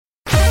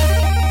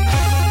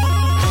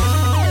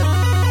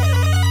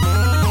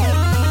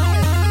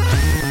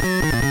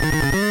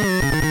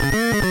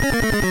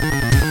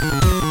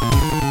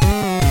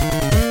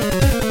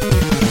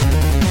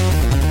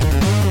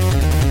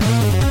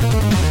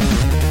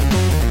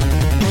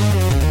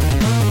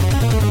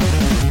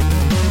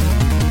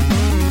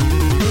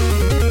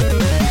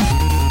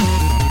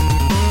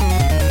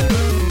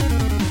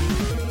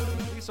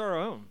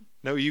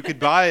you could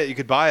buy it. You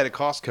could buy it at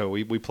Costco.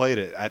 We played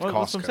it at Costco.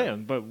 That's what I'm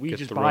saying. But we Get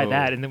just the buy row.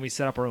 that, and then we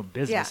set up our own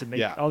business and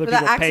make other For the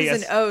people pay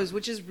X's us. and O's,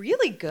 which is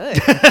really good.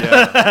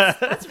 Yeah.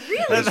 That's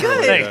really That's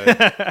good. really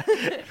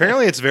good.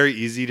 Apparently, it's very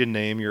easy to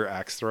name your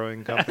axe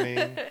throwing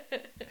company.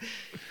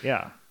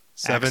 Yeah.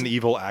 7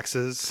 Evil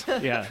Axes.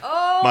 Yeah.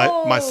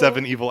 Oh, My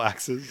 7 Evil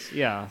Axes.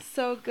 Yeah.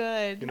 so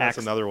good. You know, that's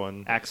Axe- another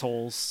one. Axe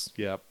holes.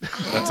 Yep,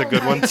 that's a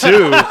good one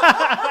too.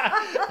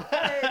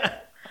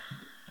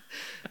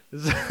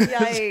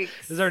 Yikes.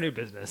 This is our new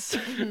business.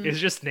 It's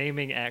just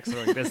naming axe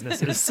throwing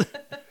businesses.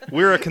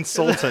 We're a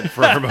consultant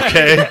firm,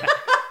 okay?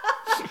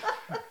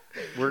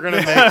 We're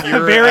gonna make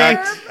your Very-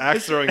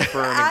 axe throwing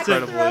firm Axe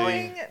incredibly.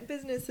 throwing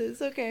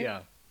businesses. Okay.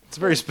 Yeah. It's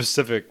very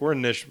specific. We're a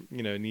niche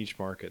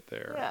market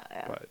there.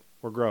 Yeah. But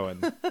we're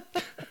growing.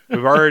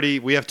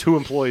 We have 2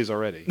 employees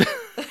already.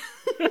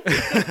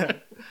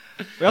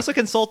 We also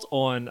consult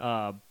on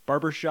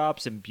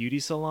barbershops and beauty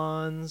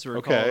salons. We're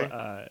Okay.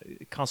 called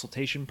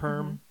consultation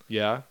perm.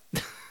 Yeah.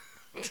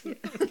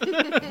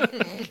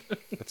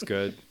 That's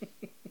good.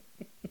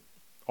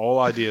 All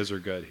ideas are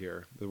good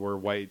here. We're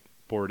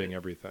whiteboarding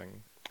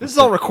everything. This is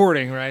all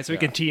recording, right? So we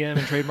can TM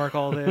and trademark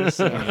all this.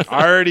 I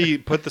already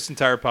put this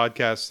entire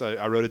podcast,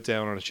 I wrote it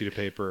down on a sheet of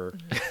paper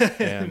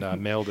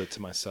and mailed it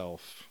to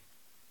myself.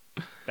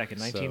 Back in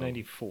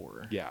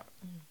 1994. Yeah.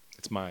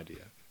 It's my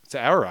idea. It's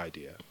our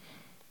idea.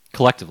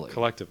 Collectively.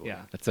 Collectively.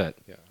 Yeah. That's it.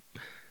 Yeah.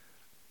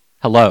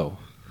 Hello.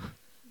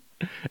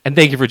 And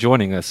thank you for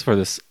joining us for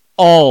this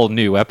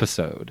all-new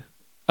episode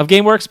of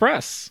GameWare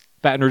Express,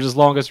 Baton Rouge's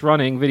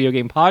longest-running video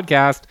game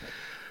podcast.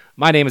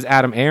 My name is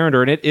Adam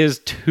Arender, and it is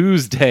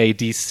Tuesday,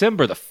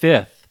 December the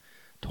 5th,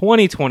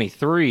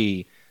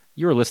 2023.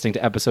 You're listening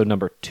to episode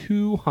number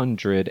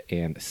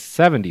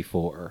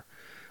 274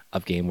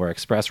 of GameWare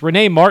Express.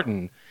 Renee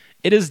Martin,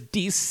 it is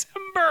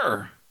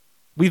December.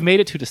 We've made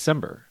it to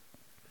December.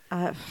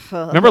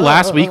 Remember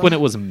last week when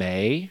it was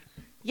May?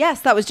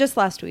 Yes, that was just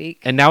last week.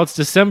 And now it's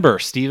December.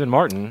 Stephen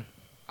Martin.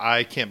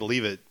 I can't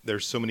believe it.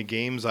 There's so many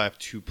games I have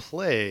to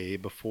play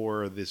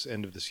before this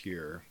end of this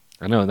year.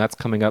 I know, and that's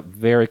coming up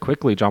very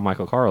quickly, John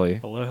Michael Carley.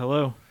 Hello,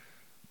 hello.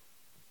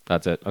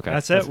 That's it. Okay.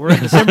 That's it. We're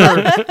in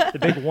December. The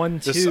big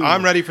 1-2.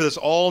 I'm ready for this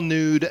all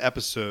nude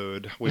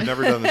episode. We've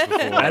never done this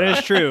before. That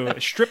is true.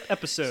 A strip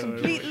episode.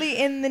 Completely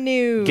in the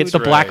news. Get the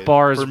That's black right.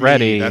 bars For me,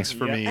 ready. That's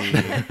for me.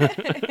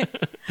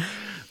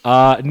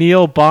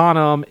 Neil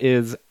Bonham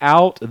is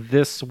out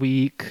this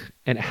week,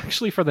 and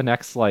actually for the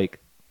next,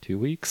 2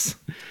 weeks.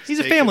 He's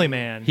a Taking- family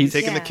man. He's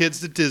Taking the Yeah. kids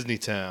to Disney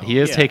Town. He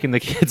is Yeah. taking the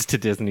kids to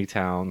Disney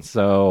Town.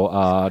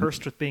 So,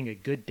 cursed with being a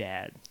good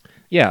dad.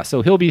 yeah,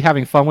 so he'll be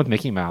having fun with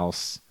Mickey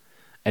Mouse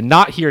and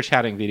not here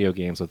chatting video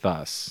games with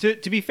us.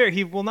 To be fair,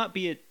 he will not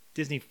be at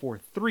Disney for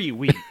 3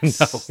 weeks.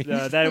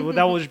 No. That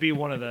will just be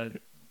one of the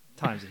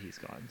times that he's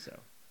gone. So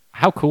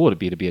How cool would it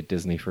be to be at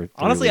Disney for 3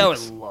 honestly,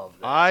 weeks? I would love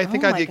that. I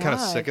think Oh I'd my get kind of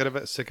God.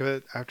 sick of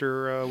it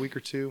after a week or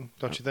two.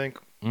 Don't you think?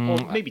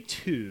 Well, maybe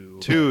 2.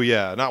 2,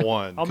 yeah, not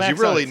 1. I'll Because you max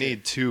out really at 2.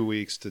 need 2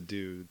 weeks to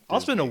do.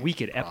 I'll spend a Disney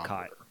week at proper.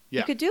 Epcot. Yeah,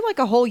 You could do like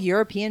a whole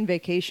European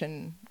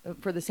vacation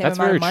for the same That's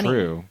amount very of money.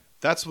 true.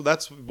 that's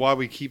why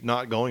we keep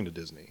not going to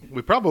Disney.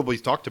 We probably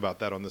talked about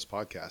that on this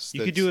podcast. You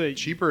could It's do a-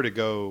 cheaper to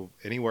go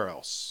anywhere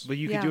else. But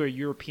you Yeah. could do a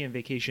European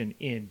vacation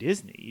in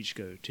Disney. You just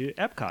go to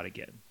Epcot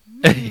again.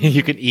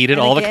 You can eat in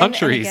And all again, the and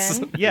countries.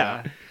 again.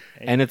 Yeah.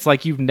 And it's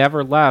like you've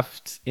never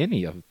left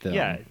any of them.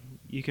 Yeah.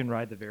 You can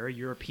ride the very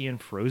European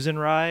Frozen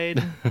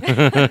ride.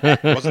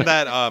 Wasn't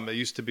that? It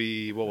used to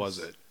be. What was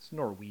it? It's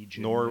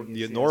Norwegian. Nor- I guess,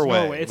 yeah, It's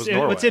Norway. It It's, was it's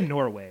Norway. in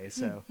Norway,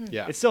 so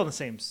Yeah. it's still in the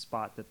same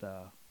spot that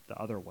the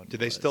other one. Do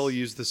they was. still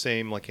use the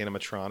same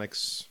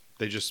animatronics?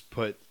 They just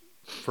put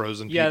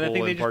frozen Yeah, people I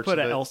think they in just parts put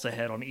of an it. Elsa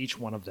head on each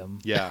one of them.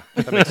 Yeah,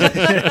 that makes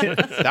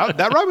sense.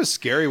 that ride was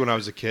scary when I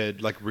was a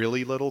kid, like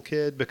really little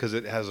kid, because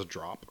it has a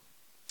drop.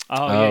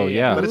 Oh,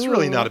 yeah. But it's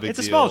really not a big It's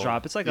a deal. small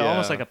drop. It's like Yeah.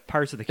 almost like a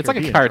Pirates of the It's like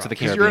Caribbean. a Pirates of the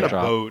Because Caribbean you're in a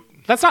drop. boat.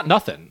 That's not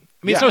nothing.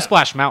 I mean, it's no Yeah.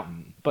 Splash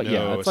Mountain, but no,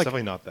 yeah, it's it's like,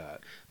 definitely not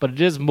that. but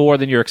it is more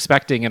than you're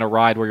expecting in a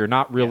ride where you're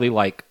not really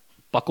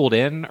buckled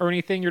in or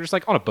anything. You're just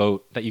on a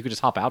boat that you could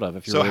just hop out of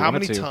if you So really how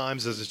wanted many to.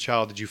 times as a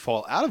child did you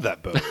fall out of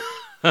that boat?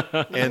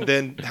 And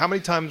then how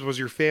many times was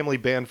your family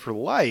banned for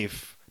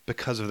life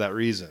because of that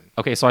reason?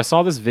 Okay, so I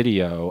saw this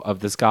video of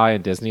this guy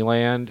in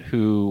Disneyland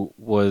who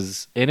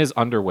was in his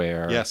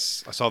underwear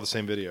Yes, I saw the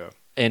same video.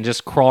 and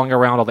just crawling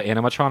around all the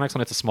animatronics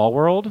on It's a Small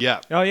World.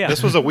 Yeah. Oh, yeah.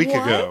 This was a week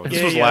What? ago. This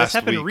Yeah, was yeah, last this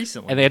happened week.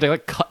 recently. And they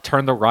had to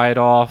turn the ride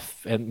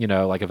off and,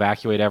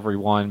 evacuate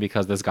everyone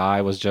because this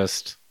guy was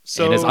just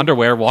in his So-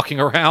 underwear walking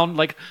around,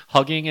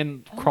 hugging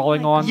and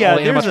crawling on Yeah, all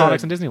the there's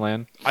animatronics a- in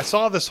Disneyland. I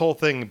saw this whole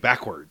thing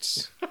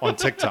backwards on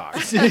TikTok.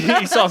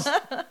 you saw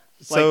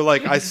So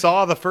I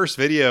saw the first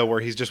video where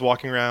he's just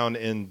walking around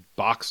in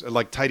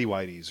tidy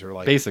whities or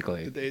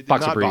Basically, boxer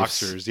boxer briefs.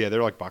 boxers. Yeah,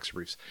 they're like boxer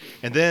briefs.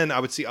 And then I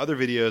would see other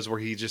videos where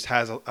he just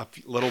has a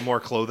little more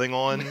clothing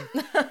on,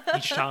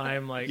 each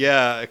time. Like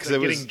Yeah, because they're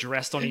it was getting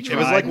dressed on each it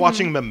was ride. like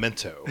watching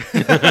Memento.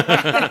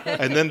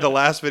 And then the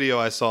last video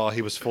I saw,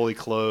 he was fully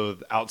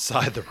clothed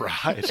outside the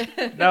ride.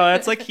 No,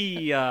 that's like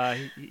he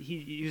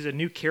was a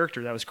new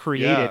character that was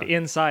created Yeah.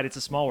 inside. It's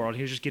a Small World.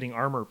 He was just getting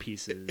armor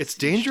pieces. It's each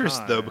dangerous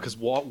though time. because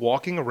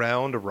walking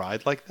around a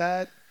ride like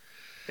that,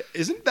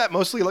 isn't that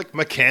mostly like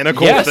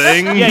mechanical Yes.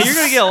 things? Yeah, you're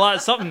gonna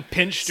get something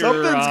pinched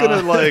Something's or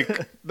gonna like.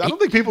 I don't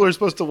think people are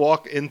supposed to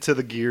walk into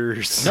the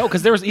gears. No,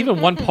 because there was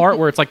even one part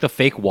where it's like the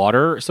fake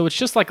water, so it's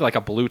just like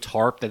a blue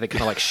tarp that they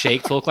kind of like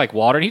shake to look like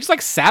water, and he just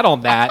like sat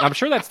on that. I'm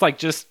sure that's like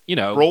just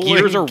Rolling.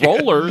 gears or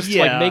rollers to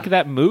like Yeah. make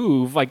that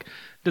move. Like,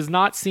 does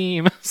not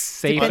seem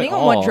safe Depending at on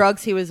all. what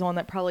drugs he was on,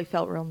 that probably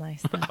felt real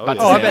nice. Though. Oh,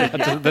 Oh, I yeah.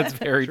 bet that's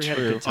very Sure he had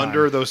a true. good time.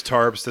 Under those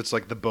tarps, that's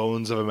like the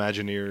bones of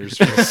Imagineers.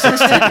 From the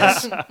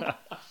 60s.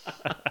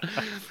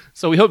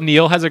 So we hope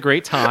Neil has a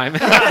great time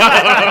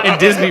in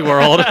Disney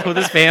World with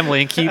his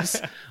family and keeps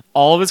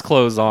all of his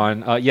clothes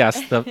on.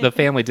 Yes, the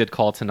family did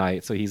call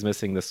tonight, so he's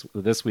missing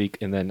this week,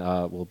 and then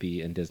we'll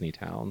be in Disney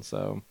Town.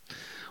 So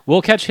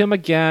we'll catch him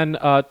again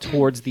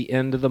towards the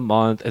end of the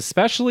month,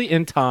 especially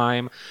in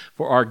time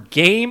for our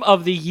Game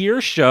of the Year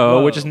show,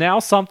 Whoa. which is now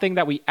something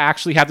that we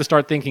actually have to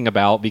start thinking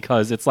about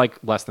because it's like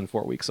less than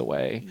 4 weeks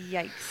away.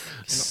 Yikes.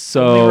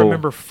 So Only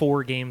remember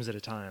 4 games at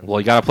a time. well,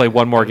 you got to play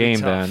one more That'd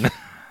be game tough. then.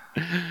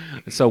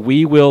 So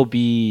we will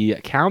be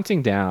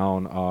counting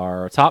down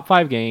our top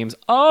 5 games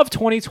of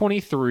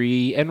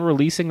 2023 and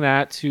releasing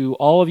that to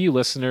all of you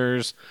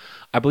listeners.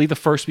 I believe the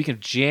first week of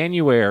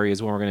January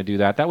is when we're going to do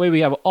that. That way we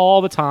have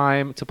all the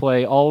time to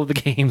play all of the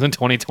games in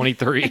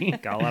 2023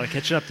 Got a lot of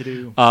catching up to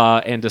do.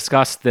 and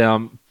discuss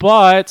them.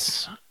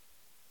 But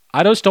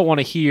I just don't want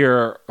to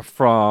hear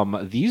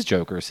from these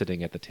jokers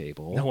sitting at the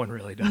table. No one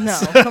really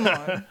does. No, come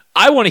on.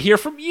 I want to hear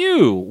from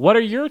you. What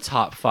are your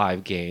top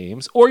 5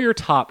 games or your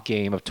top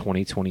game of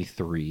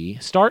 2023?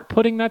 Start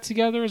putting that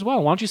together as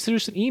well. Why don't you send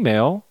us an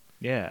email?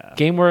 Yeah.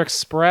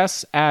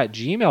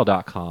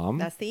 GamewareExpress@gmail.com.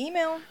 That's the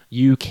email.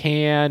 You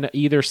can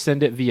either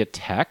send it via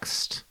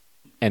text,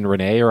 and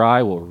Renee or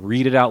I will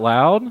read it out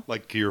loud.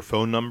 Like your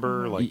phone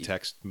number, like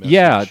text message.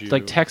 Yeah, you.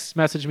 like text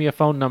message me a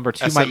phone number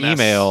to my SMS,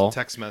 email.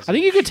 Text message. I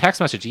think you could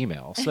text message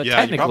email. So that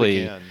Yeah, you probably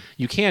technically can.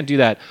 you can do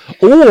that.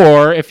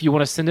 Or if you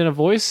want to send in a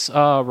voice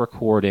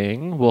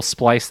recording, we'll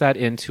splice that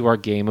into our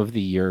Game of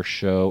the Year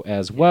show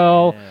as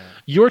well. Yeah.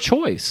 Your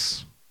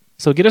choice.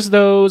 So get us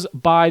those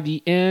by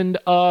the end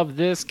of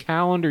this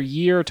calendar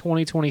year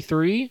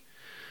 2023.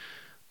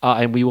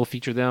 And we will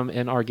feature them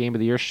in our Game of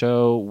the Year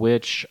show,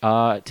 which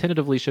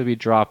tentatively should be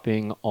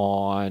dropping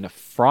on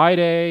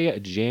Friday,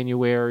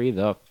 January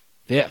the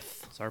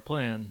 5th. That's our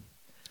plan.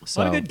 A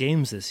So, lot of good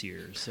games this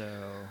year. So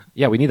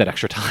yeah, we need that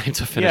extra time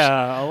to finish.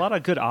 yeah, a lot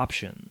of good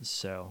options.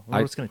 So I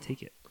wonder what's going to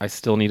take it. I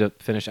still need to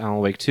finish Alan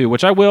Wake 2,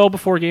 which I will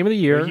before Game of the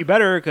Year. You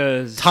better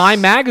because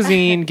Time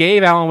Magazine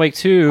gave Alan Wake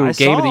 2 I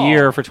Game of the saw.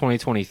 Year for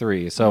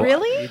 2023. So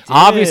Really?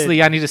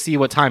 obviously I need to see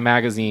what Time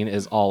Magazine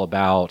is all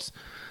about.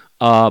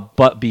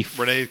 But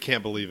before Renee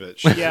can't believe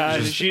it. Yeah,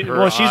 Just she's her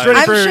ready eyes-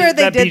 I'm for sure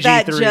they that did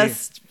that BG3.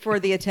 just for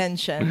the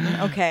attention.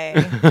 Okay.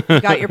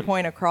 You got your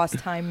point across.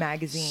 Time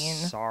Magazine.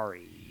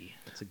 Sorry,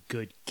 it's a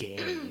good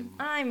game.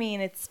 I mean,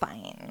 it's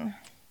fine.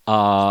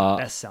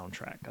 Best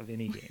soundtrack of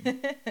any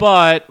game.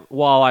 but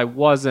while I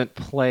wasn't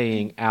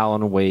playing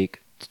Alan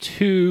Wake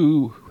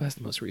 2, who has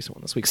the most recent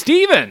one this week?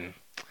 Steven!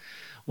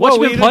 What Whoa,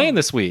 you we been playing didn't-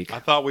 this week? I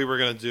thought we were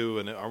gonna do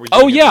an. Are we?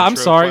 Oh, doing an yeah, I'm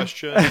intro sorry.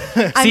 Question?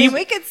 I See- mean,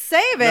 we could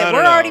save it. No, no,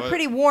 We're no. already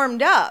pretty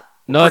warmed up.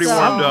 No, Pretty it's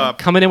warmed up.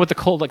 coming in with the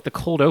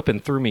cold open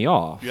threw me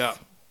off. Yeah.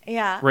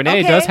 Yeah. Renee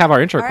Okay. does have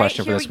our intro All right,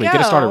 question for here this we week.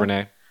 Get us started, go.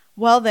 Renee.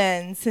 Well,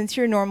 then, since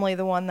you're normally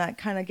the one that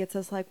kind of gets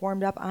us like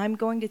warmed up, I'm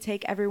going to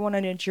take everyone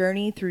on a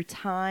journey through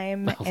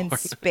time and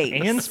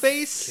space. And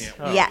space?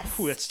 Oh, Yes.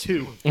 Ooh, that's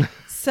 2.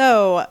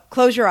 So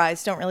close your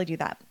eyes. Don't really do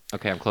that.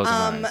 Okay, I'm closing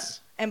my eyes.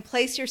 And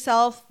place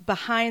yourself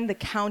behind the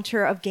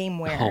counter of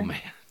GameWare. Oh, man.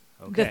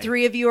 The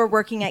 3 of you are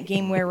working at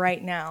GameWare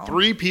right now.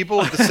 3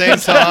 people at the same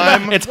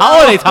time. It's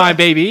holiday time,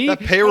 baby. That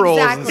payroll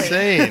Exactly. is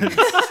insane.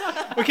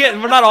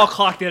 We're not all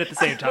clocked in at the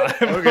same time.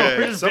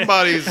 Okay,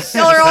 somebody's.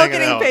 Y'all are just all hanging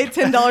getting out. paid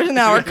 $10 an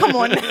hour. Come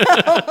on.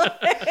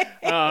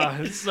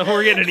 So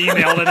we're getting an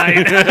email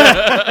tonight.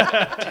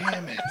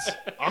 Damn it!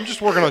 I'm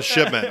just working on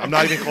shipment. I'm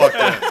not even clocked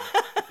in.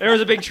 There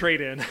was a big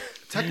trade-in.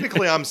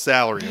 Technically, I'm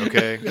salary.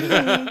 Okay.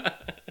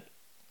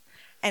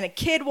 And a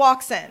kid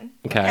walks in.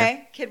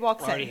 Okay. Kid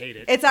walks already in. hate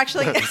it. It's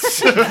actually.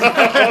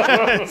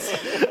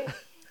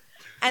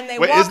 And they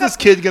Wait, walk is this up.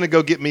 kid gonna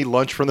go get me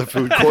lunch from the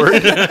food court?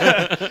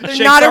 They're Shake's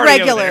not a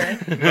already over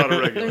regular. Not a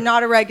They're regular.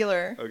 not a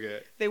regular. Okay.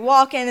 They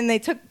walk in and they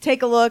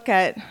take a look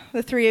at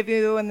the 3 of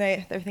you, and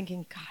they're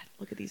thinking, God,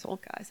 look at these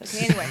old guys.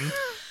 Okay, anyway.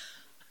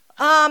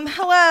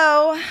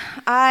 Hello.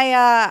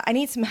 I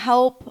need some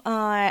help.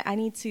 I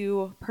need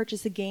to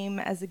purchase a game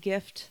as a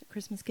gift,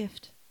 Christmas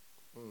gift.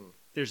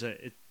 This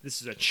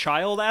is a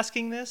child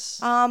asking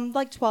this?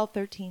 Like 12,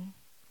 13.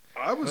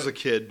 I was a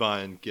kid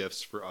buying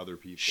gifts for other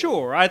people.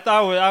 Sure, I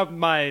thought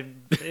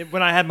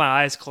when I had my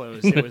eyes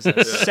closed, it was a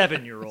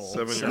 7-year-old.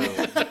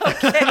 7-year-old.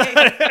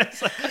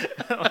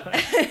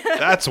 Okay.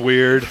 That's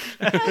weird.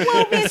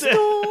 Hello, Miss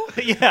School.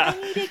 Yeah.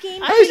 I need a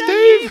game. Hey,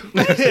 Steve.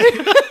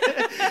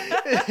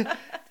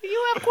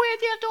 You have Grand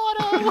Theft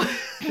Auto.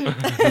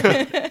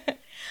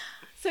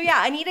 So yeah,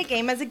 I need a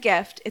game as a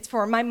gift. It's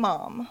for my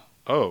mom.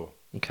 Oh.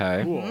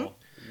 Okay. Cool.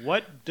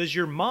 What does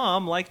your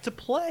mom like to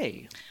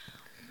play?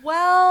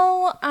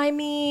 Well, I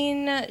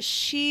mean,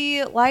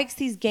 she likes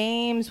these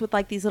games with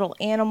like these little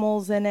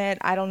animals in it.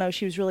 I don't know.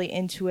 She was really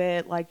into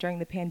it. Like during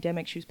the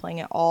pandemic, she was playing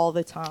it all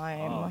the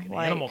time. Like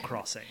Like- Animal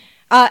Crossing.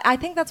 I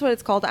think that's what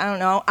it's called. I don't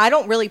know. I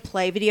don't really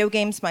play video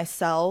games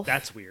myself.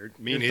 That's weird.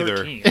 Me You're neither.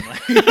 13.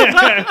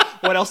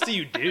 What else do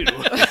you do?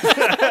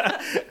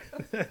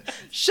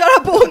 Shut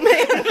up, old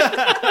man.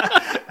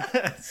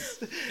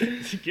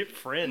 To get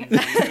friends.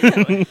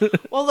 Dude.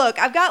 Well, look,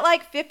 I've got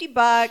like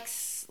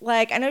 $50.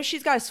 Like, I know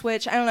she's got a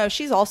Switch. I don't know.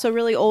 She's also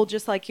really old,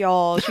 just like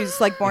y'all. She's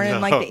like born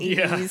in like the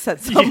 80s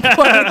at some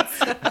point.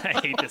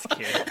 I hate this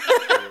kid.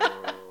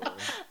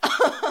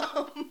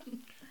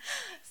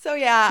 So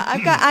yeah,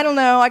 I don't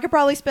know. I could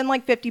probably spend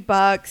like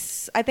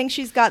 $50. I think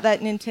she's got that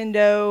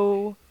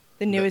Nintendo,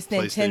 the newest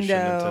PlayStation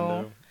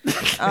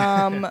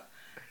Nintendo.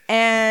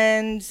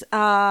 And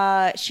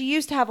she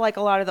used to have like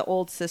a lot of the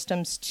old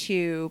systems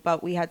too,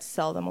 but we had to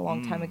sell them a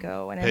long time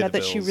ago. And I Pay know the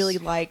that she bills. really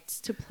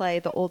liked to play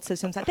the old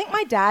systems. I think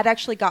my dad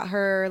actually got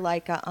her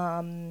like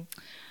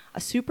a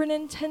Super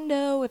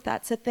Nintendo, if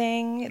that's a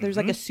thing. There's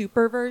like a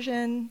super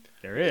version.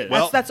 There is.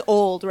 Well, That's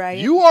old, right?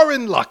 You are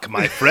in luck,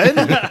 my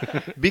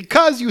friend,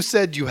 because you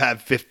said you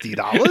have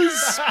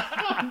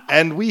 $50,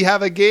 and we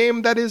have a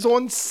game that is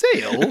on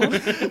sale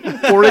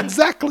for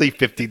exactly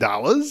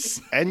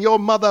 $50, and your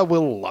mother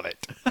will love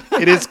it.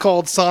 It is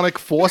called Sonic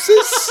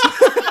Forces.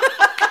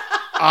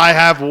 I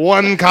have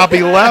one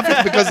copy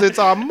left because it's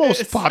our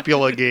most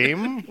popular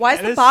game. Why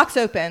is the box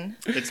open?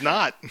 It's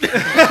not.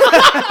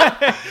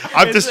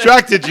 I've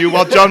distracted you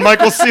while John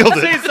Michael sealed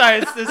it. Sorry,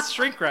 it's this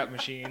shrink wrap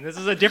machine. This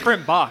is a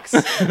different box.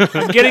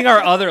 I'm getting our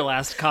other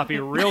last copy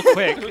real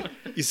quick.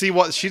 You see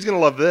what? She's going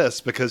to love this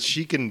because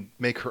she can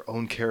make her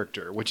own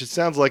character, which it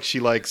sounds like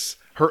she likes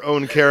her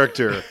own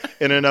character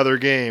in another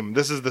game.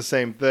 This is the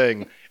same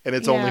thing, and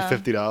it's only Yeah.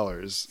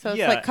 $50. So it's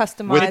Yeah. like With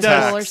customizable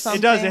tax. or something.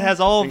 It does. It has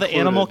all the Included.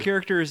 animal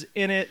characters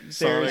in it.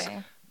 There's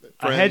Sonic.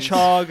 a Friends.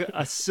 hedgehog,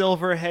 a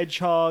silver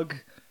hedgehog.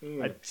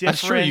 A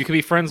That's true. You can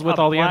be friends with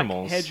a all the black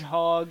animals.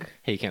 Hedgehog.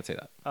 Hey, you can't say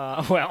that.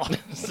 Well,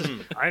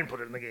 I didn't put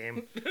it in the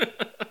game.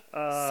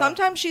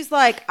 Sometimes she's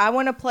like, I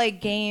want to play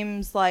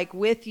games like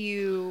with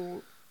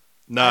you,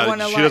 I No,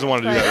 wanna she like doesn't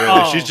want to do that. play-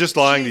 Really, Oh. she's just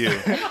lying to you.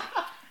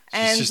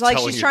 and just like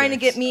telling she's you trying to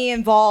things. get me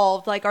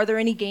involved. Like, are there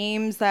any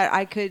games that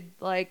I could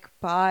like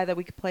buy that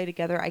we could play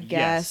together? I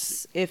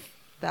guess if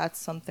that's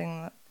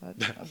something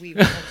that we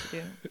want to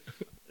do.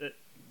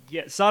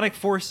 Yeah, Sonic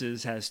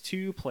Forces has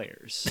 2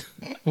 players.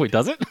 Wait,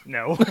 does it?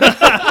 No.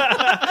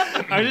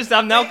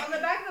 I'm now. On the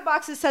back of the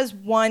box it says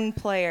one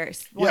player.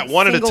 Yeah,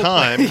 one at a single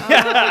time.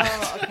 player.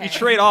 Oh, okay. You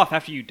trade off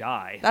after you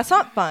die. That's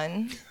not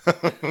fun.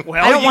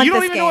 Well, I don't want you don't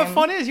this even know what game.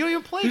 fun is. You don't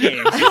even play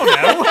games. You don't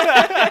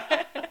know.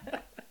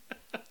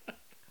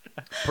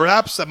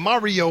 Perhaps a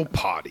Mario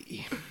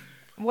Party.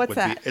 What's would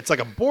be- that? It's like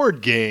a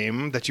board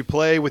game that you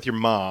play with your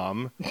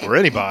mom or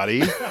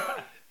anybody.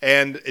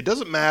 And it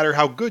doesn't matter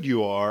how good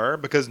you are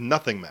because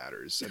nothing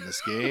matters in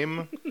this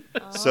game.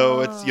 So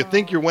it's you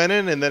think you're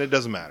winning and then it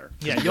doesn't matter.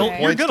 Yeah, Okay. you're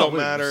Points gonna don't lose.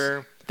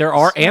 matter. There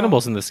are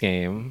animals in this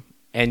game,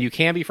 and you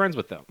can be friends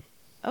with them.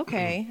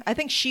 Okay, I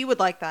think she would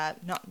like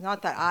that.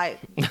 Not that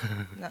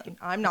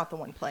I'm not the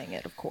one playing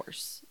it, of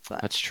course.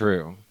 But That's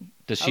true.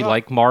 Does she Hello.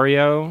 like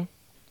Mario?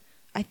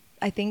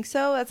 I think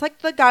so. That's like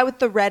the guy with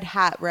the red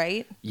hat,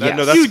 right? That-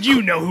 no, Yes. that's- Dude,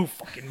 you know who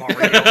fucking Mario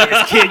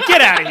is, kid.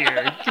 Get out of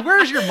here.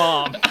 Where's your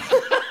mom?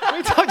 What are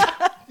you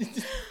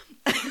talking-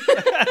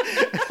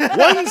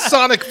 One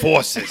Sonic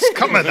Forces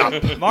coming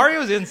up.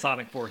 Mario's in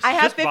Sonic Forces. I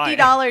have Just buy it.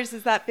 $50.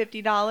 Is that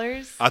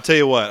 $50? I'll tell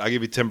you what, I'll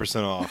give you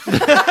 10% off. for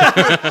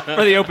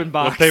the open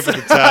We'll box. pay for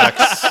the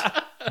tax. All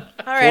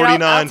right,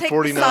 I'll take the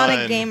 $49.49.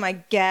 Sonic game, I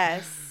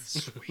guess.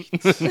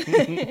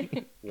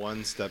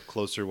 One step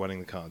closer winning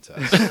the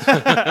contest.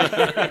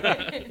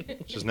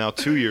 Which is now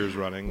 2 years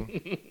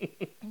running.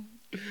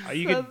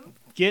 You can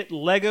get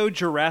Lego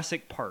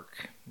Jurassic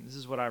Park. This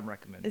is what I'm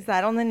recommending. Is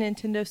that on the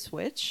Nintendo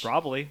Switch?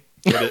 Probably.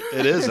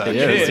 It is actually.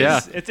 It is, yeah.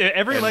 It's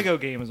every Lego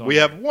game is on. We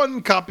there. have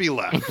one copy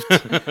left.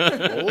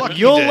 Lucky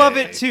You'll day. love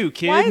it too,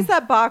 kid. Why is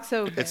that box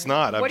open? It's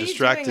not. I've What are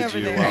distracted doing over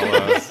you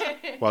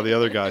there? while the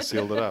other guy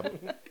sealed it up.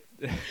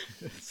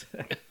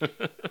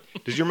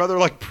 Does your mother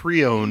like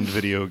pre-owned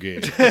video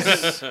games?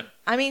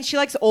 I mean, she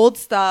likes old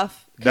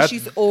stuff because That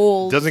she's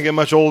old. Doesn't get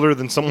much older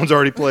than someone's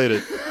already played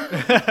it.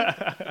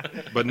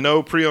 But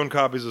no pre-owned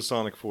copies of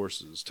Sonic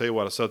Forces. Tell you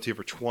what, I'll sell it to you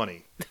for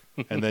 $20.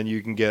 And then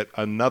you can get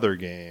another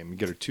game. You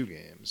get her 2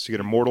 games. You get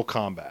her Mortal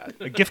Kombat.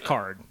 A gift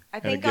card. I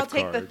a think I'll gift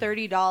take the card.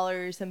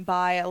 $30 and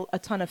buy a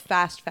ton of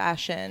fast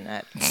fashion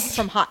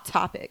from Hot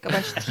Topic, a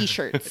bunch of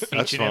T-shirts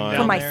That's H&M fine. for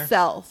down there.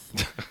 myself.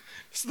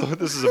 So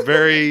this is a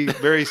very,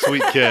 very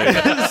sweet kid.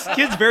 This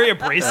kid's very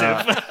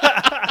abrasive.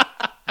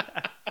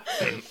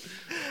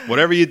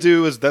 Whatever you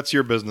do that's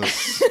your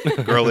business,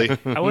 girly.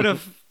 I would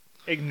have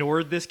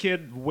ignored this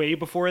kid way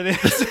before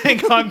this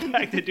and gone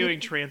back to doing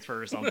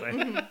transfer or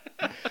something.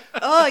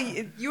 Oh,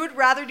 you would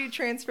rather do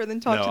transfer than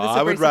talk No, to this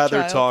I would abrasive rather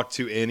child. talk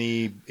to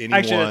anyone.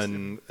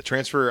 Actually,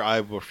 Transfer,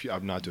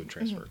 I'm not doing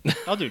transfer.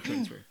 I'll do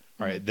transfer.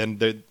 All right, then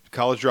the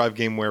College Drive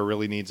Gameware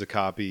really needs a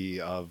copy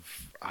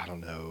of, I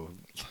don't know,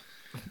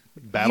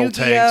 Battle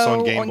Yu-Gi-Oh! Tanks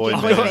on Game on Boy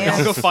Game Boy Advance. Advance.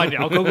 I'll go find it.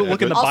 I'll go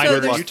look in the Also, Also, binder.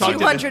 there's You talk to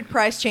 200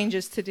 price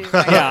changes to do.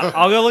 Right now. Yeah,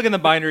 I'll go look in the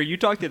binder. You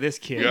talk to this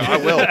kid. Yeah, I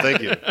will.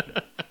 Thank you.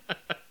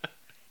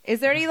 Is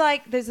there any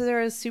is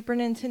there a Super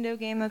Nintendo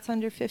game that's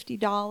under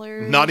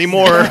 $50? Not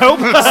anymore.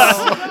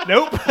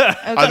 Nope.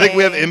 I think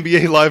we have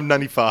NBA Live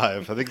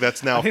 95. I think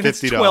that's now I think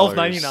it's $50.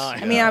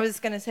 $12.99. I mean, I was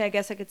gonna say, I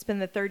guess I could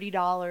spend the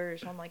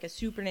 $30 on like a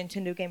Super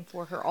Nintendo game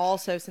for her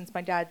also, since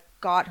my dad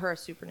got her a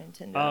Super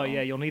Nintendo. Oh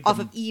yeah, you'll need off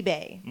them. of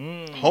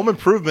eBay. Home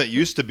Improvement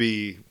used to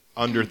be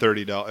under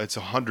 $30. It's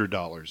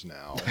 $100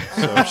 now.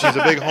 So if she's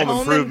a big home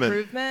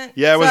improvement.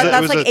 Yeah,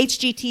 that's was like a-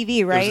 HGTV,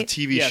 It was a right?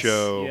 TV Yes,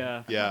 show.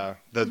 yeah. Yeah.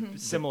 The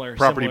Similar.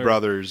 Property similar.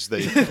 Brothers.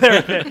 They're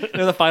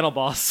They're the final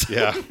boss.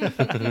 yeah.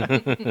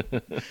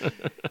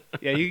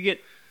 Yeah, you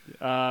get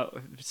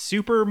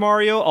Super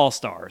Mario All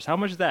Stars. How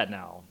much is that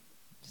now?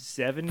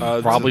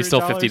 Probably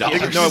still $50. I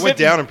think, no, it went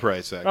down in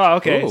price actually. Oh,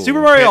 okay. Ooh.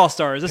 Super Mario All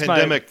Stars. That's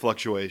Pandemic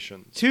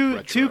fluctuations. two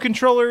retro.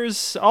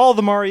 controllers, all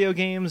the Mario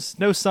games,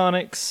 no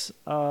Sonics.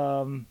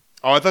 Oh,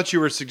 I thought you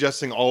were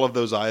suggesting all of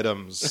those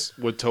items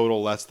would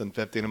total less than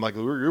 50, and I'm like,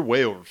 you're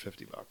way over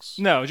 $50.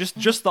 No,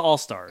 just the All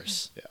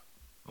Stars.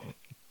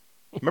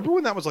 Remember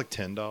when that was like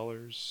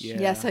 $10? Yeah.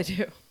 Yes, I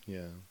do.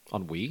 Yeah.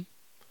 On Wii?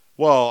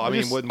 Well, I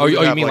mean, just- when Oh, we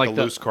you have mean like like a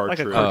the- loose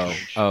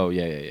cartridge, Oh,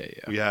 yeah.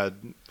 we had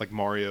like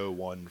Mario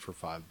 1 for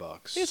 $5. I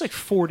think it's like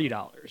 $40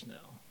 now. It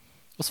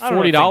was I don't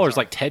know if $40 things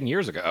like 10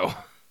 years ago.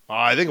 Oh,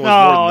 I think it was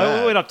No, more than it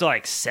that. went up to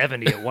like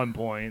 70 at one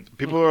point.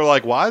 People are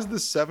like, "Why is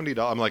this $70?"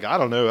 I'm like, "I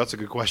don't know. That's a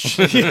good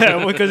question."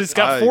 Yeah, because it's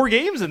got I- 4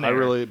 games in I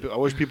there.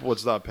 wish people would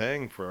stop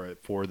paying for it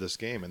for this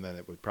game, and then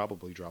it would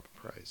probably drop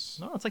in price.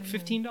 No, it's like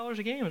 $15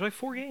 a game. It's like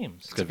 4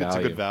 games. Good It's a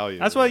value. good value.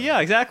 That's why, yeah,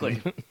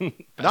 exactly.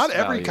 Not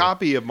every value.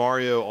 copy of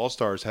Mario All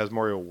Stars has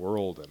Mario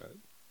World in it.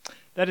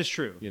 That is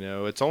true. You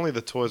know, it's only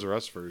the Toys R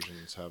Us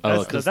versions have. Oh,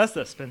 That's, that. the, that's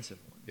the expensive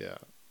one. Yeah,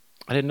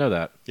 I didn't know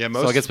that. Yeah,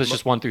 so I guess it's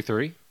just 1 through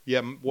 3.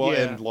 yeah. Well,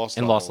 Yeah. and Lost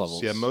And Levels.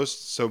 Lost Levels.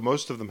 Yeah,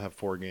 most of them have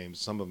 4 games.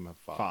 Some of them have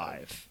 5.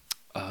 5.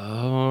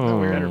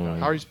 Oh.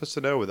 How are you supposed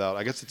to know without?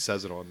 I guess it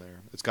says it on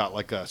there. It's got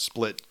like a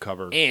split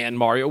cover. And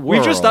Mario World.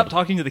 We've just stopped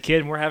talking to the kid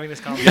and we're having this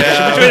conversation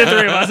Yeah. between the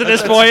 3 of us at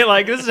this point.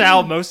 Like, this is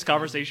how most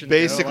conversations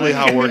Basically, go.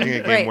 how working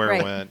a Right, GameWare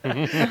right.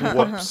 went.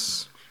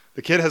 Whoops.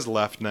 The kid has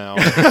left now.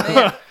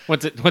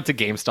 Went to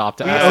GameStop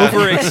to We ask.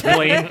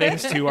 over-explain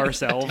things to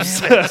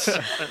ourselves.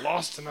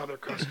 Lost another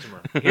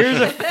customer. Here's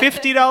a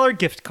 $50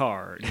 gift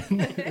card.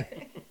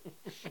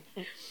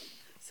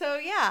 So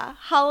yeah,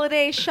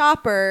 holiday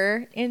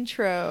shopper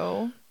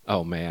intro.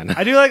 Oh, man.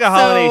 I do like a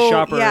holiday So,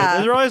 shopper. yeah.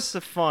 Those are always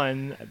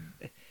fun.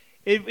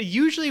 It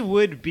usually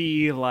would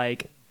be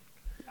like,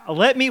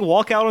 let me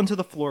walk out onto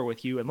the floor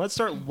with you and let's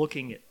start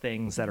looking at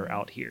things that are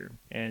out here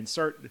and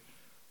start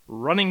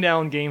running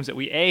down games that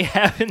we A,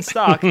 have in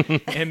stock,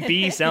 and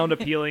B, sound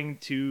appealing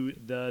to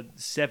the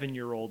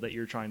 7-year-old that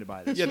you're trying to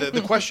buy this. Yeah,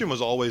 the question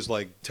was always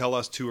like, tell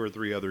us 2 or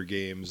 3 other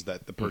games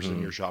that the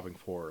person you're shopping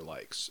for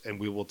likes, and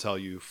we will tell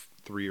you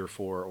 3 or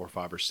 4 or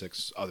 5 or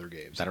 6 other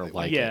games That are they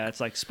like Yeah, it's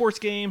like sports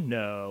game,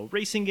 no.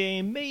 Racing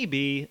game,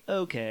 maybe.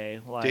 Okay.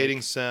 Like,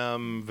 dating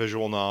sim,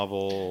 visual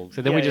novel.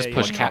 So then Yeah, we just yeah,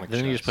 push yeah.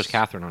 then you just push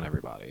Catherine on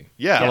everybody.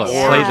 Yeah, Yes.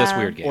 or Play this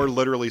weird game. or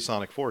literally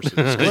Sonic Forces.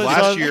 'Cause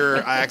last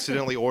year I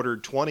accidentally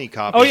ordered 20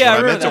 copies. Oh, yeah, I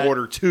when I meant remember to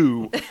order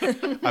 2. I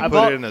put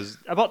bought- it in as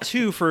I bought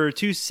 2 for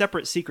 2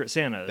 separate Secret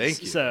Santas.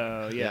 Thank you.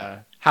 So, yeah. Yeah.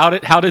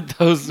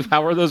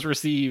 How were those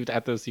received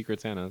at those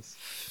Secret Santas?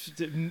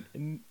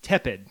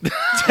 Tepid.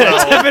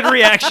 Tepid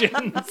reactions.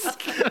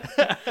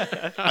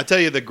 I tell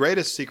you, the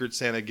greatest Secret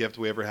Santa gift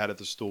we ever had at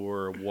the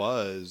store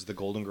was the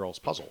Golden Girls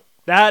puzzle.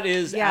 That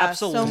is Yeah,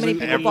 so absolutely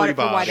many people bought it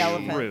for White Everybody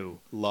Elephant. true.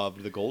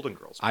 Loved the Golden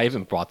Girls. I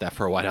even brought that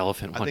for a White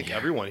Elephant I one think year.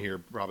 everyone here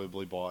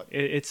probably bought.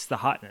 It's the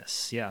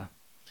hotness. Yeah.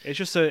 It's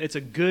just it's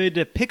a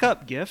good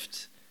pickup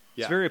gift.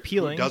 Yeah. It's very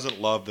appealing. Who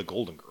doesn't love the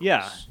Golden Girls?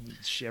 Yeah.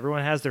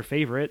 Everyone has their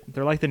favorite.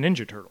 They're like the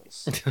Ninja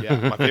Turtles.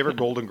 Yeah. My favorite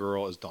Golden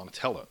Girl is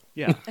Donatello.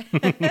 Yeah.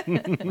 My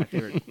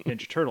favorite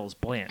Ninja Turtle is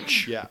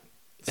Blanche. Yeah.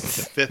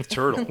 It's the 5th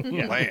turtle,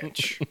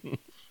 Blanche.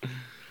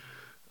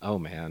 Oh,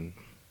 man.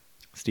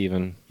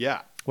 Steven,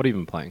 Yeah. what have you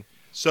been playing?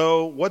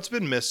 So what's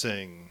been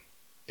missing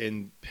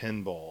in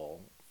pinball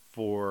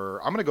for,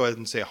 I'm going to go ahead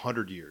and say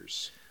 100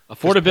 years.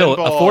 Affordability.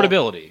 pinball-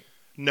 Affordability.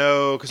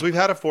 No, because we've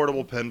had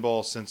affordable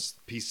pinball since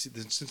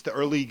the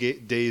early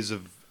days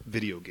of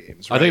video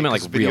games. I think right? you meant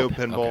like 'Cause video real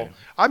pinball. okay.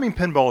 I mean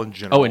pinball in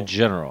general. Oh, in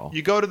general.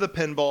 You go to the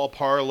pinball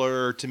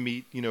parlor to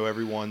meet,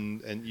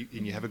 everyone, and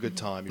you have a good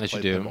time. You Yes,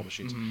 play you do. pinball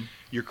machines.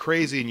 You're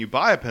crazy, and you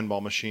buy a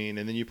pinball machine,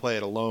 and then you play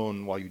it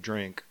alone while you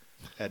drink.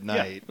 at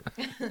night,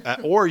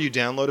 or you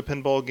download a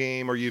pinball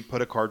game, or you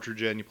put a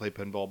cartridge in, you play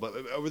pinball. But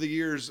over the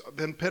years,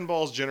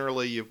 pinballs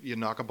generally you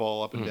knock a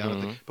ball up and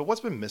down. But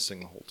what's been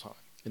missing the whole time?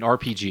 An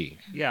RPG.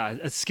 Yeah,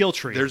 a skill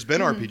tree. There's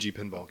been RPG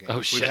pinball games.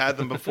 Oh, shit. We've had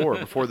them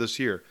before this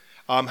year.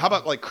 How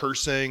about like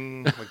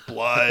cursing, like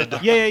blood?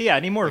 Yeah. I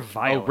need more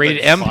violence.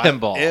 Rated M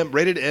pinball.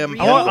 Rated M.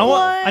 Real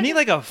pinball. I need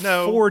like a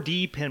No.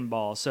 4D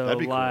pinball. So That'd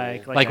be cool.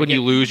 like Like I when you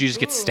get- lose, you just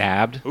get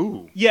stabbed.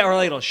 Ooh. Yeah, or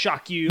like it'll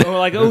shock you, or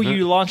like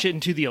you launch it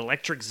into the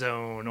electric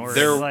zone, or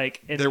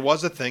There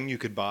was a thing you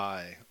could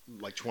buy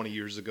like 20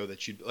 years ago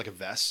that you'd like a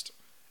vest,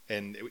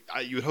 and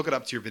you would hook it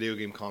up to your video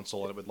game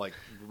console, and it would like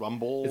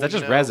rumble. Is that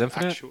just Res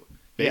Infinite?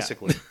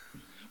 Basically.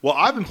 Well,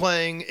 I've been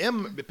playing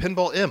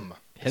Pinball M.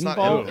 It's not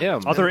Pinball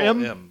M. Other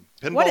Pinball M?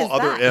 Pinball What is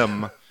Other that?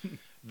 M.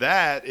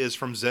 That is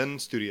from Zen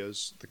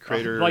Studios, the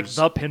creators. like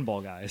the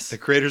pinball guys. The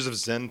creators of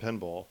Zen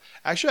Pinball.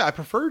 Actually, I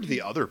preferred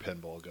the other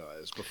pinball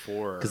guys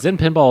before. Because Zen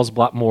Pinball is a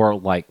lot more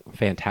like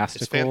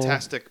fantastical. It's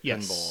fantastic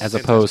Yes. pinball. As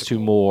opposed to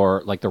Fantastical.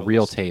 more like the real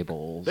Realistic.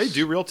 tables. They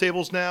do real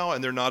tables now,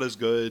 and they're not as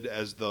good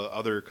as the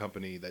other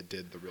company that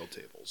did the real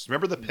tables.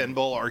 Remember the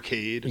Pinball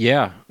Arcade?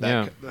 Yeah,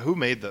 yeah. Who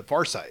made the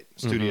Farsight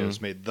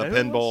Studios made the That who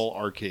it Pinball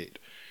Arcade,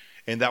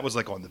 and that was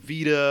like on the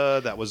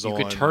Vita. That was You on.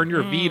 could turn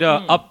your Vita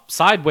up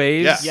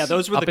sideways, Yes. Yeah,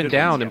 those were up the and good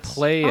down, ones, and yes.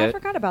 play Oh, I it.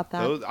 forgot about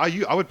that. Those,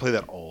 I would play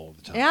that all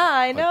the time. Yeah,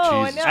 I Like, know,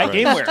 I Jesus know. At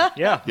Christ. GameWare.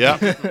 Yeah.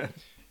 Yeah,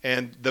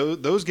 and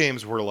those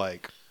games were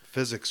like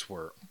physics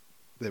were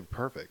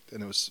perfect,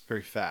 and it was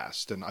very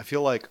fast. And I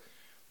feel like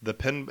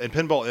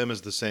Pinball M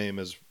is the same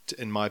as,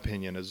 in my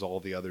opinion, as all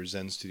the other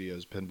Zen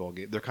Studios pinball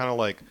games. They're kind of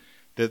like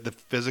the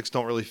physics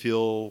don't really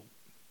feel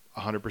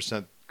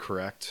 100%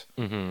 correct.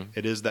 Mm-hmm.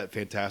 It is that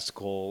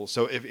fantastical.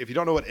 So if you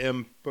don't know what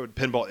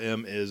Pinball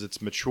M is,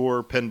 it's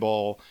mature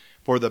pinball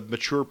for the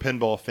mature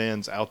pinball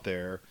fans out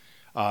there.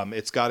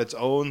 It's got its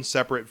own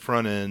separate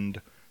front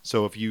end.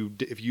 So if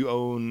you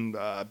own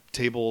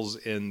tables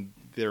in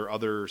their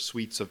other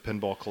suites of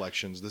pinball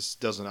collections, this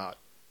does not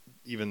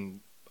even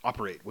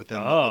operate within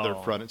the other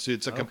front end. So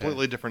it's a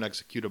completely different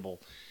executable.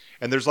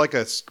 And there's like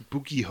a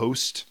spooky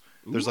host.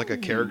 There's like a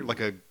character,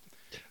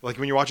 like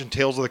when you're watching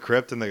Tales of the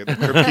Crypt and the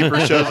Crypt Keeper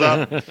shows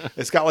up.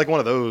 It's got like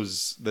one of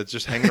those that's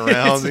just hanging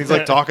around. And he's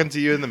like talking to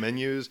you in the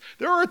menus.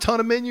 There are a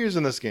ton of menus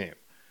in this game.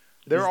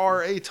 There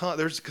are a ton.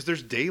 Because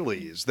there's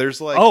dailies. There's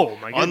like Oh,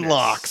 my goodness.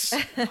 unlocks.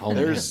 Oh,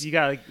 There's You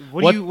got like,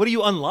 What- what are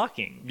you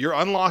unlocking? You're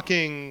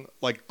unlocking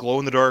like glow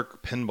in the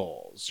dark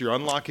pinballs. You're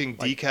unlocking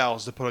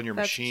decals to put on your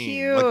That's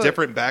machine, like cute.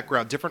 different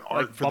background, different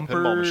art Like for the pinball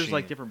bumpers, machine.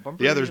 like different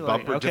bumpers? Yeah, there's Like,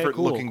 bumper, okay, different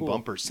cool, looking cool.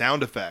 bumpers,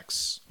 sound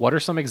effects. What are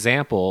some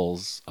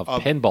examples of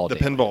pinball? The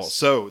dailies? pinball.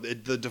 So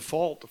the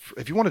default,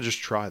 if you want to just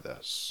try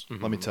this,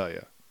 Mm-hmm. let me tell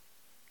you,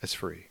 it's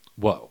free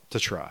Whoa. to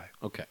try.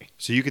 Okay.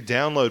 So you could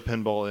download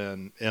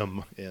Pinball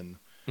M in,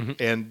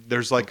 and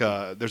there's like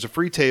there's a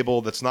free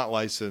table that's not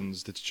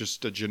licensed. It's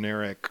just a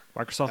generic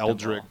Microsoft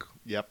Eldrick. Pinball.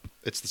 Yep,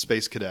 it's the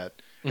Space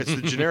Cadet. It's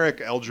the generic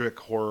Eldrick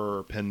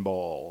horror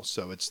pinball.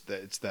 So it's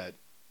that.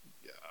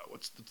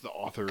 What's the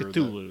author?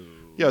 Cthulhu.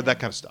 Yeah, that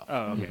kind of stuff.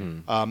 Oh, okay.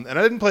 And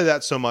I didn't play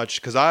that so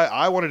much because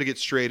I wanted to get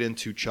straight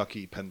into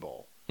Chucky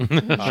pinball.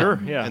 Sure,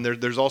 yeah. And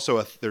there's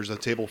also there's a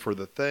table for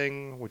The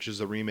Thing, which is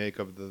a remake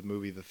of the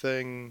movie The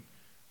Thing,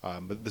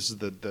 but this is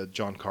the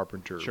John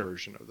Carpenter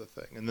version of The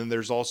Thing. And then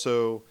there's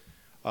also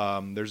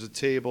there's a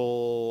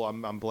table.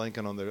 I'm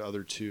blanking on the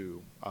other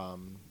two.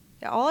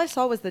 Yeah, all I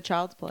saw was the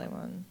Child's Play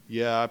one.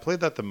 Yeah, I played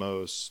that the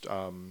most.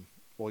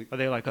 Well, Are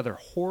they like other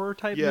horror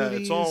type yeah,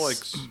 movies? it's all like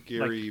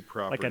scary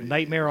properties. Like a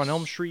Nightmare on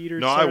Elm Street or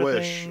No, sort I of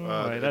wish. thing?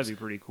 It's- That'd be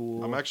pretty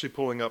cool. I'm actually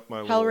pulling up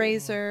my little-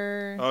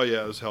 Hellraiser. Oh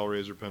yeah, it was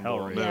Hellraiser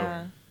pinball. Hellraiser.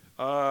 No.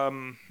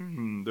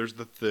 Yeah. There's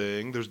The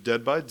Thing. There's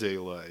Dead by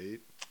Daylight.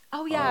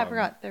 Oh yeah, I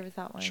forgot there was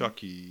that one.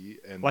 Chucky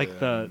and Like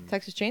then,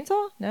 Texas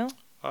Chainsaw? No.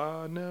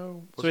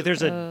 no. Was So it-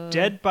 there's a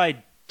Dead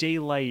by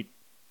Daylight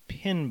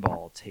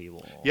pinball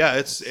table. Yeah,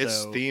 it's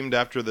So- themed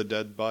after the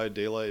Dead by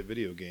Daylight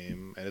video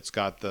game, and it's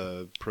got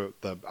the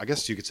I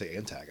guess you could say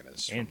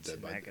antagonist. from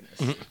Dead by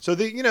Antagonist. So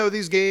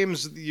these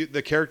games,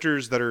 the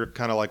characters that are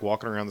kind of like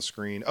walking around the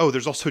screen. Oh,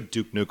 there's also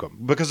Duke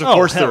Nukem because of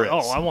course hell, there is.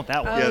 Oh, I want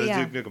that one. yeah, Oh, the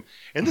yeah. Duke Nukem,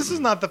 and this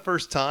is not the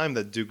first time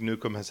that Duke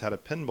Nukem has had a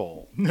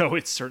pinball. No,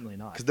 it's certainly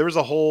not. Because there was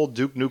a whole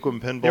Duke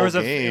Nukem pinball There was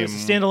a game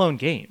standalone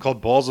game. called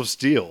Balls of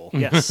Steel.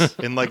 Yes.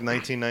 In like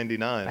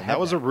 1999. And had that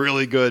was that. a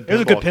really good pinball It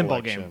was a good pinball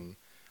collection.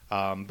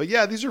 But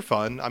yeah, these are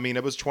fun. I mean,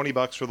 it was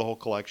 $20 for the whole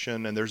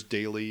collection, and there's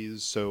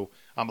dailies, so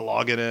I'm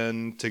logging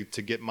in to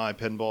get my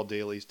pinball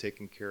dailies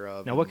taken care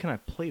of. Now, what can I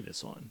play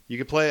this on? You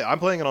can play? I'm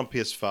playing it on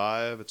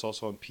PS5. It's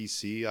also on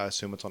PC. I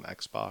assume it's on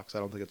Xbox. I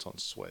don't think it's on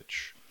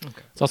Switch.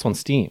 It's also on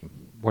Steam,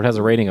 where it has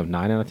a rating of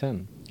 9 out of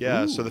 10.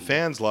 Yeah, so the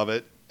fans love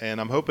it,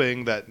 and I'm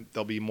hoping that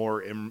there'll be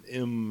more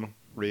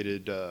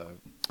M-rated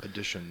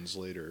editions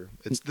later.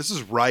 This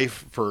is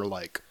rife for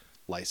like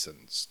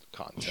licensed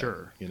content.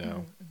 Sure. You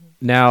know.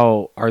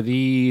 Now, are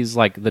these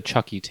like the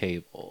Chucky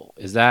table?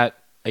 Is that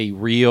a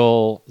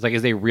real?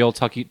 Is they a real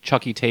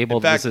Chucky table?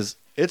 In fact, This is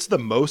it's the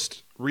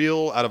most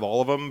reel out of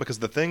all of them because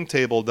the Thing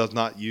table does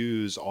not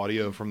use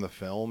audio from the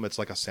film. It's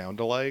like a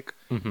sound-alike.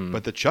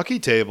 But the Chucky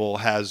table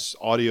has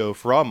audio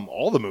from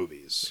all the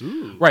movies.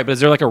 Right, but is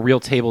there like a real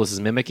table this is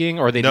mimicking,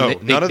 or No,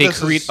 none of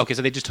this is- Okay,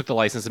 so they just took the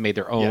license and made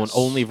their own, Yes.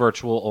 only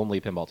virtual,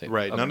 only pinball table.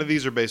 Right. Okay. None of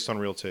these are based on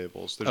real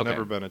tables. There's Okay.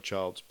 never been a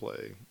Child's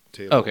Play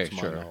table, Okay, to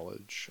my sure.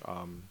 knowledge.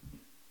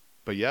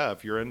 But yeah,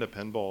 if you're into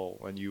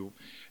pinball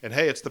and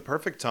hey, it's the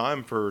perfect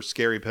time for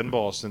scary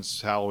pinball since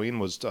Halloween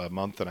was a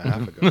month and a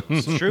half ago.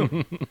 It's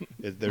true.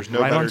 There's no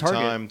Right on better target.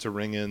 time to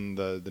ring in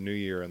the new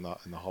year and the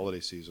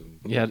holiday season.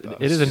 Yeah, with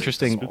it is us.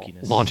 interesting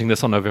Spookiness. launching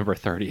this on November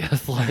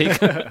 30th.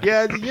 Like,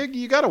 Yeah,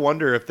 you got to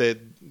wonder if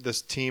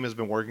this team has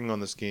been working on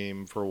this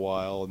game for a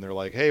while, and they're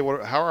like, hey,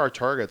 how are our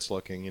targets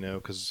looking?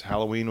 Because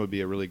Halloween would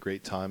be a really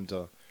great time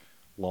to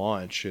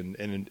launch,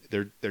 and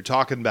they're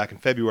talking back in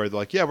February. They're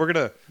like, yeah, we're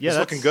gonna it's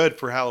looking that's- good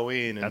for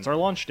Halloween. And, That's our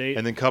launch date.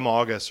 and then come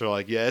August, they're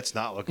like, yeah, it's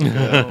not looking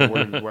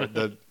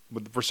good.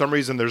 For some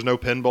reason, there's no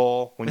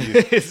pinball when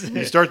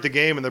you start the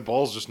game, and the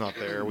ball's just not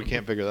there. We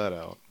can't figure that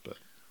out, but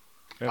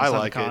We haven't I signed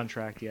like the it.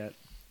 contract yet.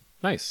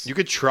 nice. you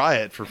could try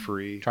it for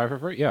free. Try for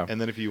free, yeah. And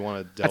then if you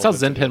want to, That's how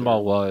Zen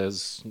Pinball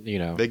was,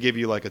 They give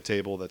you like a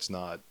table that's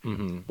not.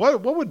 Mm-hmm.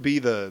 What would be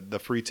the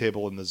free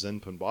table in the Zen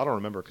Pinball? I don't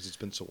remember because it's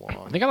been so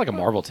long. I think I like a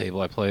marble table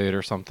I played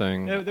or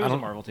something. There I was a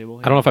don't, Marvel table.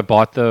 I don't know if I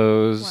bought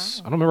those.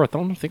 Wow. I don't remember. I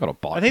don't think I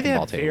bought I think they pinball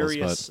had tables,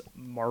 various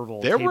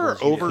Marvel. There were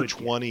tables you over could get.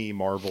 20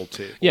 Marvel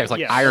tables. yeah, it's like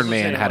Yeah, I Iron was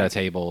Man saying, had a like,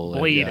 table. and,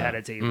 Blade yeah. had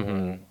a table.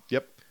 Mhm.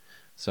 Yep.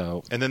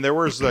 So And then there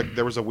was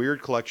a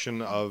weird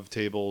collection of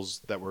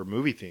tables that were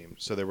movie themed.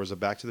 So there was a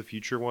Back to the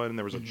Future one,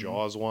 there was a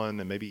Jaws one,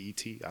 and maybe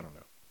E.T. I don't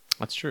know.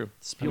 that's true. I remember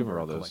Spielberg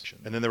all those. collection.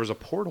 And then there was a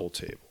Portal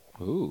table.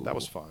 Ooh, That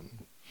was fun.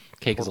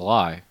 Cake is a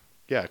lie.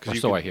 Yeah, Or because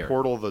you so I could hear.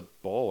 portal the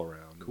ball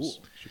around. Cool. It's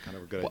actually kind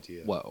of a good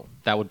idea. Whoa,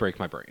 that would break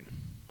my brain.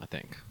 I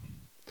think.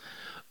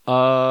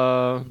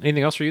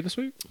 Anything else for you this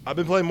week? I've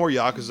been playing more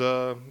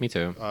Yakuza. Me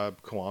too.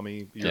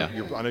 Kiwami. Yeah.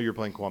 I know you're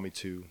playing Kiwami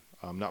too.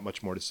 Not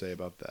much more to say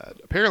about that.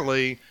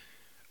 Apparently,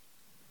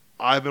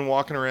 I've been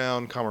walking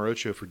around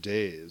Kamurocho for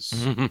days.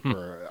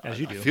 As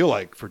you I do. feel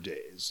like for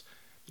days.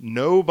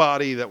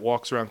 Nobody that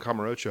walks around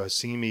Kamurocho has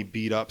seen me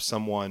beat up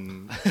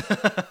someone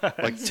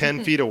like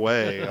 10 feet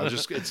away. I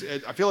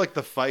feel like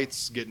the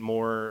fights get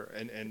more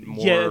and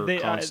more They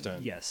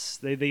constant. yes,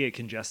 they get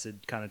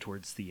congested kind of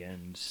towards the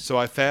end. So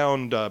I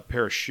found a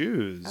pair of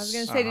shoes. I was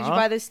gonna say, did you Uh-huh.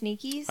 buy the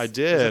sneakies? I Was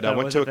did. it I the-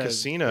 went was to a it the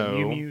casino.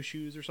 Mew Mew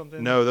shoes or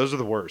something? No, those are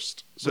the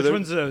worst. So Which they're-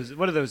 ones do those?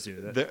 What do those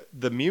do?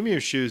 The Mew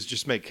Mew shoes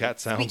just make cat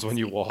sounds when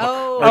you walk.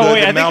 Oh. Or Oh, the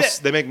wait, I think mouse.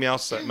 that- They make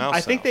mouse. Mouse.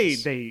 I think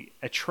sounds. they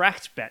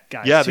attract bat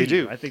guys. Yeah, to they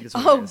you. do. I think that's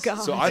what Oh, it is. God.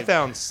 So I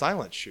found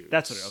silent shoes.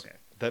 That's what. Okay.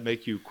 That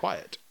make you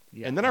quiet.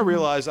 Yeah. And then I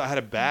realized I had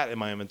a bat in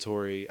my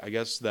inventory. I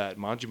guess that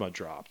Majima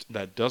dropped.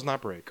 That does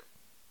not break.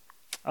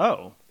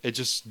 Oh, It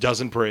just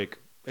doesn't break.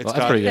 It's Well,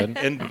 that's pretty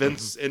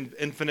good.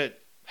 Infinite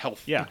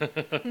health. yeah.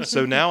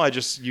 So now I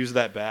just use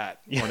that bat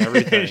on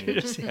everything,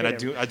 Just and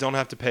hit him. I don't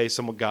have to pay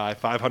some guy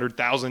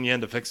 500,000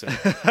 yen to fix it.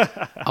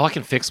 Oh, I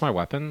can fix my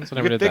weapons. I You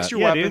never can did fix that. your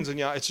Yeah, weapons, and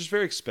it's just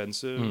very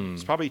expensive.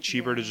 It's probably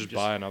cheaper to just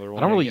buy another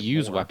one. I don't really get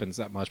use more. weapons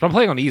that much, but I'm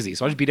playing on easy,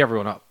 so I just beat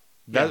everyone up.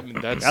 That's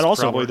That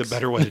also probably works. the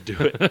better way to do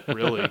it.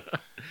 Really.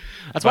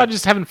 That's why I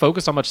just haven't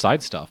focused on much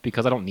side stuff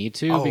because I don't need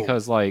to. Oh.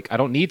 Because like I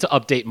don't need to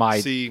update my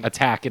See,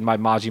 attack in my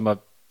Majima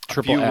A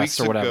triple few S weeks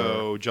or whatever.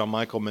 ago, John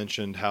Michael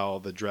mentioned how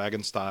the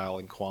dragon style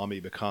in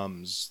Kiwami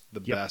becomes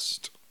the Yep.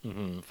 best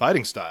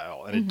fighting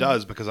style, and it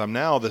does because I'm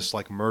now this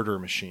like murder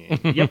machine.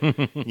 Yep.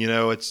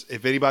 It's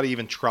if anybody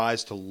even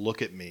tries to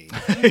look at me,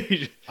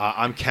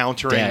 I'm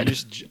countering.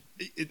 Dead.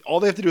 All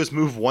they have to do is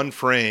move one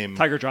frame,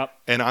 Tiger drop.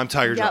 and I'm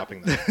tiger Yep.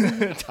 dropping them.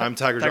 I'm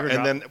tiger Tiger dropping, and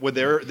drop. then when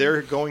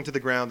they're going to the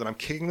ground, and I'm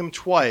kicking them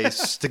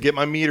twice to get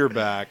my meter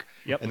back.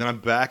 Yep. And then I'm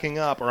backing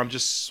up, or I'm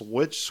just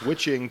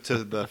switching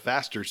to the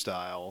faster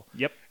style.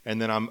 Yep.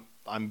 And then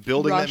I'm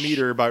building Rush. that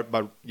meter by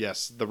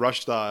yes, the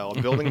rush style.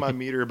 I'm building my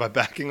meter by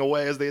backing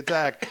away as they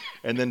attack,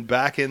 and then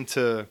back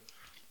into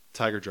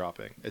tiger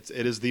dropping. It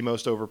is the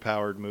most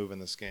overpowered move in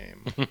this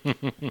game.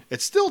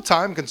 It's still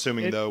time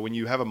consuming though when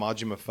you have a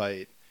Majima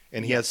fight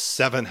and he has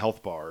 7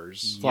 health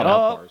bars, It's a lot of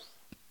health bars.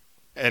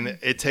 and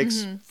it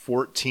takes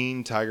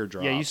 14 tiger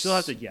drops. Yeah, you still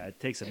have to. Yeah, it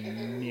takes a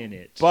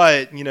minute.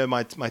 But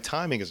my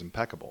timing is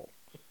impeccable.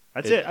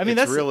 That's it. I mean,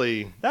 it's that's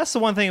really. that's the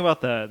one thing about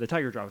the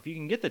tiger drop. If you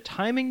can get the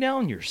timing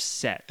down, you're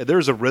set.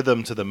 There's a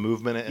rhythm to the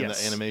movement and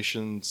Yes. the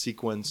animation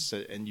sequence,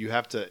 and you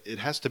have to. It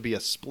has to be a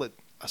split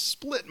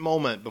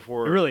moment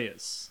before. It really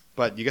is.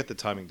 But you get the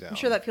timing down. I'm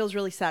sure that feels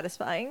really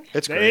satisfying.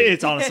 It's great.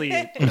 It's honestly.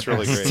 It's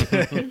really great.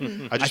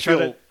 I I just try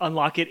feel to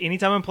unlock it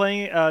anytime I'm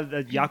playing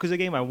the Yakuza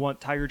game. I want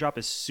Tiger Drop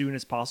as soon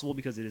as possible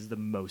because it is the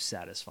most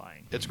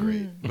satisfying. it's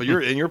great. But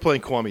you're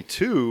playing Kiwami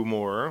 2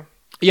 more.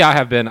 Yeah, I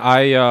have been.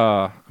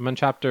 I'm in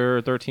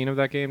chapter 13 of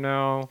that game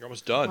now. You're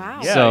almost done.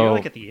 Wow. Yeah, So- you're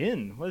like at the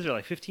end. What is there,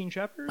 like 15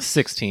 chapters?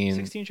 16.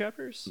 16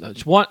 chapters?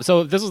 It's one.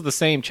 So if this is the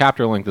same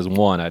chapter length as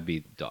one, I'd be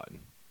done.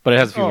 But it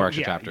has a few Oh, more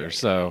extra yeah, chapters, yeah,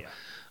 so yeah.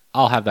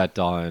 I'll have that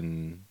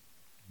done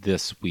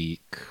this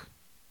week.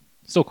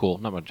 Still cool.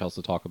 Not much else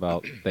to talk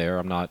about there.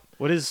 I'm not.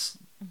 What is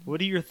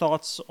What are your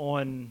thoughts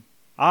on?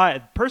 I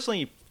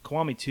personally,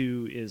 Kiwami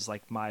 2 is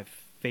like my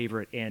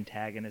favorite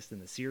antagonist in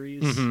the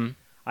series.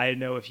 I didn't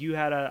know if you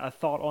had a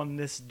thought on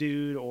this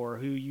dude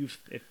or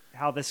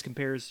how this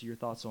compares to your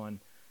thoughts on,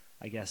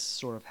 I guess,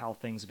 sort of how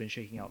things have been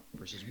shaking out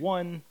versus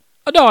 1.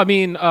 No, I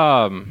mean,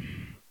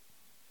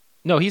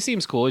 no, he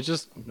seems cool.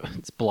 It's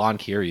blonde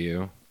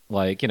Kiryu.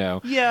 Like,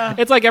 Yeah.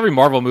 it's like every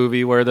Marvel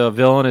movie where the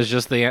villain is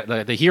just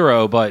the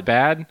hero, but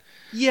bad.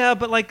 Yeah,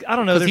 but like I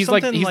don't know. There's He's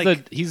something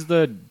he's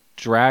the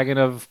dragon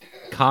of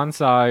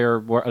Kansai or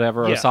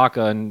whatever, Yeah.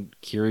 Osaka, and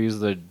Kiryu's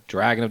the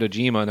dragon of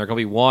Dojima, and they're gonna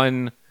be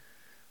one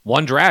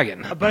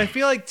dragon. But I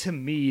feel like to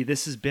me,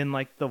 this has been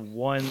like the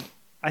one.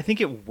 I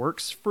think it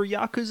works for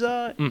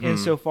Yakuza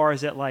insofar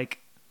as that, like,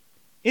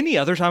 any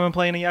other time I'm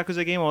playing a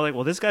Yakuza game, I'm like,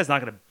 well, this guy's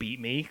not going to beat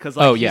me because,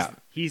 like,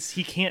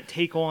 he can't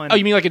take on. Oh,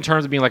 you mean like in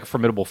terms of being like a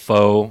formidable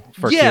foe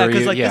for yeah, Kiryu?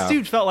 because like this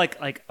dude felt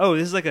like oh,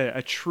 this is like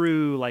a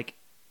true like.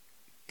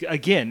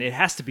 Again, it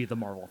has to be the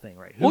Marvel thing,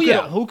 right?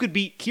 Who could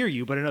beat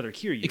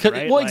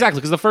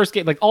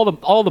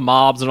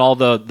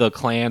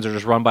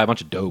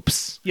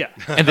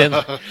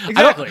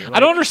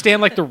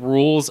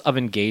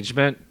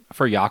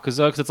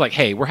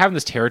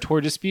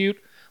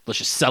Let's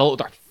just settle it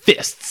with our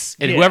fists.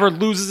 And whoever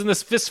loses in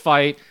this fist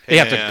fight, they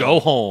have to go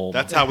home.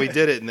 That's how we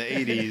did it in the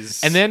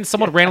 80s. And then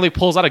someone randomly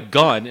pulls out a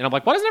gun, and I'm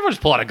like, why doesn't everyone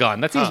just pull out a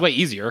gun? That seems way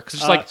easier. Because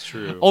it's like,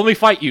 true. only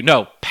fight you.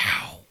 No,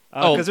 pow.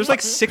 Because there's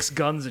like 6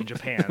 guns in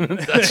Japan.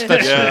 That's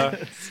Yeah.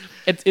 true.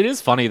 It is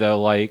funny though,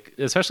 like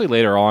especially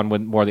later on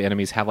when more of the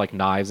enemies have like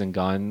knives and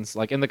guns.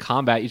 Like in the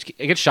combat, it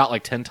gets shot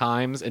like 10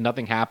 times and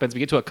nothing happens. We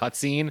get to a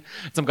cutscene,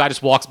 some guy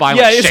just walks by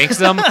and like, shanks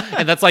them,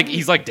 and that's like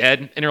he's like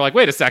dead. And you're like,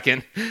 wait a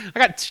second, I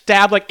got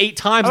stabbed like 8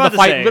 times in the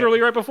fight literally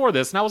right before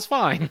this, and I was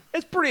fine.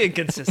 It's pretty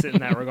inconsistent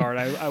in that regard.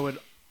 I would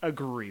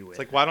agree with. It's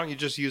like, why don't you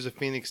just use a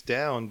Phoenix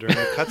Down during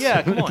the cutscene?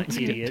 Yeah, come on,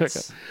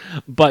 idiots.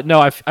 But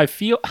no,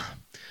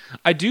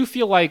 I do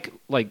feel like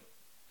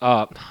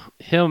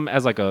him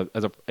as an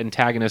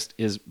antagonist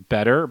is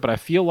better, but I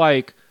feel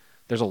like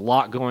there's a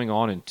lot going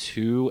on in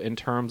 2 in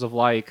terms of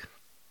like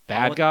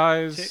bad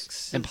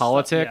guys and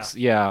politics. Stuff,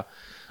 yeah,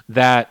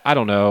 that I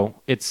don't know.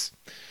 There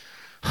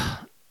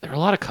are a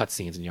lot of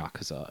cutscenes in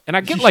Yakuza, and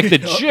I get like the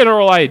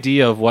general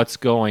idea of what's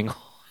going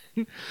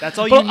on. That's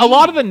all. But a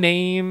lot of the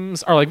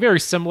names are like very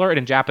similar and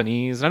in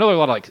Japanese. And I know there are a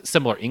lot of like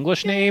similar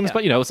English names,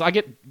 but so I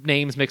get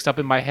names mixed up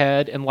in my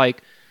head, and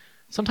like.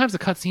 Sometimes the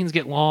cutscenes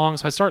get long,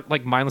 so I start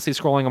like mindlessly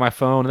scrolling on my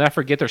phone, and then I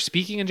forget they're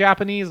speaking in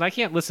Japanese, and I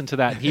can't listen to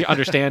that and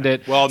understand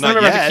it. Well, so not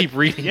I have yet. to keep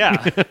reading.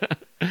 Yeah.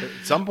 At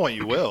some point,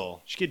 you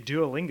will. You should get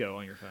Duolingo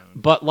on your phone.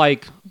 But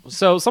like,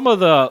 so some of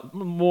the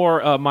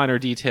more minor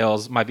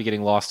details might be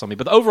getting lost on me.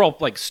 But the overall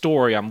like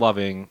story, I'm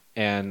loving,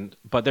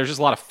 but there's just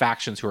a lot of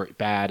factions who are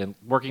bad and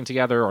working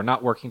together or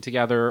not working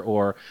together,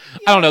 or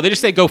I don't know. They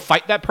just say go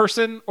fight that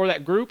person or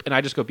that group, and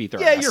I just go beat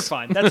their ass. Yeah, you're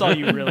fine. That's all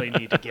you really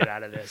need to get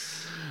out of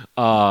this.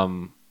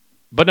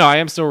 But no, I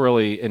am still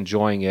really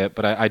enjoying it.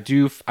 But I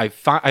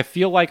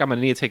feel like I'm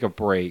gonna need to take a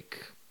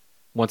break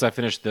once I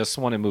finish this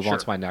one and move on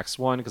to my next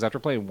one. Because after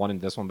playing 1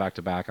 and this one back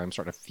to back, I'm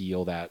starting to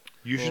feel that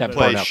You should that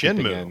play burnout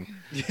creeping Shenmue.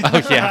 in.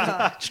 Oh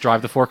yeah, just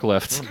drive the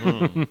forklift.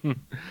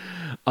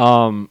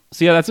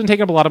 So yeah, that's been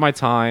taking up a lot of my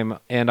time,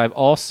 and I've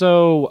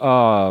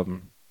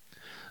also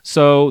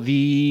so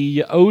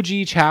the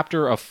OG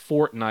chapter of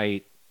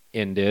Fortnite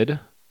ended.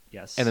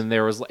 Yes. And then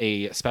there was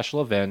a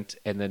special event,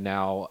 and then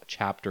now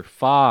chapter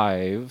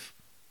 5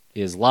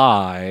 is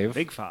live.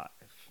 Big 5.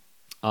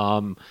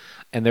 And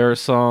there are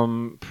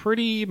some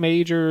pretty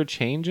major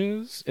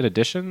changes and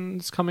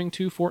additions coming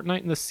to Fortnite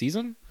in this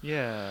season.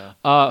 Yeah.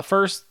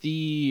 First,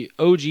 the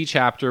OG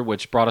chapter,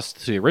 which brought us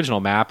to the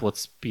original map.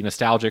 Let's be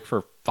nostalgic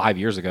for 5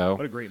 years ago.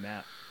 What a great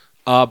map.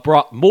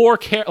 Brought more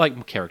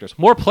characters,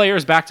 more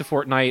players back to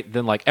Fortnite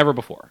than like ever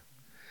before.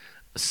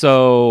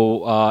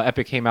 So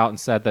Epic came out and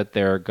said that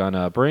they're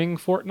gonna bring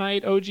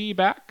Fortnite OG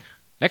back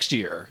next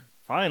year.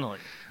 Finally.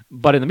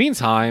 But in the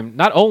meantime,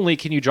 not only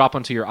can you drop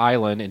onto your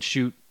island and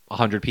shoot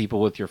 100 people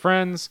with your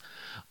friends,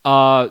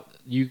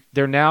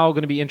 they're now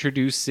going to be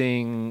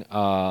introducing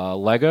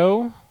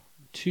Lego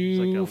to It's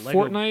like a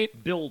Lego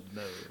Fortnite build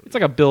mode. It's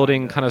like a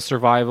building kind of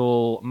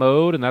survival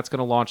mode, and that's going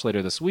to launch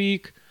later this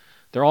week.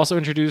 They're also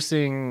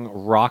introducing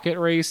Rocket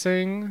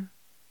Racing,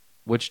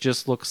 which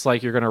just looks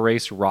like you're going to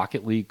race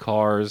Rocket League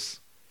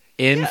cars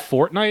in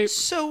Fortnite.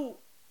 So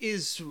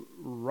is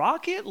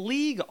Rocket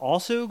League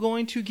also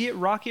going to get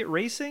Rocket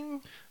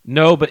Racing?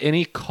 No, but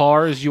any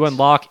cars you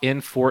unlock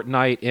in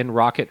Fortnite in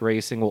Rocket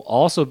Racing will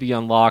also be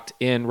unlocked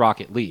in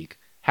Rocket League.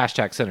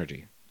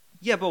 #synergy.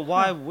 Yeah, but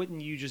why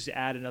wouldn't you just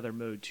add another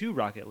mode to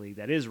Rocket League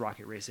that is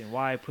Rocket Racing?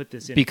 Why put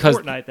this in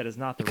Fortnite that is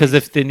not the Because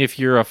racing? if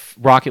you're a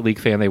Rocket League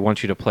fan, they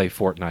want you to play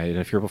Fortnite. And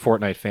if you're a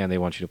Fortnite fan, they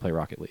want you to play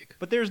Rocket League.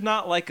 But there's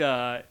not like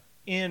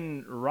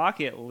in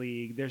Rocket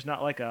League, there's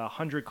not like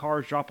 100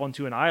 cars drop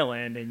onto an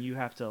island and you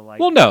have to like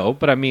Well, no,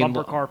 but I mean...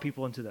 bumper car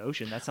people into the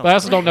ocean. That sounds But I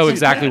also don't know crazy.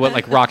 exactly what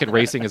like Rocket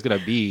Racing is going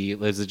to be.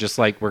 Is it just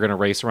like we're going to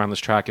race around this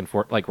track in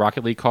like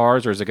Rocket League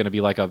cars, or is it going to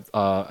be like an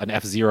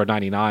F-Zero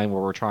 99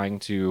 where we're trying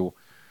to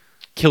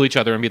kill each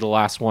other and be the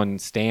last one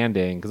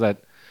standing, because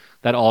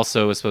that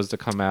also is supposed to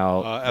come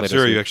out. later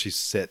F-Zero, this you week. actually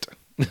sit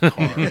in the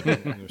car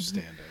when you're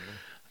standing.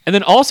 And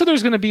then also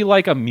there's going to be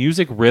like a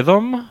music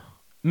rhythm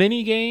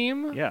mini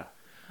game. Yeah.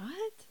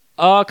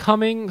 What?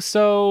 Coming.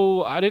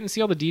 So I didn't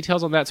see all the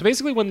details on that. So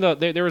basically, when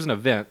there was an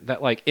event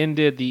that like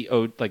ended the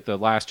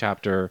last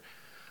chapter,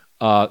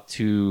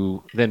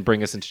 to then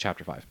bring us into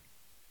chapter 5,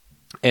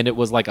 and it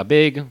was like a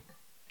big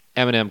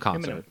Eminem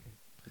concert.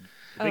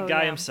 The big Oh,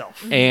 guy yeah.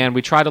 himself. And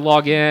we tried to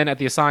log in at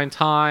the assigned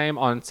time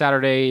on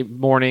Saturday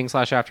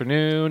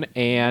morning/afternoon,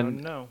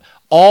 and no.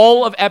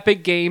 all of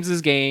Epic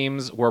Games'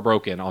 games were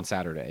broken on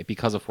Saturday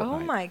because of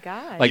Fortnite. Oh my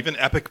god. Like- Even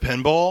Epic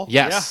Pinball?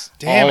 Yes,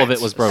 Yeah. Damn all of it.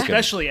 it was broken.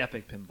 Especially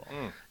Epic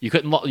Pinball. You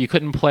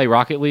couldn't play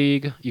Rocket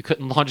League. You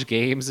couldn't launch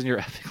games in your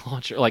Epic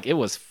launcher. Like, it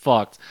was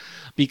fucked,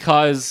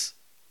 because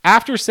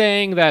after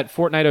saying that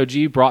Fortnite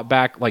OG brought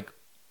back like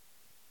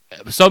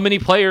so many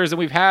players that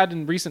we've had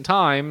in recent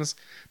times,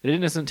 they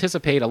didn't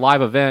anticipate a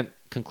live event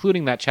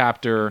concluding that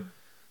chapter,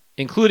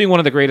 including one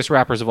of the greatest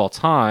rappers of all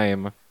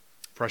time,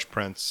 Fresh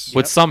Prince.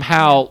 would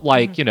somehow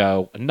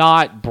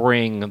not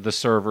bring the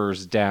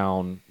servers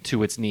down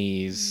to its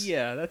knees.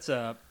 Yeah, that's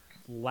a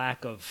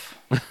lack of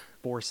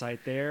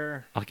foresight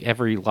there. Like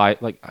every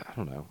live, like I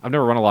don't know. I've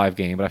never run a live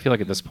game, but I feel like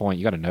at this point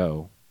you got to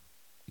know.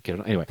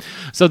 Anyway,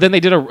 so then they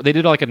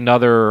did like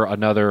another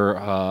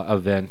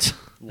event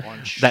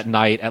Launch. that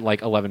night at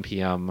like 11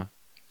 p.m.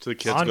 So the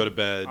kids On- go to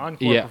bed.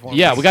 Encore Yeah, performance.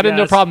 yeah, we got into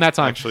a Yes. problem that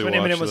time. Actually When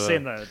watched Eminem was that.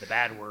 saying the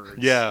bad words.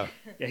 Yeah.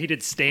 Yeah, he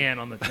did Stan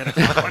on the 10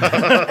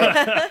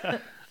 o'clock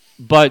one.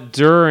 But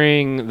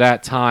during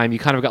that time, you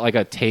kind of got like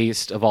a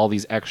taste of all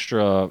these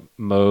extra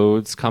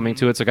modes coming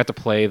to it. So I got to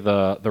play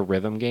the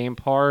rhythm game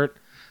part,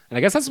 and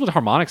I guess that's what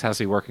Harmonix has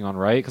to be working on,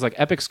 right? Because like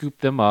Epic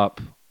scooped them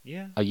up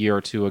Yeah. a year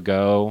or two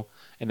ago,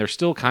 and they're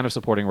still kind of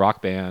supporting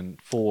Rock Band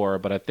 4,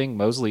 but I think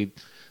mostly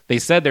they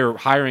said they're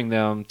hiring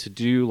them to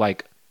do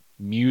like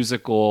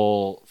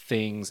musical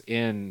things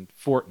in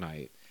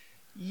Fortnite.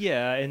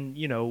 Yeah, and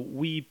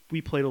we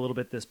played a little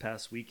bit this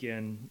past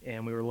weekend,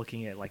 and we were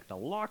looking at like the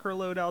locker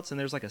loadouts, and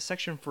there's like a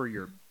section for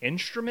your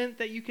instrument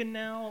that you can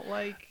now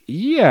like.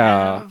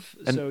 Yeah, have.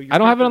 and So I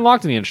don't have it you're-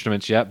 unlocked in the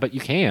instruments yet, but you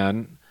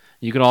can.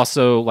 You can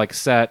also like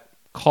set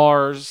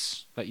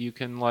cars that you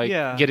can like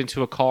Yeah. get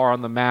into a car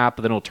on the map,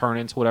 but then it'll turn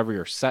into whatever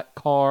your set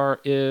car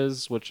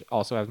is, which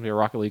also happens to be a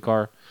Rocket League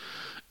car.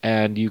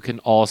 And you can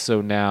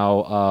also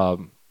now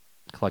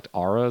collect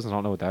auras. I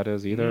don't know what that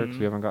is either because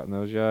we haven't gotten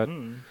those yet.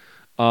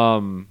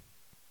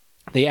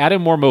 They added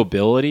more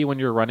mobility when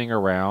you're running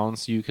around,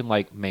 so you can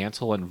like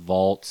mantle and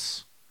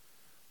vault,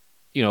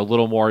 a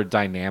little more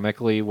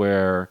dynamically,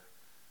 where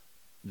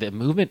the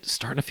movement's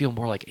starting to feel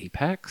more like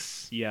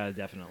Apex. Yeah,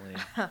 definitely.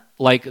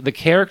 Like the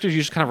characters,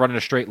 you just kind of run in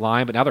a straight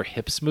line, but now their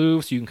hips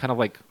move, so you can kind of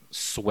like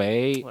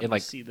sway Let and me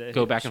like see the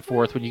go back hips. and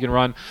forth when you can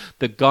run.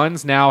 The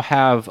guns now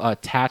have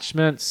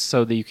attachments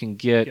so that you can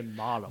get Get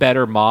mod 'em.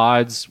 better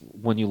mods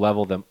when you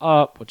level them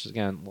up, which is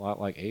again a lot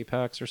like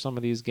Apex or some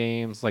of these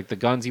games. Like the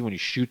guns, even when you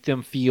shoot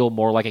them, feel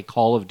more like a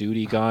Call of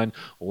Duty gun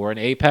or an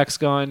Apex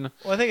gun.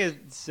 Well, I think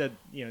it said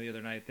the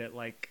other night that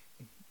like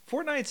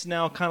Fortnite's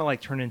now kind of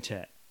like turned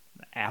into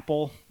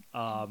Apple,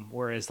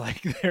 whereas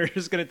like they're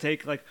just gonna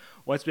take like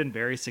what's been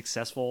very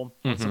successful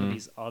on some of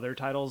these other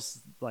titles,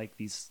 like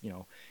these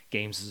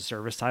games as a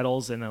service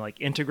titles, and then like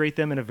integrate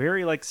them in a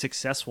very like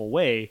successful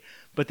way,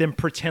 but then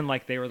pretend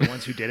like they were the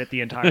ones who did it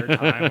the entire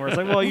time. Where it's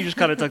like, well, you just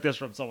kind of took this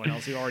from someone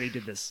else who already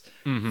did this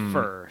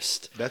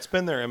first. That's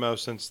been their MO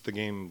since the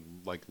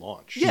game like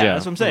launched. Yeah, Yeah.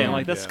 that's what I'm saying.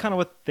 Like that's Yeah. kind of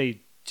what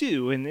they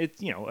do, and it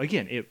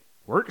again it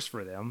works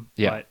for them.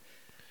 Yeah. But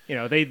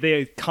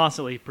they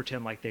constantly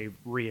pretend like they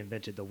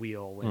reinvented the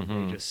wheel when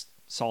they just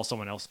saw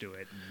someone else do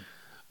it. And,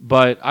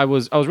 But I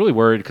was really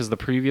worried because the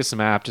previous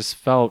map just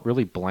felt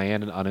really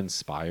bland and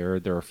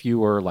uninspired. There were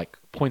fewer like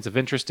points of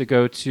interest to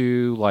go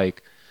to.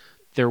 Like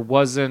there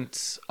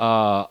wasn't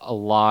a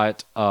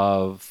lot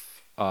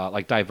of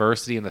like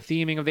diversity in the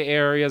theming of the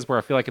areas. Where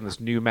I feel like in this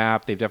new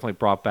map, they've definitely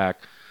brought back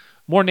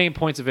more named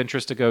points of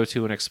interest to go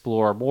to and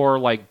explore. More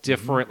like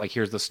different. Like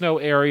here's the snow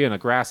area and a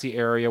grassy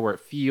area where it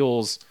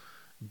feels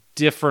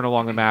different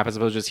along the map as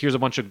opposed to just here's a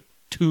bunch of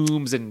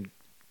tombs and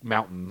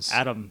mountains.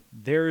 Adam,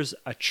 there's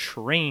a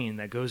train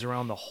that goes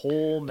around the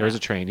whole map. There's a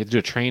train. You have to do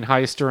a train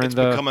heist during It's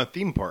the become a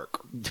theme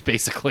park.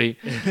 basically.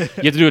 You have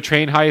to do a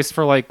train heist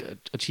for like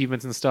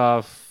achievements and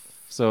stuff.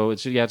 So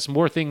it's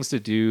more things to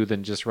do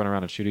than just run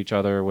around and shoot each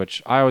other,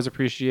 which I always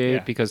appreciate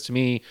Yeah. because to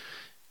me,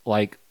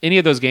 like any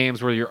of those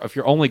games where if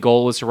your only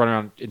goal is to run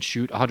around and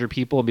shoot 100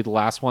 people and be the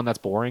last one, that's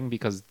boring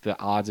because the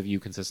odds of you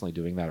consistently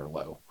doing that are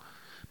low.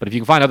 But if you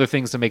can find other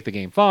things to make the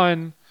game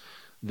fun,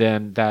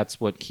 then that's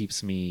what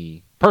keeps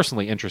me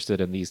personally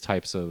interested in these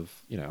types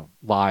of,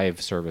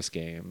 live service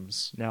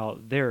games. Now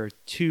there are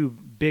two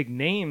big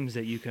names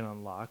that you can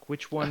unlock.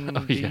 Which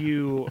one yeah.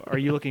 are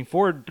you looking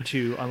forward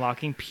to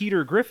unlocking?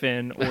 Peter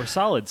Griffin or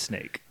Solid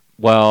Snake?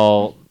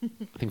 Well,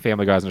 I think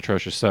Family Guy's an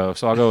atrocious show,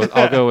 so I'll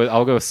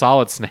go with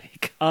Solid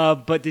Snake.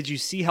 But did you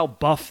see how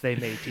buff they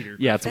made Peter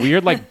Griffin? Yeah, it's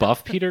weird, like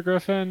buff Peter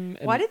Griffin.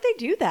 And Why did they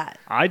do that?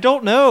 I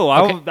don't know.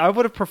 Okay. I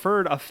would have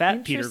preferred a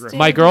fat Peter Interesting. Griffin.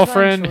 my design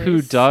girlfriend who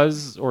choice.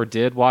 does or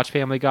did watch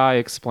Family Guy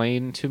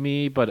explained to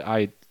me, but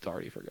I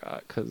already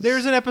forgot because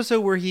There's an episode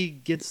where he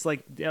gets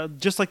like,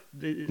 just like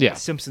the Yeah.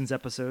 Simpsons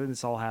episode.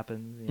 This all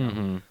happened. You know,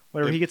 Mhm.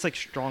 Whatever. He gets like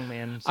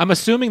strongman. I'm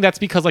assuming that's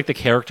because like the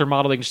character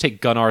model, they can just take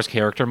Gunnar's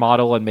character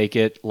model and make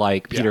it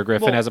like Peter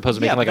Griffin Well, as opposed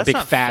to yeah, making like a that's big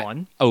not fat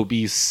fun.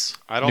 obese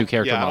I don't. new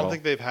character yeah, model. I don't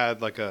think they've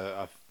had like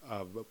a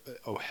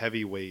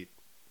heavyweight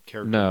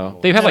character. No,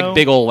 model. they've had No. like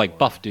big old like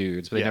buff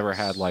dudes, but they Yes. never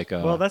had like a.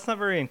 Well, that's not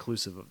very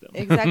inclusive of them.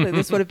 Exactly.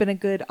 This would have been a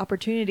good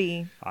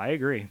opportunity. I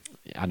agree.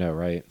 I know,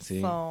 right?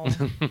 See, So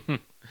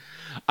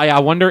I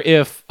wonder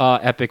if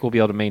Epic will be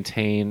able to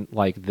maintain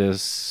like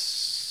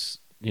this,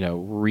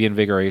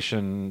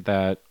 reinvigoration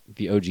that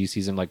the OG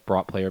season like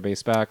brought player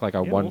base back. Like, I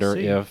we'll wonder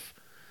see. if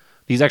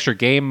these extra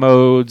game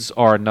modes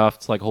are enough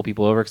to like hold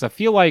people over. Because I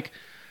feel like,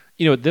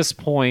 at this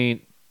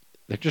point,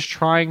 they're just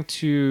trying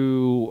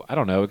to, I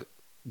don't know,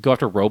 go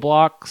after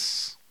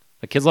Roblox.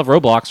 Like, kids love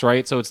Roblox,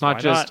 right? So it's not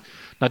Why just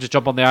not just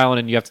jump on the island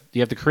and you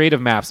have the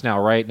creative maps now,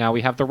 right? Now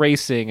we have the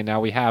racing, and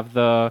now we have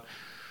the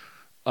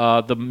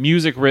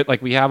music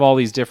like we have all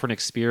these different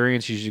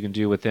experiences you can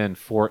do within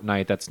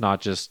Fortnite that's not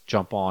just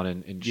jump on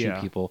and shoot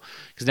Yeah. people,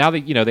 because now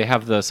that they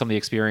have some of the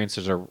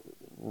experiences are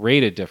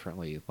rated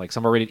differently, like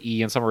some are rated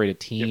E and some are rated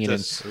You teen, have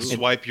and to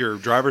swipe your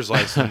driver's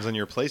license on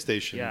your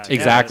PlayStation. Yeah, to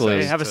Exactly.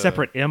 They have a to-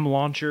 separate M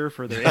launcher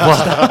for their.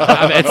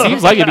 I mean, it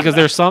seems like it because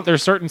there's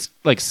certain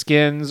like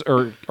skins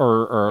or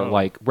Oh.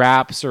 like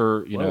wraps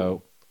or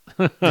Whoa.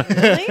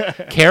 really?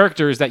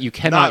 characters that you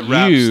cannot not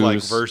raps use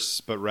like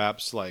verse, but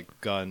raps like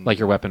gun. like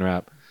your weapon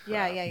wrap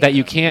Yeah. that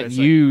you can't It's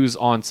like- use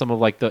on some of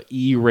like the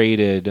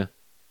E-rated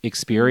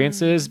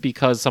experiences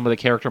because some of the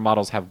character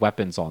models have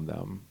weapons on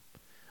them,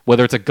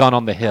 whether it's a gun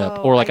on the hip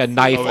Oh, or like I a see.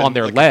 knife in on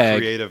their like a leg.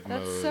 creative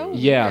That's mode. so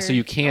Yeah, so weird.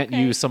 you can't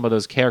Okay. use some of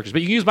those characters,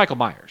 but you can use Michael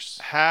Myers.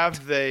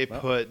 Have they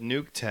put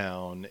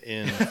Nuketown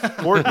in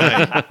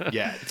Fortnite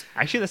yet?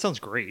 Actually, that sounds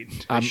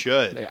great. They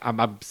should.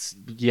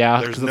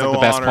 Yeah, There's because no it's like the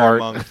best honor part.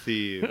 among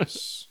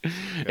thieves.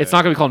 It's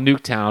not going to be called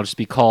Nuketown; it'll just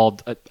be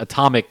called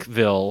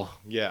Atomicville.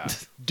 Yeah.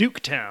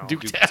 Duketown.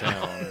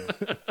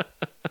 Nuketown.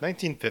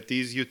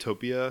 1950s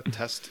utopia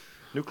test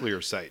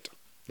nuclear site.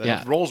 That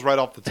Yeah. rolls right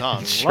off the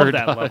tongue. Sure Love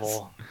that does.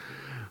 level.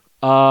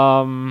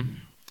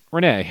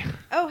 Renee,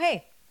 Oh,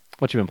 hey.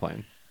 what you been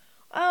playing?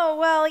 Oh,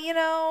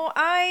 well,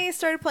 I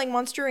started playing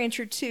Monster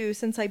Rancher 2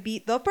 since I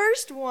beat the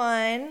first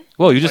one.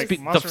 Whoa, you just Like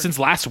beat Monster- since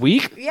last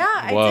week? Yeah,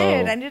 I Whoa.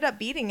 did. I ended up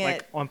beating it.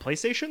 Like on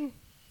PlayStation?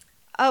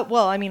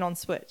 Well, I mean on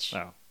Switch.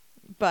 Oh.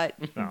 But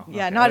Oh,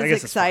 yeah, okay. not I as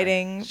guess it's fine.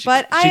 exciting.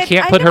 But she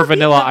can't put her never beat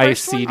Vanilla the Ice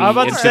first one CD I was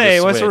about to into before. say,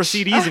 the what sort of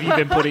Switch. CDs have you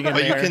been putting in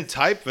But you there? can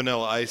type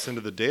Vanilla Ice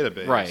into the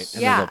database. Right.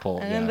 And Yeah, they'll pull,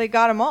 and then yeah. they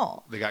got them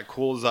all. They got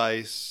Cool as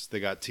Ice. They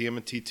got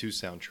TMNT 2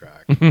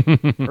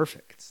 soundtrack.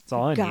 Perfect. That's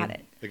all I Got need.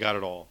 it. They got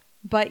it all.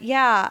 But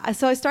yeah,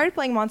 so I started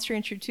playing Monster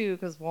Rancher 2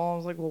 because, I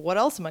was like, well, what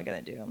else am I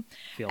going to do?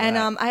 Feel And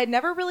that. I had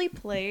never really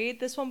played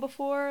this one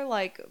before.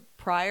 Like,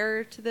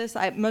 prior to this,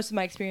 most of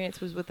my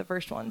experience was with the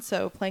first one.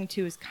 So playing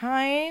 2 is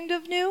kind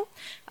of new.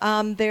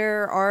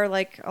 There are,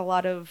 like, a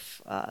lot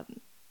of,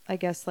 I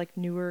guess, like,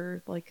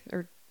 newer, like,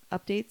 or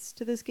updates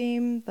to this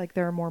game. Like,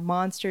 there are more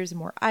monsters and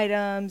more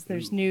items.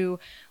 There's new,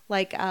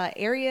 like,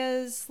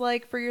 areas,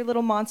 like, for your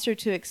little monster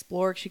to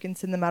explore, 'cause you can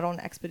send them out on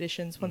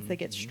expeditions once they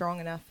get strong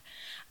enough.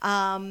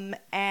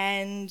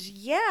 And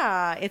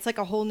yeah, it's like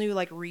a whole new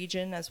like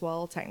region as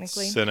well,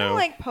 technically. Sinnoh. Kind of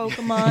like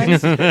Pokemon.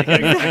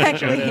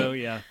 Exactly.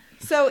 Johto, yeah.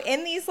 So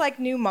in these like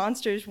new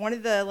monsters, one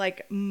of the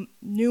like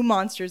new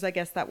monsters, I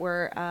guess that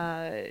were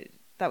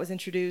that was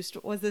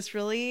introduced was this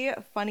really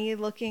funny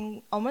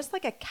looking, almost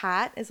like a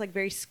cat. It's like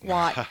very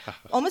squat,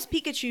 almost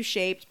Pikachu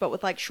shaped, but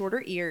with like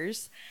shorter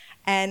ears.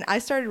 And I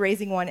started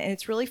raising one, and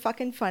it's really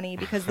fucking funny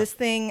because this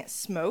thing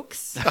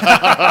smokes,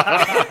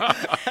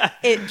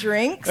 it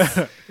drinks,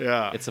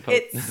 Yeah. It's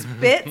supposed it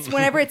spits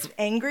whenever it's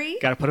angry,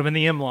 Got to put him in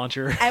the M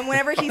launcher. and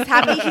whenever he's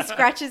happy, he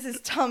scratches his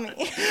tummy.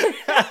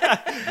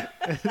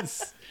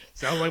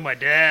 Sounds like my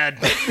dad.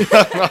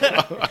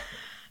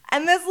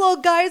 And this little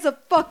guy is a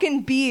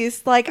fucking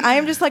beast. Like, I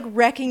am just like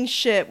wrecking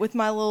shit with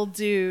my little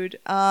dude.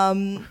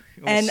 And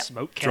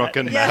Smoke cat.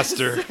 Drunken Yes.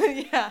 master.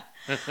 yeah.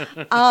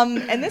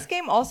 And this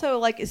game also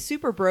like is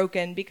super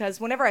broken because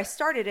whenever I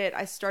started it,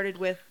 I started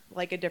with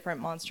like a different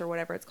monster,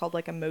 whatever it's called,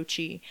 like a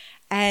mochi,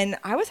 and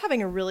I was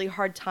having a really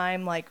hard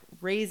time like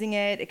raising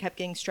it. It kept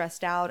getting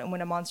stressed out, and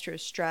when a monster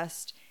is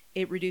stressed,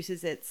 it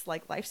reduces its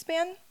like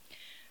lifespan.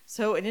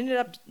 So it ended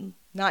up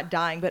not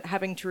dying, but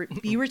having to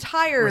be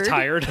retired.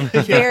 Retired.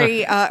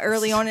 Very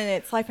early on in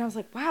its life, and I was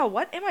like, "Wow,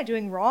 what am I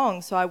doing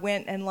wrong?" So I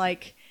went and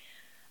like,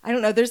 I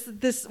don't know. There's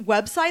this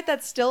website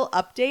that's still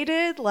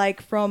updated,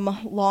 like from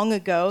long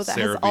ago, that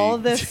has Cerebi. all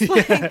of this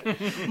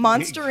like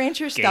Monster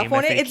Rancher stuff Game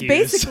on it. It's FAQs.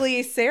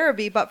 basically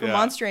Cerebi, but for Yeah.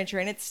 Monster Rancher,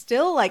 and it's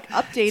still like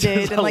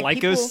updated the and like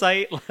Lyco people.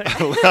 site.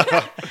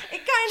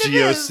 It kind of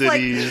is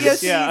like GeoCities.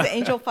 GeoCities, Yeah.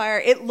 Angel Fire.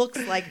 It looks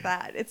like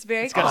that. It's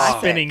very It's got classic.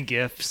 spinning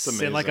gifs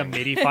It's and like a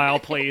amazing. MIDI file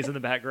plays in the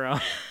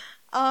background.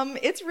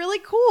 It's really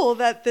cool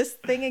that this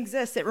thing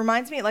exists. It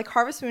reminds me, like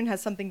Harvest Moon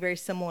has something very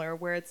similar,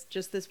 where it's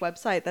just this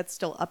website that's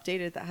still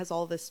updated that has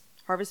all this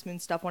Harvest Moon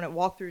stuff on it,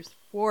 walkthroughs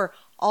for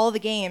all the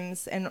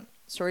games and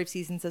Story of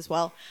Seasons as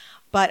well.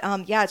 But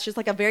yeah, it's just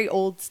like a very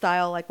old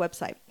style like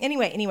website.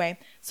 Anyway,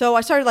 so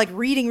I started like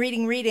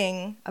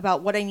reading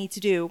about what I need to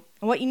do,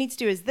 and what you need to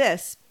do is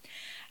this.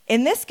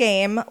 In this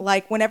game,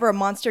 like whenever a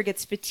monster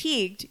gets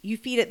fatigued, you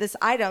feed it this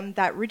item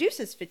that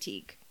reduces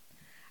fatigue.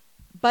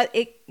 But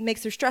it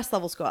makes their stress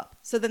levels go up.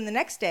 So then the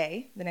next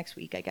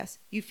week, I guess,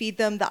 you feed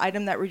them the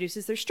item that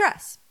reduces their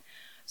stress.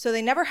 So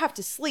they never have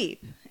to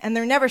sleep, and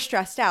they're never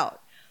stressed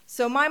out.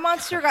 So my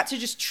monster got to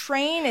just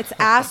train its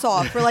ass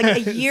off for like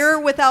a year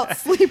without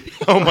sleeping.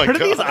 Oh my What are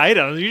god. these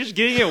items? You're just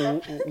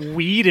getting it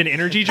weed and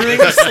energy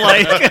drinks?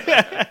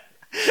 Like,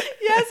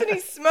 Yes, and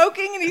he's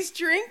smoking and he's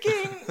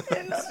drinking.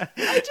 And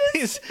I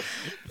just...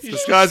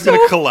 This guy's so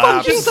gonna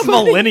collapse fucking he's a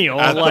millennial.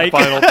 at the Like,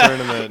 final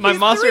tournament. my He's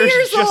monster 3 is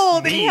years just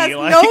old and me. he has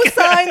like, no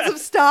signs of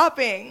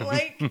stopping.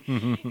 Like,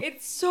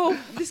 it's so...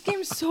 This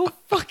game's so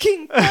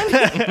fucking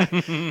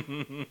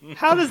funny.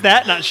 how does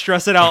that not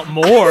stress it out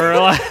more?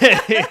 Like,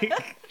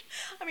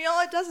 I mean,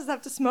 all it does is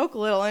have to smoke a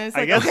little, and it's I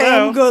like, guess okay,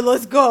 so. I'm good,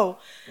 let's go.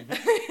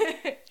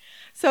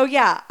 So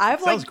yeah, I've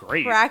Sounds like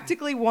great.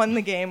 practically won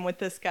the game with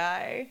this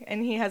guy,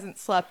 and he hasn't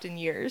slept in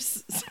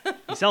years.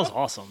 he sounds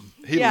awesome.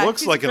 He Yeah,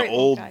 looks he's a like an great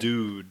little old guy.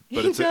 dude,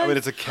 but He it's I mean does.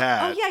 it's a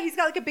cat. Oh yeah, he's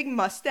got like a big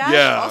mustache.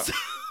 Yeah. Also.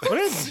 What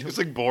is? He was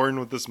like born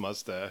with this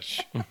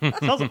mustache.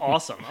 Sounds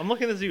awesome. I'm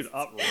looking this dude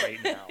up right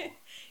now.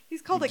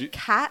 He's called Do- like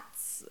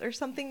Cats or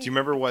something. Do you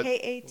remember what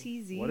Katz?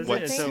 What is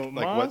What it? C- So like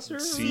what monster?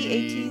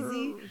 CD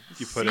CATZ?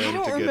 you put I in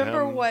don't to get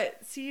remember him? what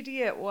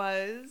CD it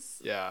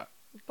was. Yeah.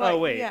 But Oh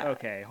wait. yeah.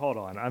 Okay. Hold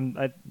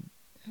on.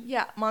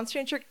 Yeah, Monster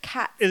Rancher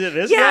Cats. Is it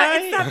this yeah, guy?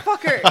 it's that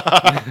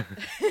fucker.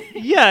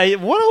 Yeah.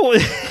 What?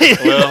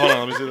 Well, hold on,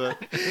 let me see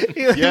that.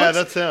 he Yeah,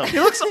 looks, that's him. he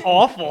looks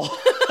awful.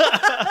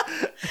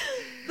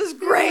 That's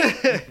great.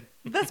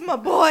 That's my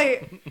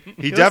boy.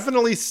 He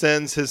definitely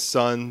sends his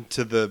son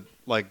to the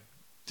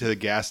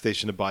gas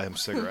station to buy him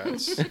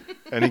cigarettes,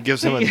 and he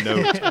gives him a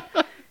note.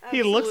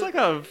 He looks like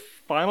a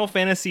Final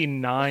Fantasy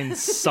IX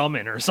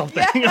summon or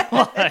something.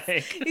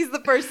 Like, He's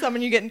the first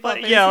summon you get in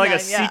Final yeah, like a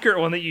Fantasy IX, secret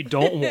one that you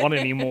don't want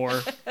anymore.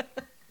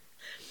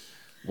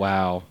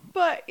 Wow.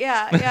 But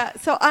yeah.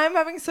 So I'm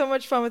having so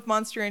much fun with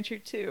Monster Rancher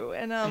 2,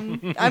 and I'm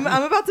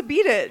about to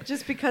beat it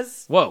just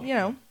because. Whoa. You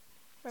know,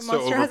 my So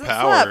monster hasn't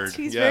overpowered, slept.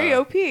 He's yeah. very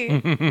OP.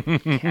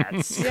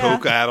 Cats. Yeah.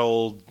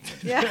 Coke-addled,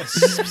 Yeah.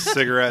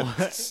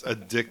 cigarette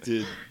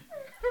addicted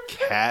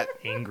cat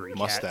Angry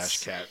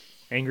mustache cats. cat.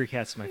 Angry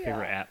Cats is my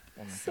favorite Yeah. app.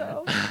 on the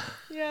So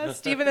yeah,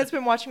 Steven has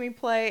been watching me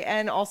play,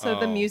 and also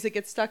the Oh. music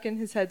gets stuck in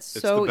his head It's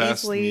so the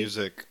best easily.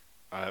 music.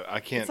 I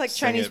can't. It's like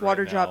sing Chinese it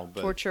water right drop now,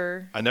 but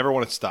torture. I never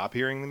want to stop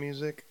hearing the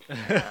music.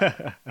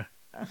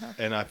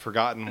 And I've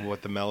forgotten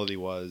what the melody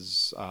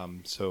was.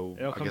 So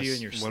It'll I come to guess you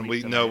in your when sleep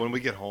we tonight. when we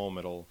get home,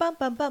 it'll Bum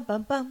bum bum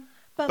bum bum.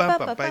 Bum, bum, bum, bum,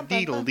 bum, bum, bum,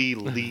 deedle bum.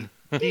 deedle dee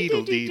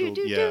deedle deedle.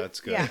 Yeah,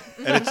 it's good. Yeah.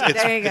 And it's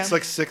There you go. it's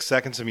like 6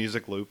 seconds of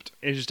music looped.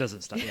 It just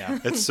doesn't stop. Yeah.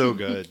 It's so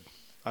good.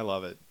 I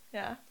love it.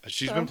 Yeah.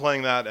 She's So- been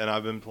playing that, and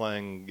I've been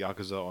playing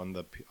Yakuza on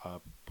the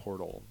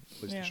Portal,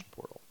 PlayStation Yeah.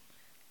 Portal.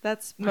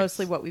 That's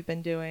mostly what we've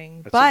been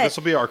doing. This But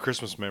will be our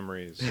Christmas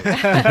memories.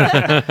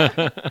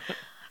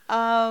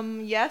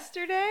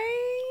 yesterday,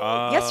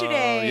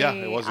 yeah,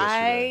 it was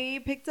yesterday.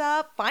 I picked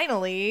up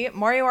finally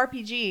Mario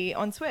RPG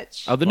on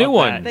Switch. Oh, the new Love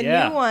one. that. The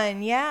Yeah. new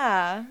one,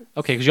 yeah.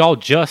 Okay, because y'all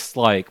just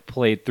like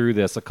played through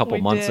this a couple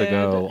We months did.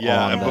 ago.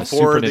 Yeah, on and the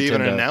before Super they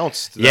even Nintendo.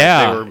 announced that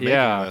Yeah, they were making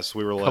yeah. this,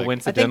 we were like, I think we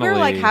Coincidentally, were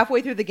like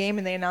halfway through the game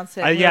and they announced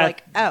it. And we yeah. were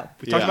like, oh.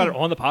 We talked Yeah. about it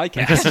on the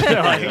podcast.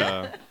 Like,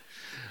 yeah.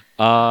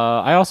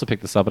 I also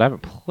picked this up, but I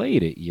haven't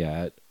played it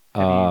yet.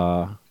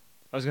 I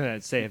was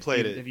gonna say,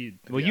 Played it. Have you?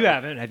 Well, Yeah. you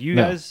haven't. Have you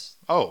No. guys?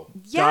 Oh,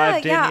 Yeah,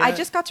 dived in yeah. I yet?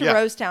 just got to Yeah.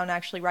 Rose Town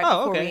actually right Oh,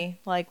 before okay. we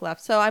like left.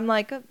 So I'm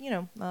like, Put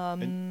a a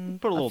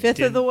little fifth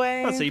dent. of the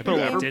way. I'd say you put a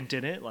Yeah. little dent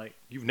in it. Like,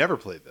 you've never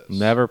played this.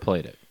 Never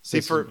played it. See,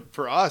 This-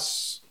 for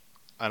us,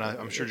 and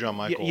I'm sure John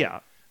Michael, yeah.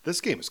 this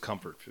game is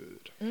comfort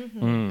food.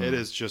 Mm. It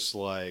is just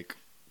like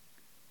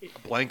a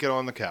blanket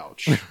on the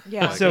couch.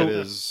 Yeah. Like So- it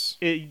is.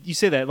 You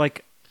say that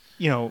like,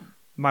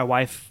 my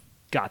wife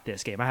got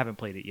this game. I haven't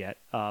played it yet,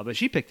 but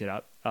she picked it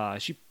up.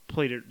 She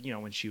played it,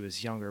 when she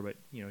was younger, but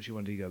she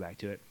wanted to go back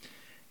to it.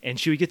 And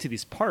she would get to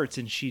these parts,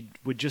 and she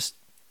would just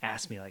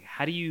ask me like,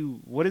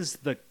 what is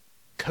the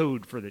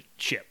code for the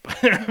chip?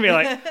 I'd be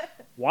like,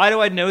 why do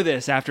I know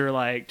this after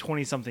like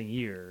 20 something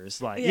years?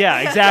 Like, yeah,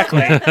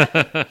 exactly.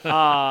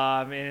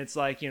 And it's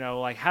like,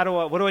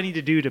 what do I need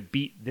to do to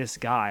beat this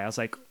guy? I was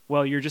like,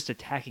 well, you're just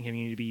attacking him.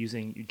 You need to be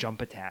using your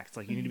jump attacks.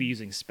 Like, you need to be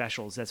using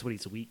specials. That's what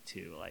he's weak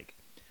to. Like,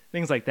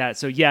 things like that.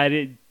 So yeah,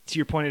 to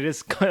your point, it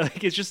is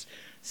like, it's just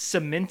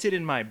cemented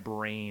in my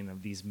brain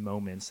of these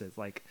moments. It's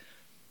like,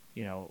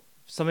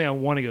 something I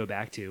want to go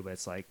back to, but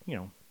it's like,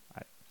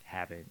 I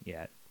haven't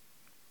yet.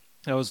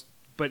 That was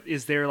but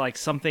is there like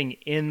something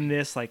in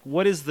this? Like,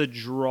 what is the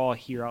draw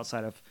here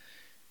outside of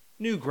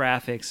new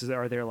graphics?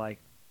 Are there like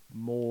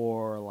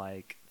more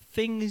like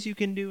things you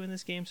can do in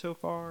this game so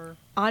far?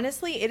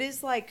 Honestly, it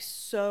is like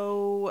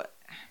so.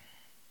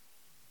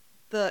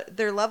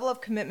 Their level of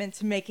commitment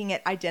to making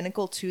it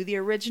identical to the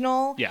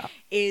original Yeah.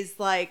 is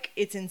like,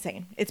 it's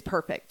insane. It's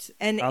perfect.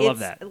 And I it's love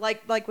that.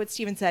 like what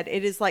Steven said,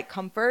 it is like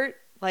comfort.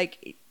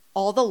 Like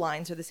all the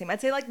lines are the same. I'd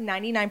say like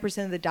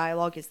 99% of the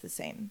dialogue is the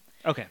same.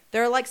 Okay.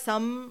 There are like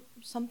some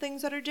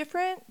things that are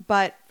different,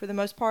 but for the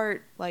most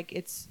part, like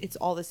it's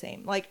all the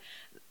same. Like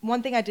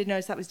one thing I did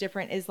notice that was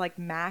different is like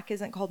Mac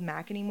isn't called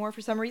Mac anymore.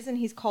 For some reason,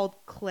 he's called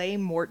Clay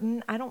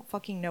Morton. I don't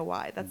fucking know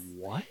why.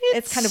 What?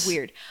 It's kind of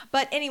weird.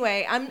 But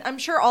anyway, I'm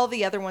sure all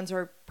the other ones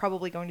are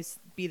probably going to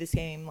be the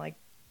same, like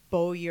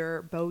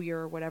Bowyer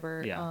or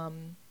whatever. Yeah.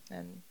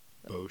 And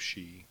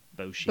Boshi.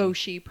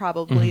 Boshi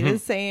probably the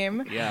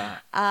same. Yeah.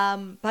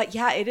 But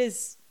yeah, it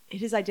is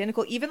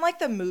identical. Even like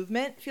the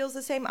movement feels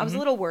the same. I was a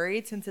little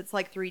worried since it's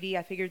like 3D.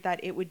 I figured that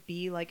it would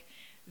be like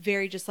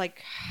very just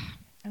like,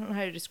 I don't know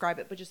how to describe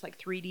it, but just like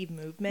 3D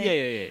movement.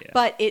 Yeah.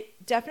 But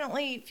it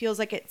definitely feels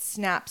like it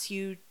snaps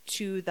you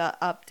to the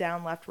up,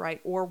 down, left, right,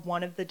 or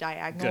one of the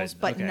diagonals,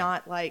 Good, but okay.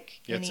 not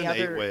like Yeah, it's any an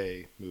other.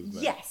 8-way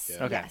movement. Yes.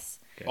 Yeah. Okay. Yes.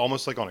 Okay.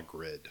 Almost like on a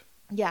grid.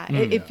 Yeah.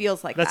 It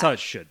feels like That's that. how it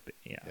should be.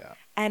 Yeah. Yeah.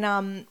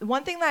 And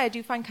one thing that I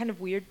do find kind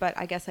of weird, but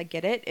I guess I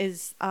get it,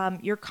 is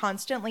you're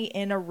constantly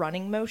in a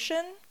running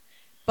motion,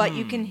 but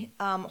you can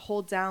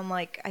hold down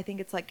like, I think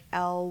it's like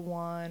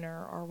L1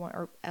 or R1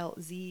 or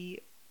LZ.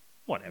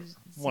 Whatever.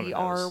 One of ZR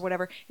or those.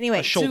 whatever. Anyway,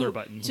 A shoulder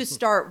button. to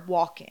start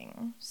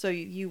walking. So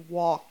you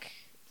walk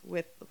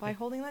by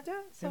holding that down.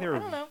 I So think I there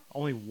don't know.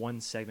 only one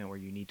segment where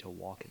you need to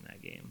walk in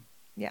that game.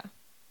 Yeah.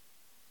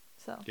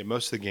 So Yeah,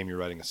 most of the game you're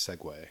riding a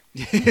Segway.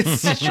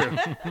 It's true.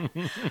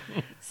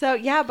 so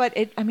yeah, but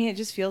it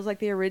just feels like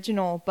the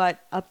original, but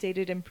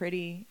updated and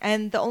pretty.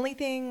 And the only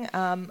thing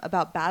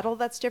about battle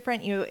that's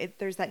different,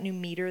 there's that new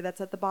meter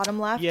that's at the bottom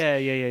left. Yeah.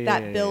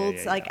 That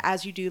builds yeah. like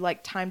as you do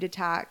like timed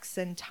attacks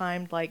and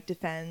timed like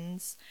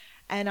defends.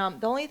 And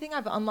the only thing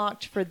I've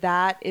unlocked for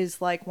that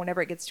is like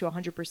whenever it gets to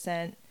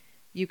 100%,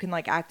 you can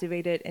like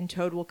activate it and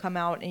Toad will come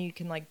out and you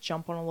can like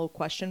jump on a little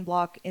question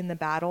block in the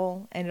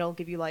battle and it'll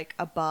give you like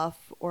a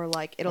buff or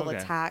like it'll Okay.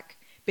 attack.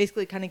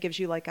 Basically kind of gives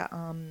you like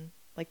a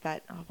like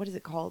that what is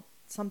it called?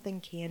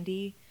 Something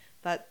candy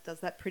that does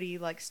that pretty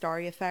like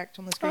starry effect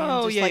on the screen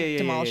Oh, and just yeah, like yeah, yeah,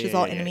 demolishes yeah,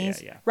 all yeah,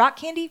 enemies. yeah. Rock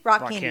candy?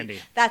 Rock Rock candy. candy.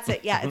 That's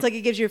it. Yeah, it's like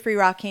it gives you a free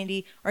rock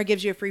candy or it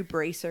gives you a free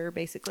bracer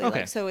basically. Okay.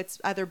 Like, so it's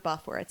either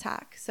buff or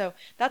attack. So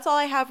that's all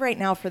I have right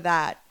now for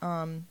that.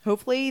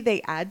 Hopefully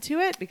they add to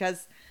it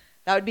because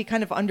that would be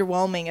kind of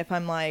underwhelming if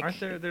I'm like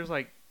There's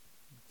like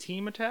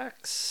team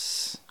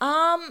attacks?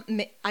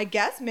 I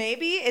guess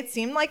maybe it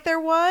seemed like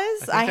there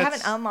was. I haven't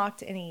that's-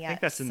 unlocked any yet. I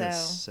think that's in so.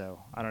 this, so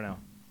I don't know.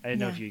 I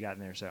didn't know Yeah. if you got in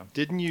there, so.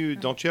 Don't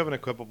you have an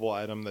equipable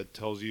item that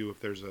tells you if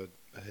there's a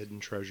hidden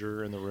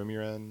treasure in the room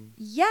you're in?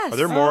 Yes. Are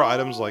there more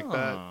items like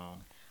that? Oh.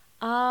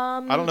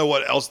 I don't know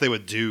what else they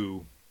would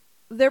do.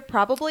 There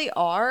probably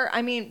are.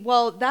 I mean,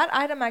 well, that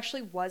item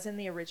actually was in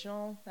the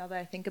original. Now that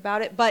I think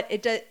about it, but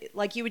it does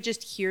like you would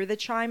just hear the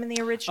chime in the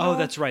original. Oh,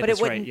 that's right, But that's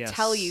it right, wouldn't yes.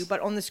 tell you.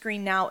 But on the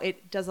screen now,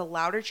 it does a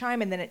louder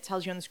chime, and then it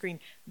tells you on the screen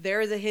there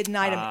is a hidden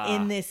item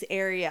in this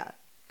area,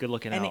 Good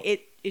looking and out.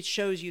 it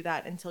shows you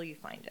that until you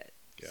find it.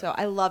 Yeah. So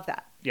I love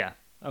that. Yeah.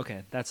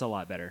 Okay, that's a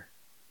lot better.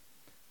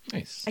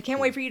 Nice. I can't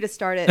wait for you to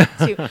start it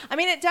too. I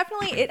mean,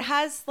 it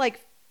has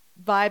like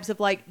vibes of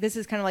like this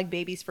is kind of like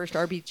baby's first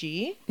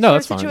RPG No, sort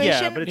that's of fine.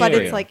 situation, Yeah, but but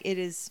it's- it's yeah. like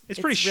it's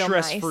Pretty real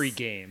stress-free nice.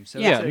 game. So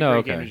Yeah, it's a no,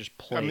 great game okay. to just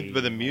play. I mean,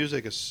 but the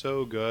music is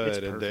so good, It's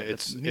and perfect.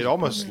 it's The it music-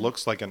 almost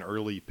looks like an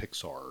early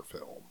Pixar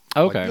film.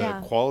 Okay. Like the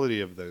Yeah.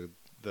 quality of the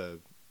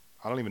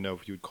I don't even know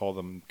if you would call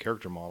them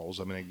character models.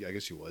 I mean, I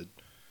guess you would.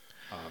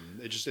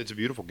 It's a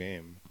beautiful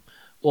game.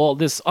 Well,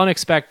 this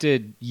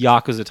unexpected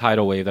Yakuza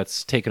tidal wave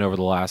that's taken over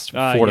the last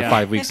 4 to yeah.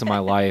 5 weeks of my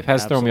life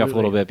has thrown me off a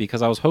little Absolutely. bit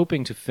because I was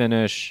hoping to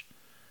finish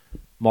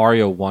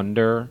Mario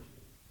Wonder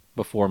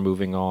before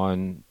moving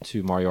on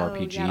to Mario Oh,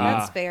 RPG. yeah,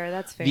 that's fair.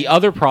 That's fair. The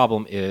other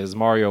problem is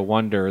Mario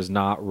Wonder is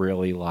not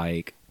really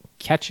like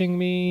catching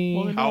me.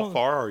 Well, then- How No.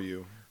 far are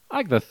you?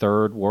 Like the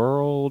third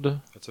world.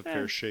 That's a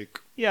fair shake.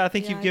 Yeah, I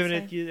think Yeah, you've I'd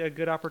given say. it a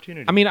good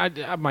opportunity. I mean,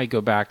 I might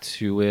go back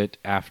to it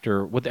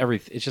after with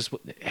everything. It's just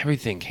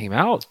everything came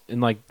out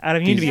in like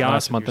Adam, you need to these be last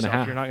honest with month and a yourself.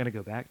 half. You're not going to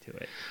go back to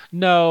it.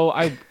 No,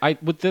 I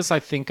with this I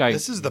think I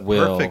This is the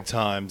will. perfect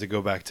time to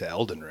go back to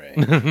Elden Ring.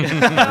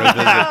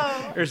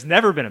 There's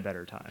never been a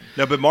better time.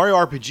 No, but Mario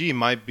RPG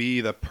might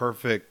be the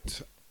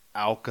perfect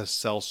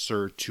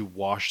Alka-Seltzer to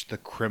wash the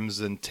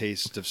crimson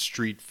taste of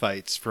street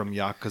fights from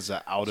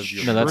Yakuza out of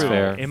your No, that's brew.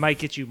 fair. It might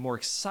get you more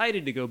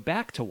excited to go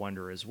back to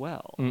Wonder as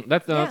well.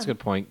 That's a Yeah. good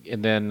point.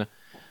 And then,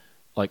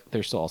 like,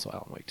 there's still also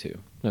Alan Wake 2.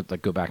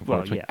 Like, go back and forth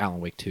Well, between yeah. Alan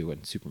Wake 2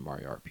 and Super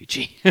Mario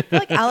RPG. I feel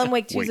like Alan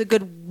Wake 2 is a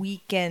good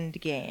weekend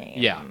game.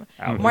 Yeah.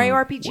 Alan Mario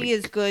RPG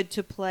is good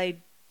to play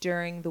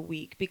during the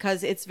week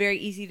because it's very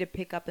easy to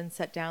pick up and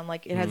set down.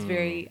 Like it has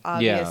very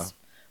obvious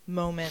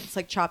moments,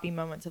 like choppy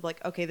moments of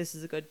like, okay, this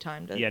is a good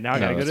time to. Yeah, now I No,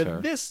 gotta go that's to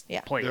fair. this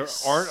Yeah. place.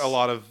 There aren't a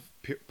lot of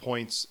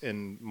points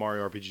in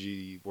Mario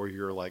RPG where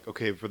you're like,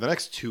 okay, for the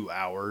next 2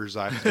 hours,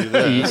 I have to do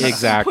this.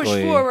 Exactly.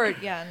 Push forward.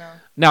 Yeah, no.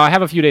 Now I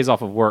have a few days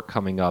off of work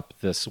coming up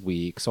this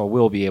week, so I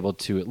will be able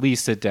to at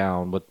least sit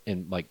down with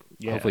and like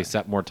Yeah. hopefully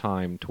set more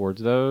time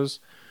towards those.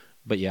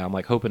 But yeah, I'm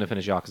like hoping to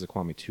finish Yakuza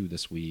Kiwami 2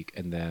 this week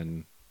and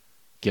then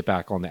get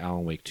back on the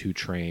Alan Wake 2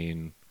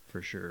 train,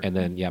 For sure. and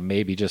then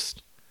maybe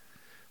just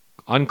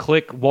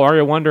unclick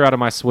Wario Wonder out of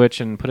my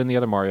Switch and put in the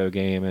other Mario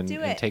game and,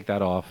 Do and it. take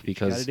that off gotta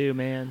because do,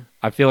 man.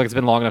 I feel like it's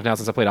been long enough now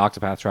since I played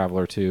Octopath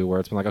Traveler 2 where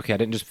it's been like, okay, I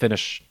didn't just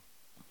finish,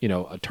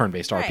 a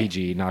turn-based Right.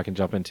 RPG. Now I can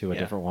jump into a Yeah.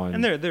 different one.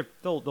 And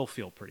they'll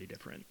feel pretty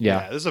different.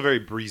 yeah. This is a very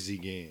breezy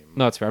game.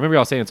 No, that's fair. I remember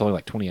y'all saying it's only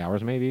like 20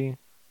 hours maybe.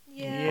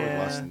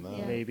 Yeah. less than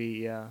that. Maybe.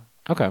 Yeah.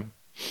 Okay.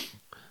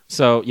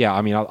 So yeah,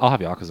 I mean, I'll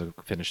have Yakuza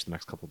finished the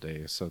next couple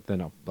days. So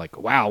then I'm like,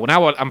 wow, well,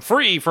 now I'm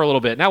free for a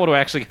little bit. Now what do I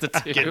actually get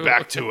to do? Get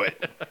back to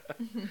it.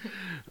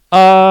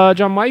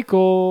 John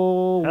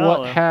Michael,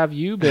 Hello. what have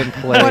you been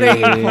playing? What are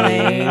you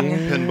playing?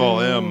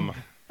 Pinball M.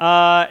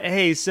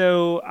 Hey,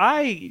 so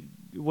I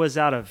was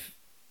out of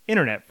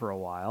internet for a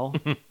while.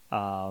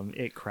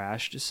 It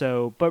crashed.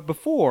 But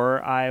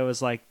before I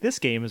was like, this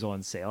game is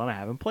on sale and I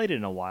haven't played it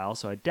in a while,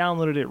 so I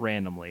downloaded it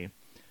randomly.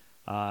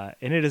 And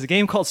it is a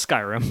game called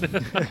Skyrim.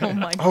 Oh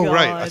my god. Oh,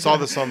 right. I saw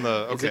this on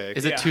the... Okay.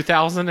 Is it Yeah.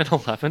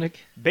 2011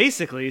 again?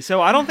 Basically,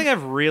 so I don't think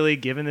I've really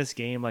given this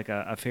game like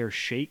a fair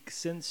shake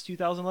since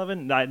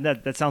 2011.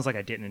 That sounds like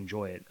I didn't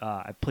enjoy it.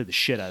 I played the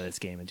shit out of this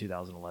game in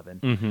 2011.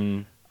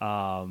 Mm-hmm.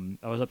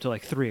 I was up to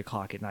like 3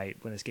 o'clock at night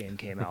when this game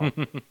came out.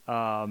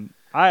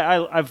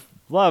 I've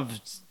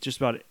loved just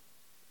about it.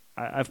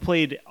 I've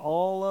played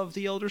all of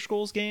the Elder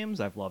Scrolls games.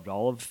 I've loved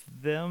all of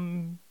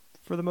them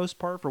for the most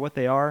part for what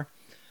they are.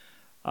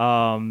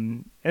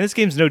 And this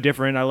game's no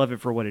different. I love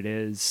it for what it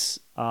is.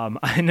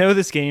 I know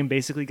this game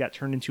basically got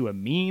turned into a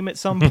meme at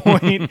some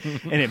point,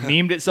 and it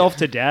memed itself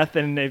to death,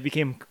 and it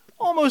became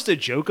almost a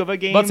joke of a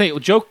game. Let's say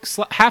joke,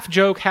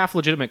 half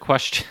legitimate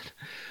question.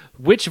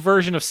 Which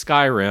version of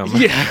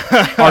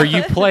Skyrim are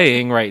you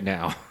playing right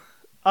now?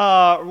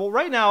 Well,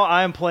 right now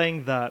I'm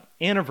playing the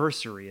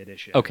Anniversary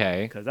Edition.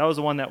 Okay. Because that was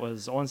the one that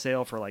was on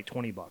sale for like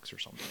 $20 or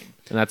something.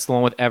 And that's the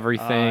one with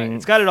everything.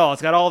 It's got it all.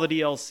 It's got all the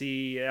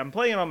DLC. I'm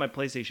playing it on my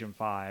PlayStation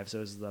 5,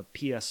 so it's the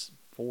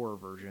PS4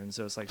 version.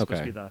 So it's like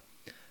supposed to be the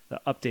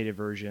updated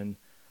version.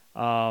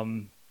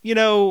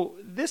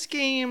 This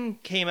game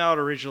came out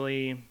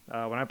originally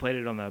when I played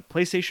it on the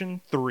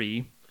PlayStation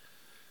 3.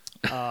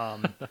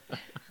 And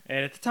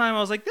at the time I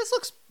was like, this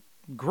looks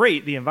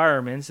great, the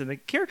environments, and the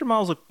character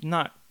models look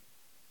not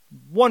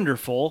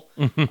wonderful,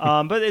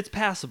 but it's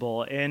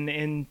passable. And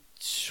in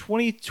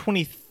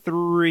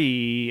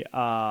 2023,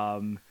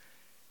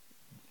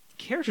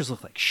 characters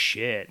look like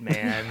shit,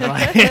 man.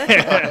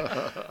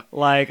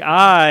 Like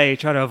I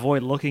try to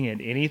avoid looking at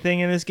anything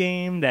in this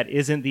game that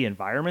isn't the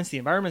environments. The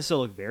environments still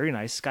look very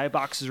nice.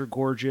 Skyboxes are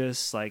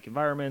gorgeous. Like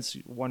environments,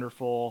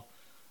 wonderful.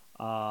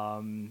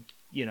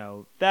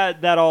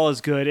 That all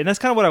is good, and that's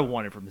kind of what I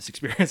wanted from this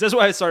experience. That's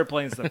why I started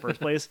playing this in the first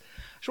place.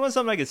 I just wanted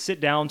something I could sit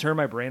down, turn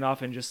my brain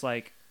off, and just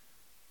like,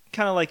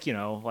 kind of like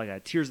like a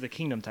Tears of the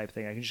Kingdom type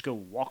thing. I can just go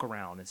walk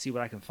around and see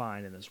what I can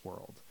find in this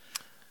world.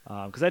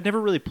 Because I'd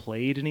never really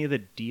played any of the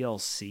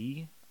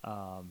DLC,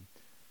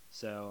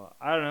 so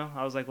I don't know.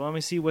 I was like, well, let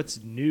me see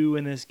what's new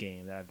in this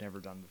game that I've never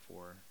done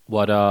before.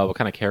 What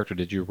kind of character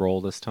did you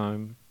roll this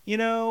time?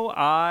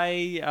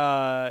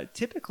 I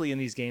typically in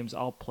these games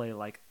I'll play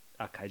like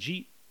a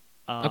Khajiit.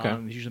 Okay.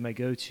 It's usually my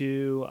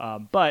go-to.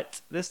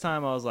 But this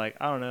time I was like,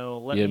 I don't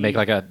know. You make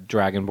like a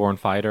Dragonborn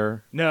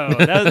fighter? No.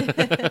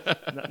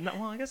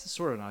 Well, I guess it's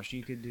sort of an option.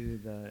 You could do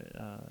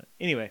the...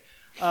 anyway.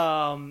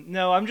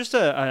 No, I'm just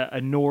a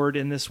Nord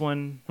in this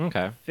one.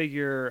 Okay.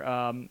 Figure.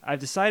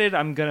 I've decided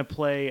I'm going to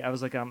play... I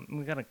was like,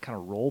 I'm going to kind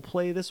of role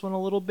play this one a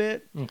little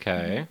bit.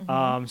 Okay.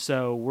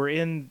 So we're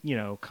in,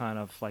 kind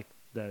of like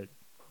the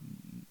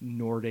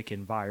Nordic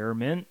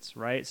environment,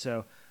 right?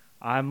 So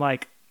I'm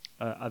like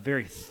a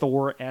very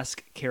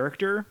Thor-esque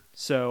character.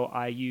 So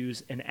I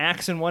use an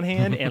axe in one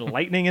hand and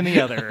lightning in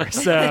the other.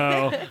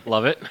 So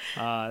Love it.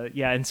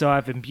 and so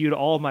I've imbued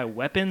all of my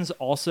weapons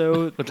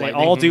also. They lightning.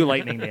 all do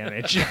lightning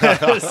damage.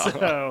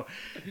 So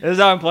this is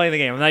how I'm playing the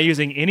game. I'm not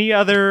using any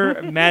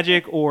other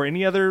magic or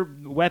any other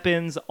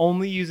weapons,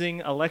 only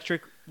using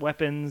electric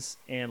weapons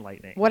and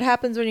lightning. What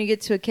happens when you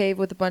get to a cave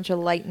with a bunch of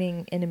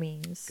lightning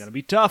enemies? Gonna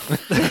be tough.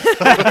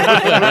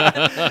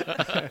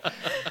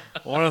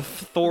 One of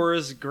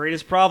Thor's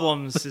greatest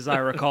problems, as I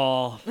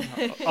recall,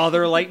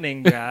 other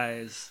lightning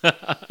guys.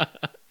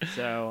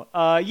 So,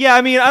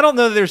 I mean, I don't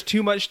know that there's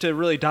too much to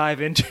really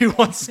dive into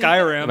on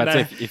Skyrim But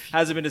that if-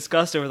 hasn't been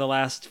discussed over the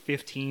last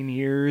 15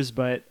 years,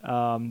 but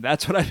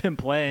that's what I've been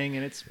playing,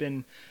 and it's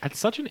been... It's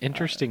such an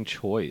interesting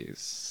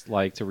choice,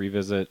 like to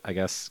revisit, I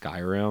guess,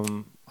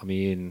 Skyrim. I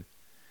mean,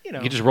 you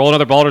know, You just roll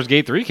another Baldur's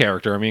Gate 3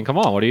 character. I mean, come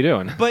on, what are you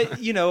doing? but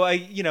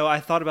I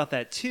thought about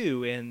that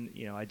too, and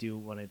I do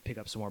want to pick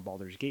up some more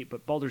Baldur's Gate,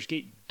 but Baldur's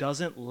Gate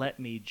doesn't let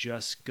me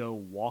just go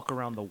walk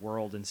around the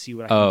world and see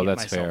what I can get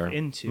that's myself fair.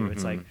 into.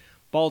 It's like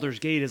Baldur's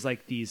Gate is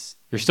like these.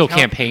 You're still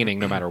campaigning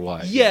no matter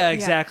what. Yeah,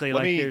 exactly. Let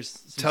like me there's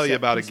some tell you set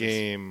about pieces. a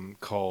game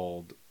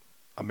called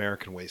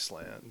American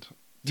Wasteland.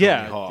 Yeah,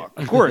 Tony Hawk,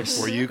 of course.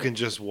 where you can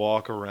just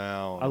walk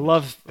around. I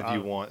love. if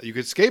you want. You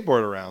could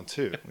skateboard around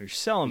too. You're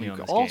selling me You on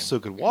could this also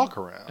game. could walk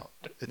around.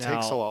 It Now,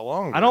 takes a lot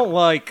longer. I don't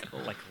like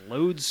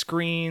load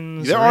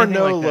screens. There or are anything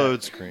no like that.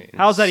 load screens.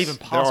 How's that even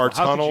possible? There are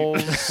How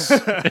could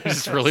you- tunnels.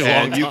 It's really long.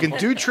 And you can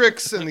do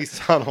tricks in these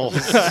tunnels.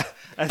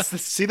 That's the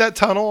See that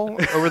tunnel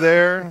over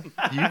there?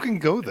 You can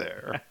go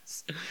there.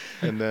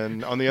 And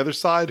then on the other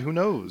side, who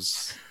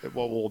knows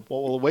what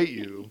will await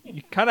you?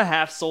 You kind of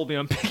half sold me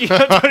on picking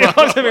up Tony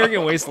Hawk's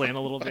American Wasteland a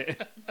little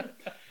bit.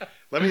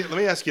 Let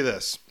me ask you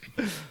this.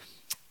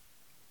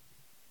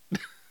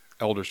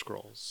 Elder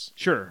Scrolls.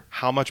 Sure.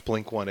 How much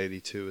Blink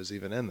 182 is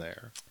even in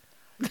there?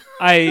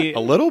 I A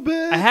little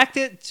bit? hacked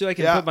it so I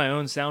can Yeah. put my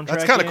own soundtrack.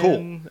 That's kind of cool.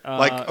 in.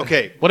 Like,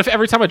 okay, What if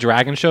every time a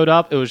dragon showed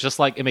up, it was just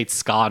like it made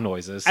ska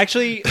noises?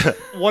 Actually,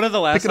 one of the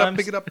last pick it up, times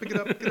pick it up, pick it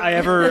up, pick it up. I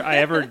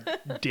ever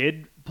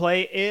did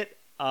play it,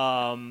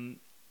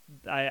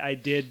 I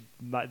did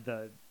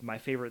my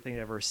favorite thing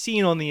I've ever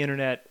seen on the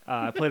internet.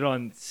 I played it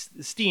on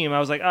Steam. I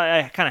was like,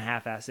 I kind of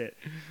half-ass it,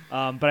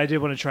 but I did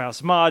want to try out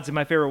some mods. And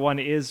my favorite one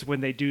is when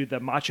they do the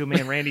Macho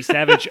Man Randy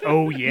Savage.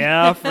 Oh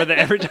yeah, for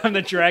every time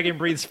the dragon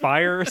breathes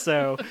fire.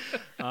 So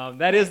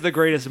that is the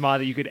greatest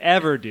mod that you could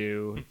ever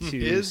do. To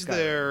Is Skyrim.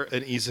 there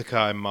an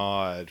isekai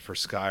mod for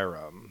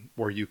Skyrim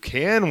where you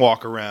can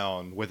walk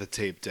around with a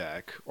tape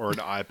deck or an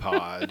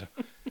iPod,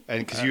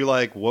 and because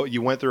you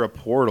you went through a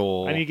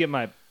portal? I need to get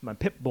my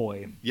Pip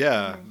Boy.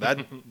 Yeah,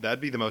 that'd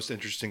be the most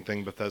interesting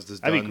thing Bethesda's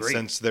That'd be done great.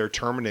 since their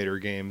Terminator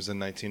games in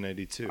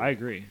 1992. I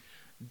agree.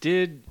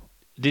 Did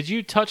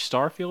you touch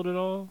Starfield at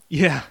all?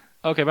 Yeah,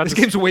 Okay, about this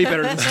to game's way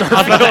better than I was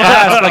Starfield. about to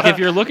ask, like, if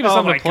you're looking for Oh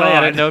something my to play, I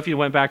God. didn't know if you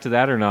went back to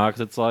that or not.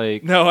 Because it's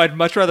like, No, I'd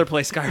much rather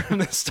play Skyrim than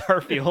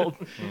Starfield.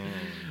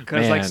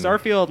 Because like Man.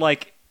 Starfield,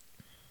 like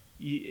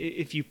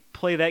if you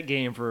play that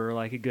game for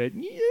like a good,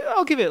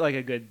 I'll give it like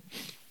a good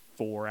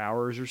 4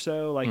 hours or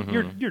so. Like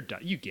you're done.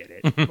 You get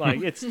it.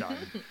 Like it's done.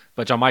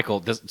 but John Michael,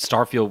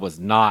 Starfield was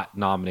not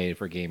nominated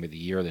for Game of the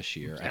Year this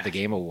year at the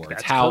Game Awards.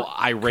 That's How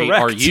irate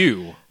are correct.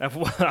 you?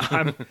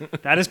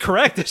 That is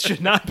correct. It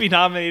should not be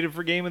nominated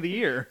for Game of the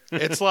Year.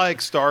 It's like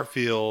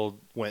Starfield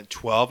went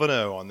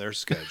 12-0 on their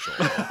schedule,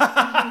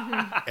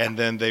 and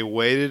then they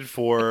waited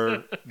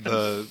for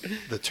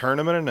the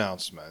tournament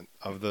announcement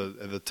of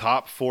the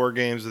top 4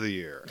 games of the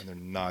year, and they're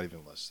not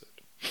even listed.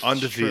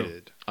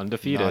 Undefeated.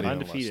 Undefeated. Not even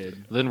Undefeated.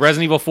 listed. Then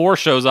Resident Evil 4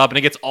 shows up and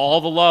it gets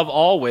all the love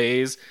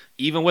always.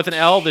 Even with an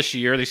L this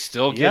year, they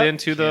still get Yep.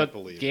 into the Can't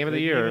believe Game of They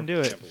the didn't Year. even do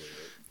it. Can't believe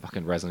it.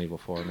 Fucking Resident Evil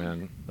 4,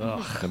 man.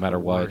 Ugh, No matter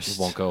what, worst.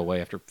 it won't go away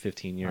after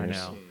 15 years.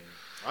 I know.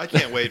 I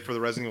can't wait for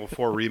the Resident Evil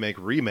 4 remake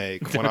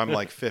when I'm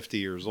like 50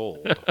 years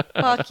old. It's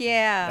Fuck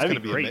yeah. That'd gonna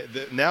be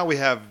great. now we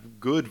have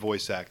good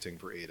voice acting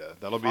for Ada.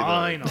 That'll be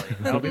Finally,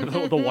 that'll be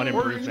the one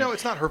Or, improvement.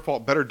 it's not her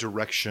fault. Better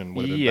direction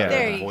would have been Yeah. better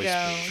There than you voice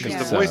go, because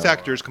yeah. the voice So-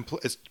 actor is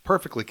is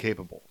perfectly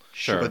capable.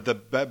 Sure.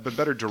 but but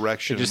better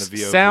direction. You in just the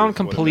VO sound booth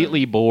would have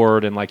completely been-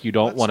 bored and like you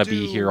don't Let's want to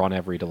be do- here on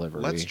every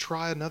delivery. Let's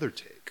try another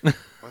take.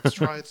 Let's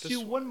try it this do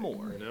way. one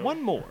more.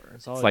 One more.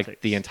 That's all It's it like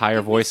takes. the entire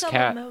Give me voice some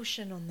cast.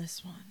 emotion on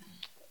this one.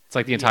 It's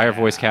like the entire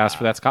voice Yeah. cast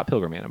for that Scott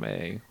Pilgrim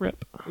anime.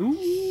 Rip. Ooh, Yeah,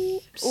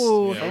 we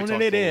phoning talked it a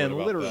little in, bit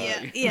about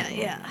literally.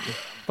 Yeah.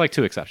 Like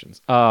 2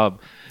 exceptions. I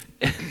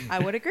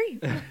would agree.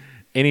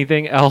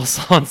 Anything else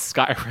on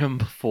Skyrim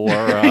before?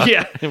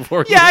 Yeah.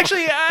 before Yeah,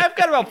 actually, I've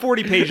got about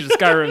 40 pages of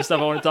Skyrim stuff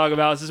I want to talk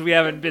about since we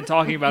haven't been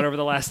talking about it over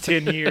the last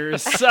 10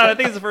 years. So I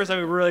think it's the first time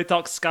we really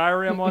talked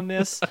Skyrim on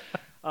this.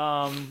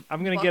 I'm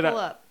gonna get Buckle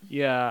a up.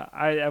 yeah.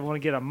 I want to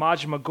get a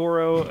Majima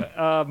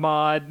Goro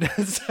mod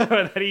so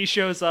that he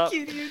shows up.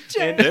 Cute, you And-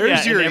 Jack.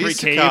 There's yeah, your in every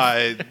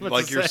isekai, cave. What's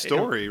like to your say?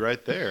 story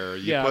right there.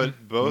 You Yeah.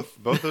 put both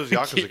those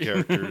Yakuza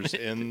characters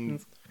in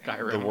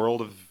Skyrim. the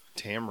world of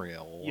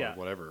Tamriel or Yeah.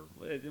 whatever.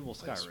 Well,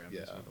 Skyrim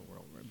Yeah. is the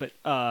world, right? But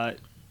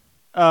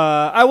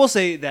I will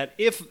say that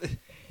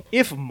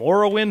if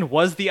Morrowind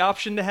was the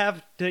option to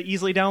have to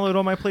easily download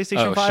on my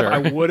PlayStation Oh, 5, sure. I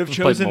would have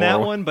chosen that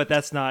Morrowind. one, but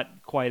that's not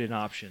quite an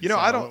option. You know,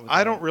 So I don't- went with I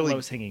the don't really-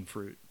 lowest hanging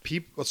fruit.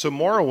 So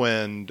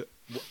Morrowind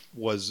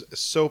was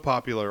so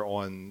popular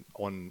on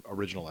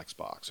original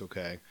Xbox.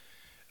 Okay,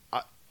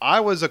 I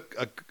was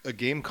a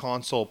game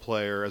console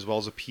player as well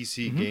as a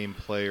PC game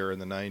player in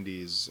the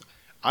 90s.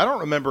 I don't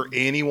remember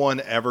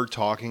anyone ever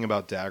talking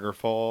about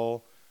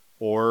Daggerfall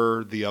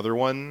or the other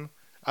one.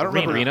 I don't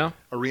remember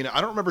Arena. I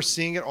don't remember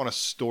seeing it on a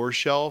store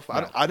shelf.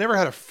 No. I never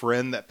had a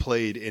friend that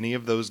played any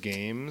of those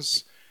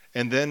games.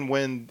 And then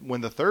when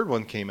the third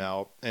one came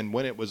out and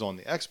when it was on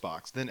the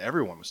Xbox, then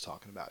everyone was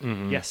talking about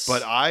it. Yes,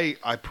 But I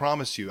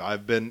promise you,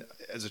 I've been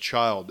as a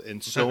child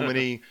in so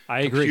many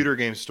I agree. computer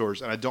game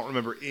stores, and I don't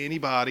remember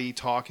anybody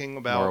talking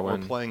about or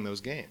Morrowind. playing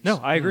those games. No,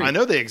 I agree. I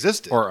know they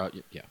existed, Or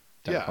yeah.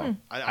 Yeah,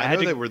 I had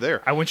know to- they were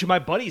there. I went to my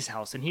buddy's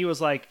house and he was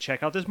like,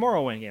 check out this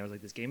Morrowind game. I was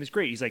like, this game is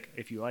great. He's like,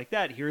 if you like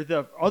that, here are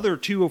the other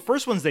two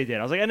first ones they did.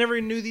 I was like, I never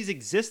knew these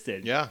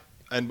existed. Yeah,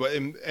 and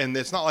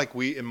it's not like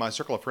we in my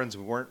circle of friends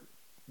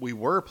we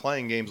were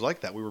playing games like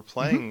that. We were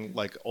playing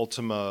like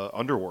Ultima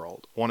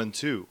Underworld 1 and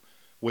 2,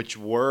 which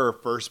were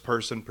first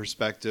person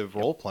perspective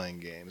role playing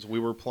games. We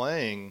were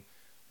playing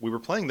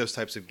those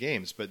types of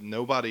games, but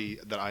nobody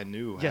that I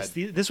knew had. Yes,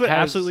 this would has-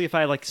 absolutely, if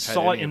I like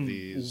saw it any of in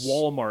these.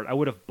 Walmart, I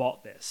would have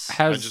bought this.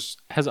 Has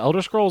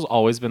Elder Scrolls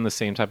always been the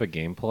same type of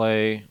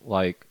gameplay?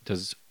 Like,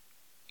 is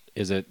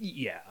it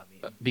Yeah, I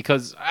mean,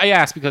 because I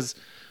asked because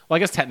well, I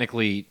guess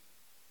technically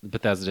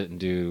Bethesda didn't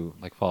do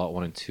like Fallout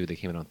 1 and 2. They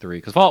came in on 3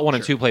 because Fallout 1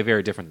 and 2 play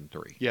very different than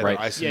 3. Yeah, right.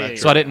 they're isometric,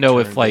 So I didn't know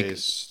if like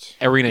turn-based.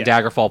 Arena and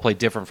Yeah. Daggerfall play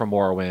different from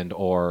Morrowind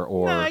or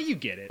nah, you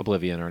get it.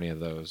 Oblivion or any of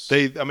those.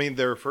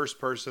 They're first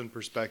person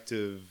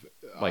perspective,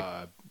 Like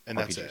and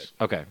that's RPGs. it.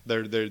 Okay.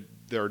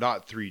 They're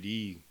not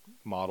 3D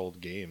modeled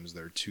games.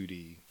 They're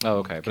 2D. Oh,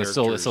 okay. But it's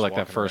still characters like that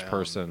walking first around.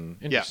 person.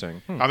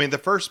 Interesting. Yeah. I mean, the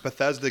first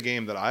Bethesda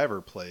game that I ever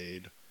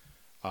played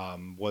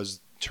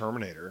was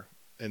Terminator,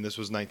 and this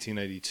was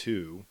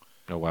 1982,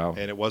 Oh wow.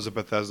 and it was a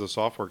Bethesda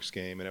Softworks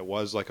game, and it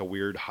was like a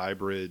weird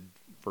hybrid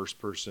first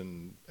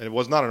person, and it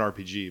was not an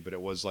RPG, but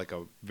it was like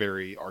a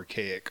very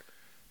archaic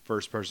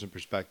first person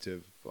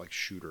perspective like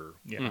shooter,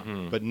 Yeah.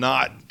 Mhm. but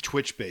not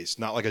Twitch based,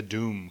 not like a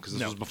Doom, because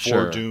this No. was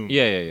before Sure. Doom.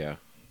 Yeah. And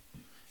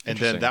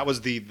Interesting. then that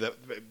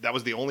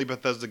was the only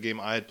Bethesda game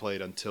I had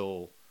played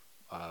until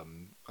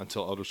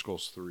Elder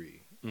Scrolls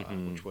 3,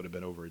 Mhm. which would have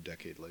been over a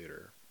decade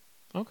later.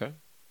 Okay.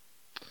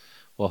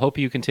 Well, hope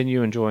you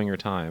continue enjoying your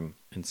time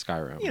in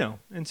Skyrim. You know,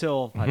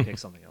 until I pick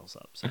something else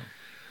up. So.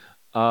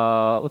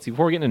 Let's see.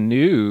 Before we get into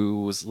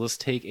news, let's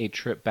take a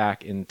trip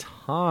back in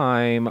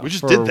time. We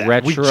just for did that.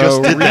 Retro We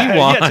just did that.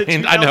 Rewind.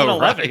 Yeah, to I know,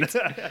 2011.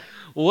 right?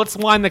 Well, let's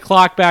wind the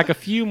clock back a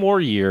few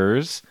more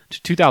years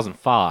to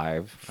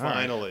 2005.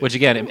 Finally. Which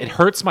again, it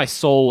hurts my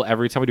soul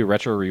every time we do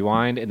Retro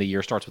Rewind, and the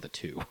year starts with a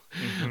 2.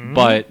 Mm-hmm.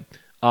 But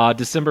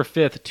December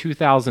 5th,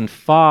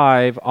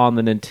 2005, on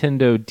the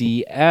Nintendo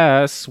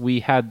DS, we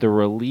had the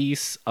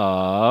release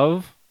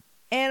of.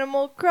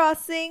 Animal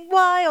Crossing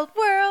Wild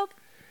World.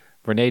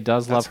 Renee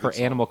does That's love a her good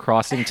song. Animal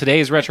Crossing.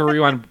 Today's Retro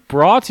Rewind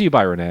brought to you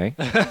by Renee.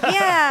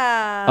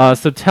 Yeah.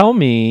 So tell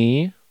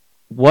me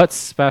what's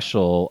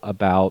special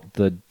about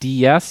the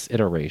DS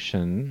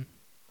iteration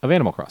of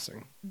Animal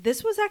Crossing.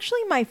 This was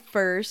actually my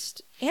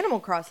first Animal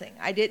Crossing.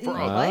 I didn't For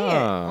a- play it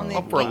on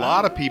the For a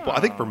lot of people, I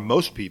think for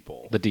most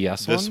people, The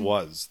DS this one?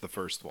 was the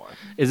first one.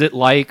 Is it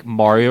like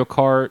Mario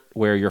Kart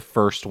where your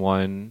first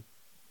one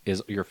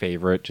is your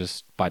favorite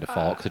just by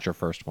default because it's your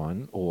first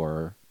one?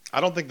 Or I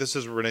don't think this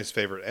is Renee's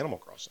favorite Animal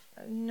Crossing.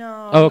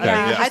 No. Oh, okay.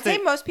 Yeah. Yeah. I'd say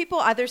most people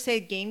either say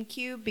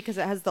GameCube because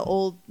it has the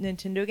old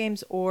Nintendo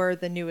games or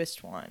the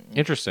newest one.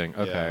 interesting.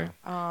 Okay.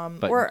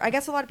 but- Or I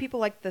guess a lot of people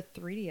like the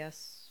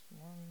 3DS.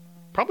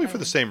 Probably for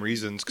the same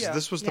reasons, because Yeah.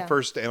 this was the Yeah.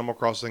 first Animal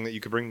Crossing that you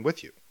could bring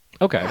with you.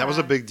 Okay. And that was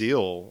a big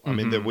deal. I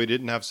mean, Mhm. that we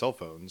didn't have cell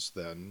phones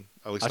then,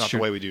 at least That's not true.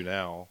 the way we do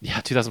now. Yeah,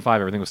 2005,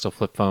 everything was still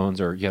flip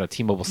phones or you had a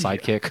T-Mobile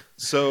Sidekick.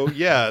 So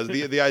yeah,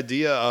 the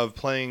idea of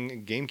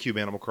playing GameCube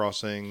Animal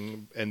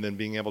Crossing and then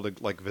being able to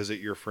like visit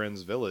your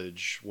friend's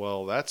village,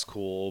 well, that's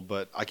cool.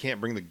 But I can't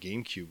bring the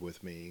GameCube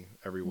with me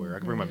everywhere. I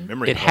can bring my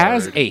memory. It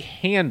has card. a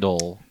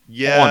handle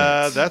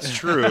Yeah, on it. that's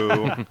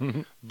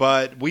true.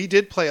 But we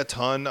did play a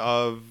ton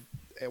of.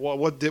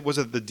 Was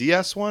it the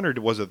DS one or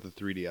was it the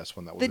 3DS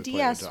one that The we played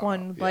DS a ton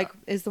one of? like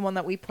is the one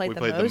that we played, We the,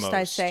 played the most, I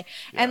most, say.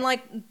 yeah. And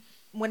like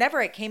whenever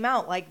it came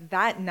out, like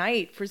that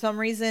night, for some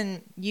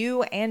reason,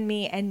 you and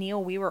me and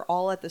Neil, we were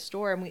all at the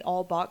store and we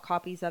all bought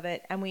copies of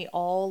it and we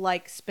all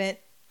like spent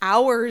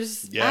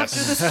hours Yes.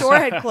 after the store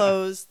had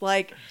closed,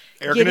 like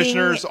Air getting-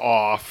 conditioners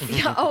off.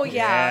 Yeah, oh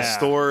yeah. Yeah.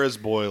 Store is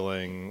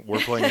boiling. We're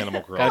playing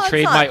Animal Gotta Crossing it's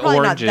trade not- my probably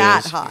not that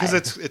oranges. high.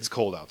 because it's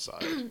cold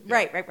outside.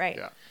 Right.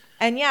 Yeah.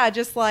 And yeah,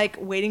 just like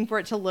waiting for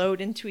it to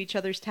load into each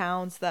other's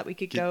towns so that we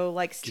could go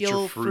like your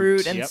steal fruit.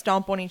 fruit and Yep.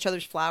 stomp on each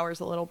other's flowers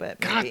a little bit,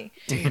 maybe.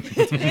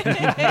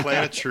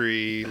 Plant a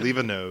tree, leave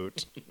a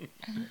note.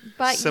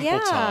 But Simple yeah,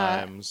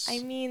 times. I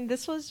mean,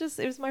 it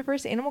was my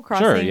first Animal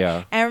Crossing.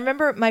 yeah. And I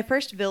remember my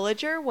first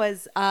villager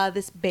was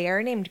this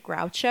bear named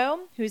Groucho,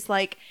 who's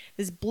like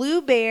this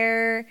blue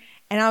bear.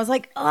 And I was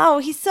like, oh,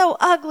 he's so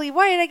ugly.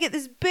 Why did I get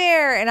this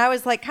bear? And I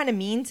was like kind of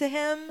mean to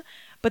him.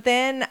 But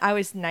then I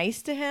was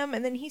nice to him,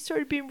 and then he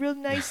started being real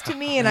nice to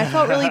me, and I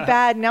felt really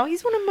bad. Now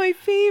he's one of my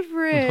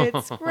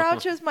favorites.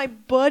 Groucho's my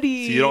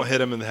buddy. So you don't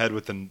hit him in the head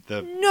with the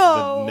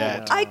No,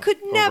 net. I could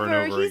over and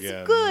never. over He's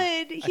again.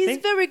 good. He's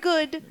think- very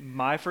good.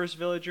 My first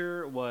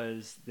villager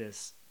was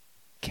this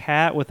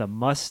cat with a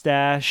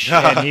mustache,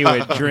 and he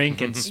would drink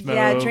and smoke.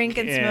 Yeah, drink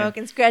and smoke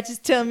and scratch his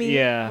tummy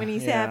Yeah, when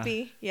he's yeah.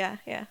 happy. Yeah.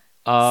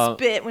 Uh,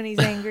 Spit when he's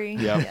angry.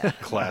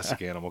 Yep.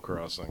 Classic Animal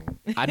Crossing.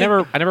 I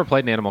never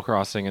played an Animal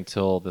Crossing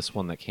until this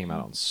one that came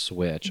out on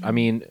Switch. I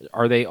mean,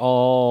 are they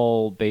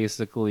all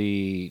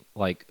basically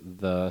like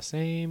the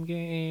same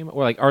game,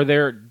 or like are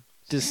there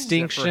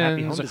Except for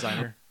Happy Home distinctions?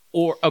 Designer.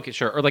 Or okay,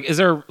 sure. Or like, is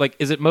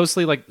it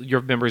mostly like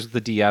your memories of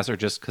the DS, or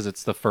just because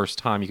it's the first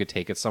time you could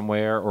take it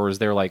somewhere, or is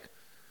there like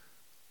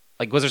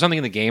was there something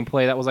in the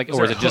gameplay that was like,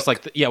 or is it just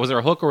like was there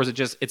a hook, or was it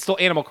just it's still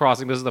Animal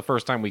Crossing? This is the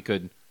first time we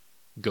could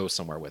go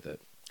somewhere with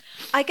it.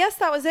 I guess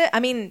that was it.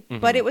 I mean,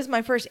 but it was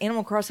my first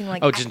Animal Crossing,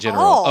 like, just in at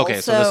general. all. Okay,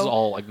 so this is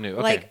all like new.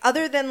 Okay. Like,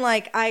 other than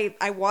like, I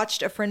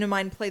watched a friend of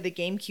mine play the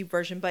GameCube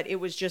version, but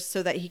it was just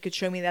so that he could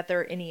show me that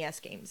there are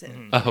NES games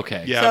in it.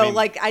 Okay. Yeah, So I mean-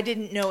 like, I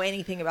didn't know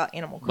anything about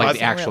Animal Crossing. Like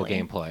the actual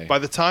really. gameplay. By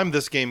the time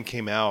this game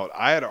came out,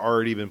 I had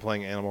already been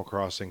playing Animal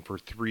Crossing for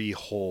 3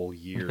 whole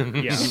years.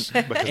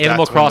 Yeah. Because Animal that's when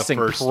the Crossing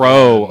first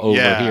Pro one- over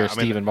Yeah, here, I mean,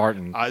 Stephen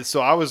Martin.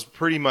 So I was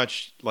pretty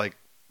much like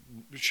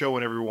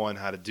showing everyone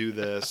how to do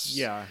this.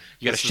 Yeah.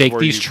 You got to This is shake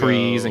where these you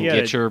trees go. and Yeah,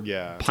 get your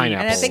yeah.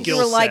 pineapple. And I think you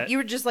Skill were like, set. you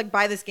were just like,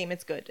 buy this game,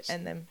 it's good,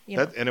 and then you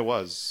know. And it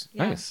was.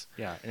 Yeah. Nice.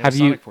 Yeah. and Have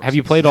Sonic you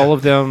Forces. played all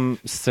of them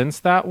since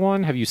that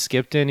one? Have you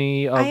skipped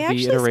any of I the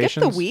actually iterations?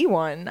 skipped the Wii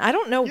one. I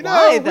don't know You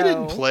why know, though. we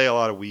didn't play a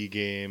lot of Wii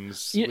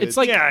games. Yeah, it's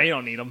like Yeah, you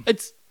don't need them.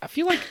 it's. I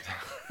feel like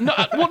no.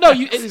 Well, no.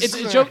 It's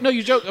a joke. No,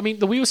 you joke. I mean,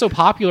 the Wii was so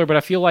popular, but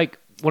I feel like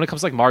when it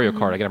comes to like Mario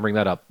Kart, I gotta bring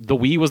that up. The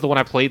Wii was the one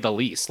I played the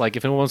least. Like,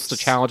 if anyone wants to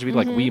challenge me,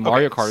 like Wii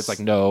Mario Kart, it's like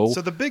no.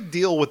 So the big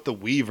deal with the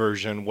Wii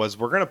version was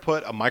we're gonna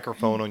put a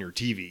microphone on your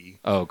TV.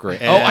 Oh,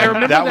 great. And Oh, I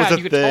remember that. was You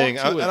a could thing.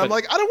 talk to it, And I'm but-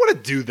 like, I don't want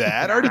to do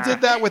that. I already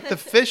did that with the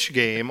Fish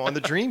game on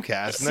the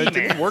Dreamcast, and that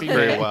didn't work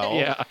very well.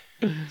 yeah.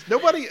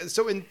 Nobody.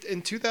 So in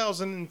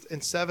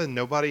 2007,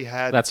 nobody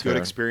had That's good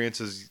fair.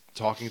 experiences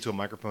talking to a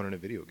microphone in a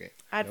video game.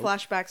 I had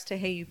flashbacks to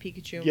Hey You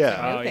Pikachu. And Yeah.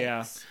 some new Oh,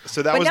 yeah. things.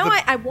 So that But was now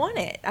the. I want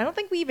it. I don't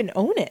think we even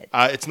own it.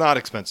 It's not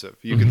expensive.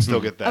 You can still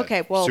get that.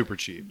 Okay, well- super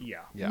cheap. Yeah.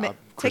 Yeah, Ma- take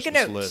a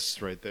Christmas note.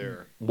 list right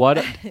there.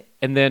 What?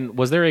 And then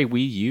was there a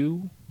Wii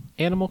U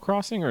Animal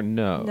Crossing or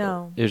no?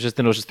 No. It was just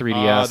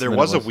 3DS. There and then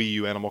was it a Wii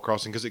U Animal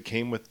Crossing because it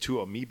came with 2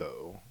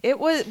 amiibo. It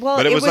was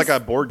But it was like a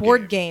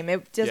board game.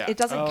 It does. Yeah. It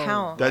doesn't Oh.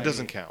 count. That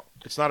doesn't count.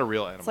 It's not a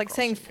real Animal It's like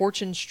Crossing saying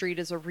Fortune Street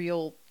is a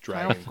real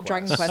Dragon Final-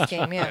 Dragon Quest. Quest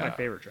game. My Yeah.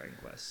 favorite Dragon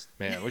Quest.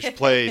 Man, we should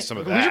play some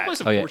of We should that. play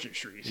some Oh, yeah. Fortune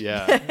Street.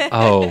 Yeah.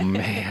 Oh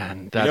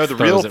man, that You know, the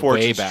throws real it way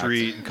Fortune back.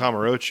 Street in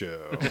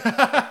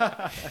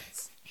Kamurocho.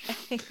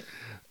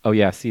 Oh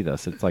yeah, I see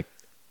this. It's like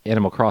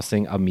Animal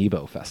Crossing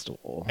Amiibo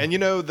Festival. And you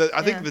know,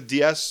 I think Yeah. the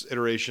DS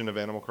iteration of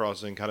Animal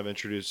Crossing kind of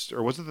introduced,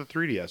 or was it the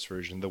 3DS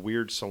version, the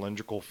weird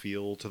cylindrical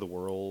feel to the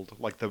world,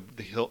 like the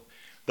hill,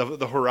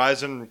 the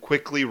horizon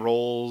quickly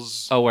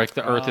rolls. Oh, like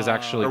the Earth is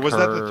actually or was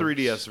that the curved,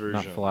 3DS not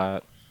version?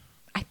 flat?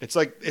 It's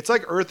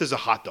like Earth is a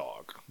hot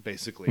dog,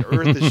 basically.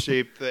 Earth is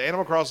shaped. The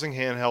Animal Crossing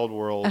handheld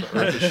world,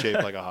 Earth is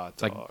shaped like a hot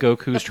It's dog. like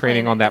Goku's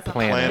training on that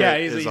planet. planet.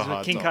 Planet Yeah, is he's a with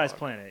hot King Kai's dog.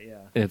 planet. Yeah.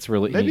 It's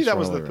really Maybe he's that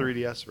was the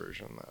really- 3DS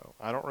version though.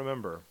 I don't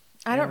remember.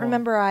 I don't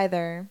remember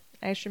either.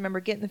 I just remember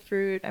getting the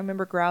fruit. I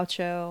remember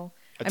Groucho.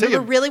 I tell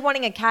remember you- really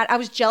wanting a cat. I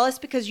was jealous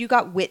because you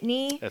got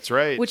Whitney, That's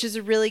right. which is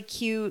a really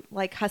cute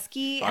like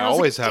husky. And I was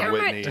always like, have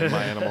 "Damn Whitney it." in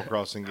my Animal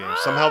Crossing games.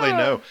 Somehow they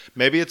know.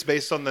 Maybe it's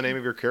based on the name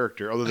of your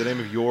character, or the name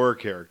of your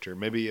character.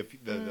 Maybe if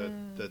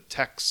the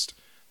text,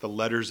 the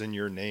letters in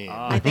your name.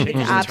 Ah. I think it's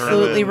determine-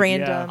 absolutely Yeah.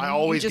 random. I You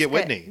always just get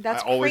Whitney.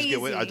 That's I always crazy.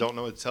 get Whitney. I don't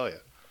know what to tell you.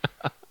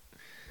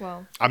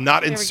 Well, I'm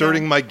not There we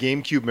inserting go. my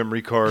GameCube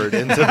memory card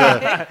into the.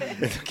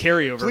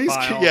 Carryover please,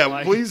 file. yeah,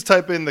 like- please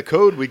type in the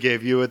code we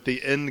gave you at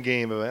the end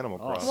game of Animal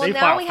Crossing. well Save now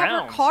file we have our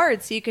found.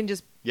 cards, so you can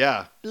just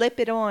Yeah, blip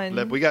it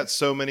on. we got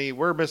so many.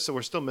 We're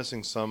still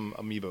missing some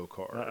amiibo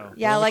cards. Uh-oh.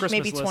 yeah, On the like Christmas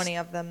maybe list. 20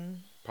 of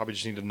them. Probably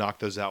just need to knock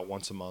those out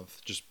once a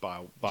month. Just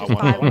buy Just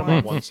buy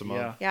one. once a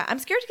month. Yeah. Yeah, I'm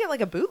scared to get like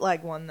a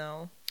bootleg one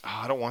though. Oh,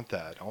 I don't want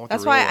that. I want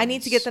That's the real why I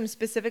need to ones. get them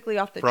specifically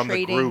off the From the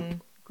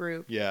trading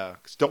group. Yeah,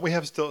 'cause don't we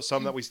have still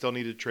some that we still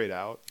need to trade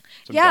out?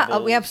 Some Yeah,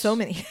 we have doubles? so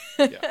many.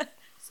 Yeah.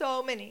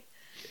 So many.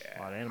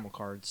 A lot of animal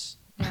cards.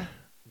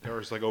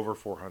 There's like over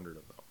 400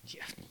 of them.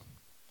 Yeah.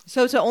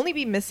 So to only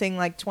be missing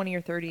like 20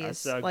 or 30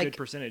 That's is a like good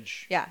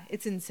percentage. yeah,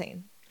 it's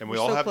insane. And we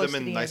We're all so have close them to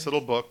in the nice end.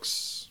 little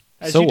books.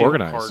 As So you do.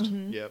 organized. Cart.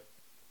 Mm-hmm. Yep.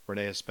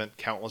 Renee has spent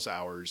countless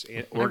hours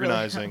really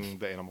organizing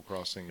the Animal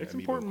Crossing It's amiibo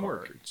important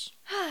work. cards.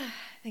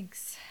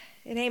 Thanks.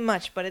 It ain't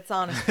much, but it's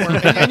honest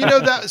work. And you know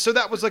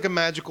that was like a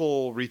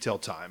magical retail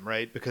time,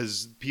 right?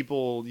 Because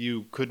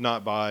you could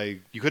not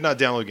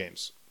download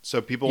games. So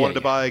people Yeah, wanted to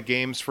yeah. buy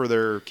games for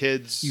their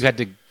kids. You had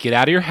to get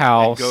out of your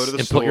house go to the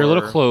and put your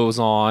little store. clothes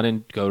on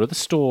and go to the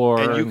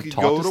store and you and could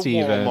talk go to to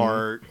Steven.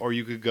 Walmart, or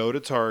you could go to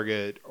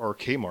Target or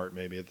Kmart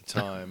maybe at the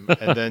time,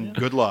 and then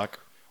good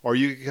luck. Or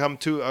you could come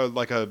to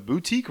like a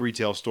boutique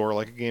retail store,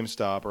 like a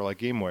GameStop or like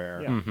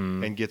GameWare, Yeah.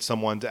 Mm-hmm. and get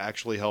someone to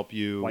actually help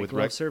you White with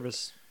glove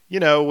service.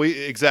 You'd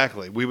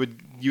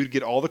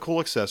get all the cool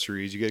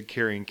accessories. You get a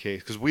carrying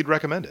case because we'd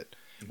recommend it.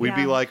 We'd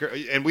be Yeah. like,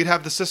 and we'd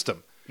have the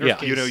system.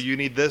 Yeah. You know, you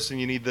need this and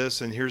you need this,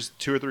 and here's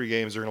 2 or 3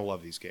 games. They're gonna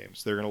love these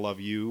games. They're gonna love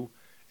you,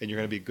 and you're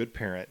gonna be a good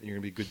parent. And you're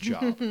gonna be a good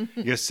job. You're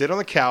gonna sit on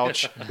the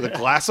couch with a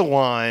glass of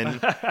wine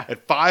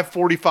at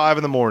 5:45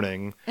 in the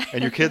morning,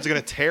 and your kids are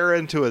gonna tear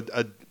into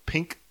a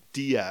pink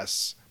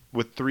DS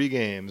with 3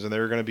 games, and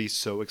they're gonna be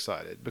so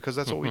excited because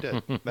that's what we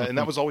did, and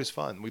that was always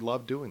fun. We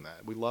loved doing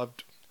that. We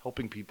loved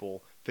helping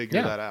people figure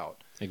Yeah. that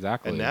out.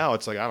 Exactly. And now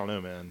it's like, I don't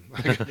know, man.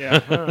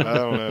 Yeah. I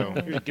don't know.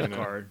 Here's a gift You know,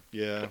 card.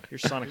 Yeah. Your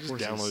Sonic Just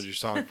Forces. download your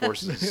Sonic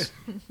Forces.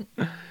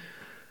 Y'all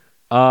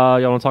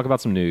want to talk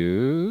about some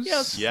news?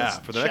 Yes. Yeah, Let's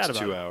for the chat next about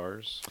 2 it.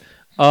 hours.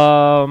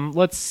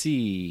 Let's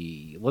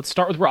see. Let's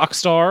start with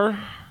Rockstar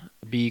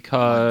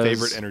because My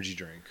favorite energy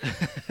drink.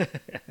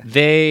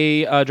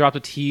 they dropped a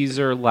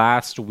teaser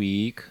last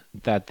week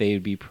that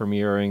they'd be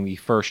premiering the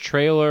first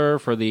trailer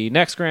for the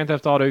next Grand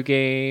Theft Auto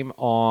game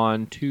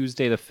on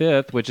Tuesday the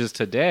 5th, which is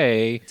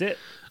today. That's it.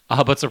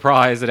 But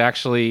surprise, it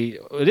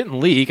didn't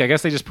leak. I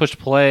guess they just pushed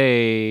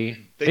play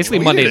They basically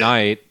tweeted Monday it.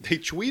 night. They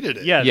tweeted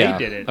it. Yeah, Yeah,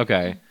 they did it.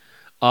 Okay.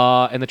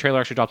 And the trailer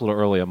actually dropped a little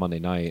early on Monday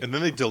night. And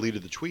then they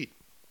deleted the tweet.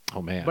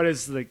 Oh man, But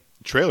it's the The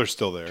trailer's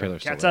still there.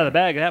 trailer's still cat's out of the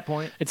there. bag at that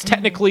point. It's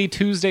technically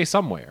Tuesday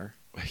somewhere.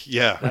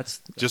 Yeah.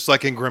 That's just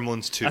like in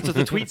Gremlins 2. that's what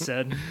the tweet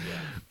said. Did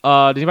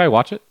anybody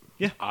watch it?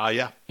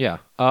 Yeah. Yeah.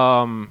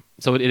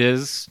 So it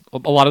is a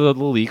lot of the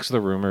leaks,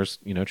 the rumors.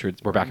 True.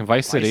 We're back in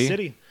Vice City. Vice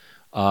City.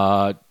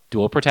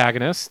 Dual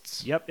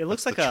protagonists. Yep. It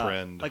looks That's like the a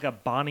trend. like a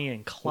Bonnie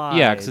and Clyde.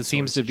 Yeah, because it sort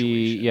seems of to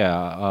be situation.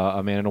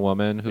 a man and a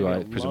woman who Maybe I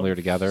a presumably are love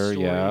together.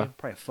 story. Yeah,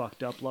 Probably a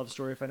fucked up love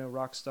story if I know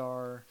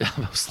Rockstar.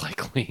 most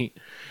likely.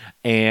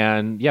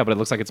 And yeah, but it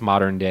looks like it's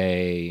modern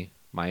day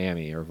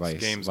Miami or This Vice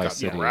game's Vice got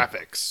City.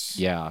 graphics.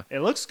 Yeah. It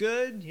looks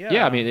good. Yeah.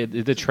 Yeah, I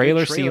mean, the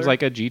trailer seems trailer.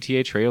 like a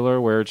GTA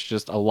trailer where it's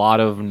just a lot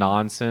of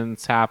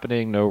nonsense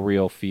happening, no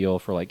real feel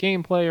for like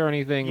gameplay or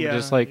anything. yeah,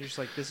 Just like you're just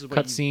like this is what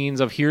cut you- scenes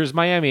of here's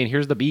Miami and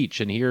here's the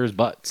beach and here's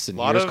butts A and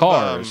lot here's of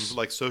cars.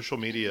 like social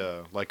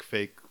media, like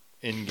fake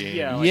in-game.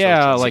 Yeah, like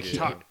yeah, social like media.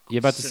 TikTok. you're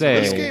about to So say.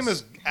 This game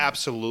is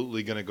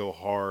absolutely going to go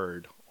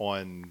hard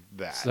on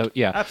that. So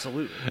yeah,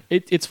 Absolutely.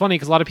 it's funny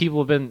because a lot of people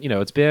have been,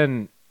 it's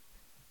been,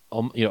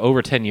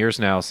 over 10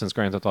 years now since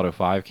Grand Theft Auto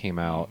 5 came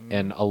out,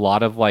 and a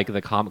lot of like the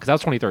because that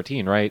was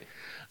 2013, right?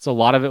 So a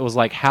lot of it was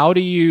like, how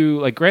do you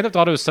like Grand Theft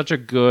Auto is such a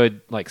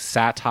good like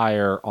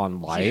satire on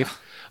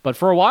life, but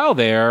for a while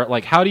there,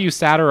 like how do you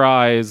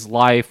satirize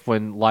life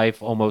when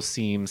life almost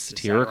seems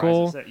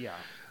satirical? Satirizes it,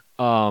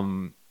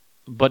 Yeah.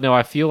 But no,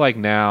 I feel like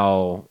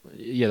now,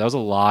 yeah, there was a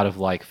lot of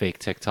like fake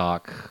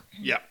TikTok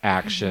yeah.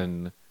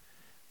 action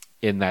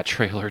in that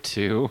trailer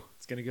too.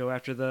 It's gonna go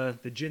after the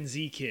Gen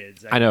Z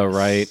kids. I know, guess.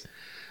 right?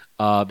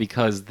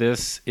 Because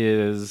this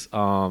is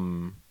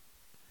the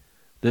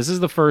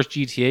first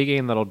GTA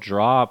game that'll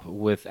drop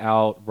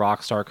without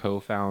Rockstar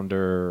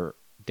co-founder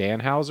Dan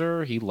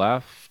Houser. He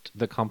left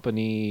the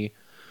company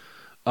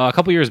a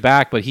couple years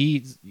back, but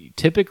he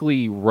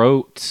typically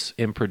wrote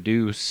and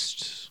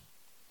produced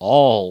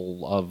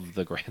all of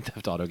the Grand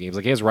Theft Auto games.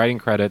 Like he has writing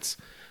credits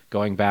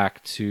going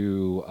back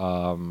to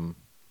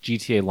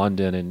GTA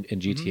London and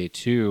GTA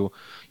 2.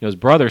 His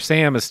brother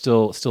Sam is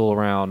still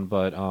around,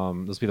 but this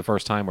will be the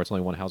first time where it's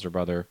only one Houser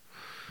brother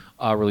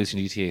releasing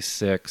GTA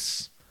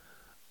 6.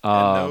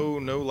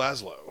 And no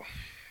Laszlo.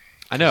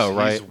 I know, He's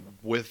right?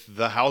 with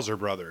the Hauser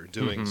brother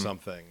doing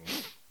something.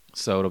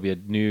 So it'll be a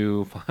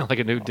new, like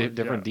a new yeah,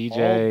 different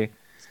DJ.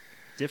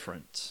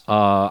 Different.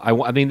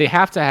 I mean, they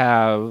have to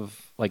have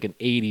like an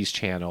 80s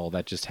channel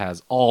that just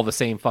has all the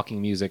same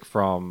fucking music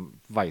from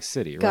Vice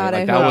City, right? God,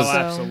 like I that hope was so.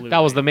 absolutely. that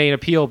was the main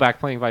appeal back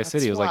playing Vice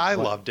City. It was That's like why I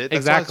what- loved it. That's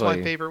exactly. why it's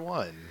my favorite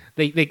one.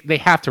 They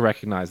have to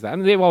recognize that. I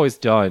mean, they've always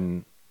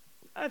done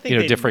I think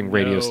they different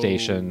radio know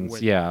stations.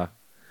 what Yeah.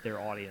 their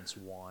audience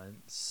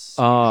wants.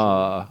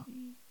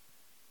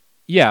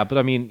 Yeah, but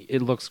I mean,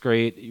 it looks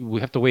great.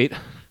 We have to wait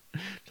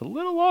a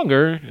little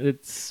longer.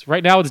 It's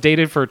right now. It's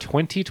dated for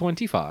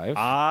 2025.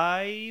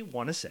 I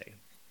want to say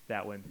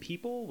that when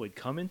people would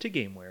come into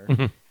GameWare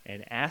Mm-hmm.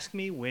 and ask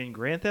me when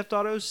Grand Theft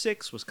Auto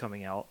 6 was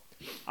coming out,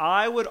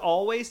 I would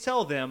always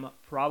tell them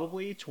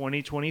probably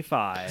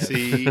 2025.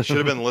 See, should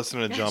have been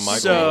listening to John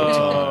Michael all the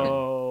time.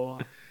 So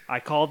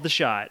I called the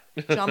shot.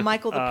 John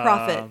Michael the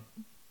Prophet.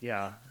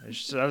 Yeah,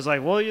 I was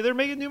like, well, they're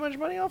making too much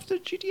money off the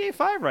GTA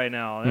 5 right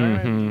now.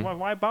 Mhm.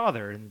 Why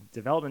bother? And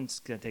development's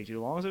gonna take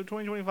too long, so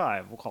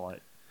 2025, we'll call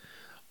it.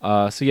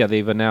 So yeah,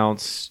 they've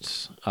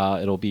announced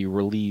it'll be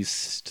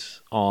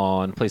released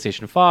on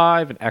PlayStation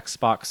 5 and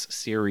Xbox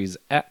Series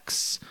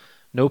X.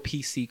 No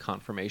PC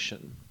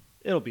confirmation.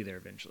 It'll be there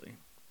eventually.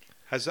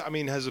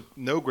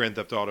 No Grand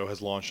Theft Auto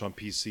has launched on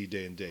PC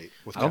day and date.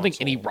 With I don't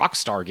think any console.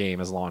 Rockstar game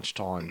has launched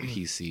on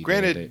PC.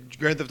 Granted,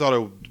 Grand Theft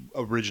Auto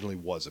originally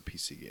was a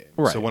PC game.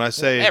 Right. So when I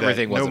say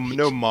Everything that was a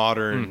no PC.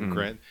 modern Mhm.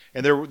 Grand,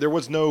 and there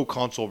was no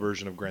console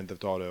version of Grand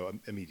Theft Auto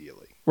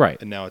immediately, right.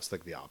 and now it's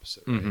like the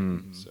opposite. Right?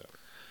 Mhm. So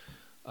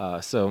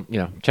So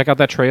check out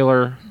that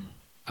trailer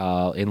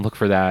and look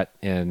for that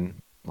in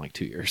like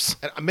 2 years.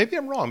 and maybe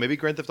I'm wrong. Maybe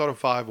Grand Theft Auto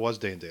 5 was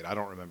day and date. I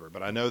don't remember,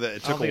 but I know that it I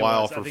don't took a think it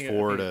while was. I for think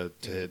 4 it to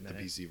took a hit the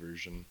minute. PC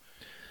version.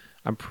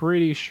 I'm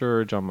pretty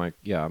sure John Mike.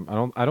 Yeah,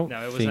 I don't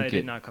No, think it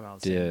did not come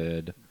out.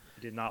 did. It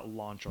did not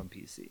launch on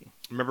PC.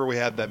 Remember we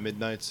had that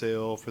midnight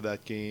sale for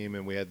that game,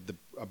 and we had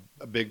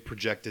a big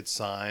projected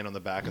sign on the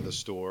back of the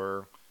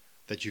store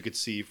that you could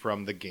see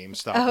from the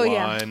GameStop Oh,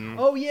 yeah. line.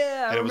 Oh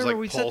yeah, And it was like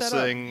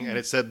pulsing, and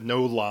it said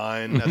no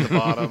line at the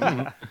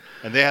bottom.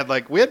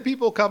 And we had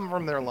people coming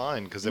from their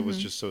line because it was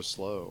just so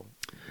slow.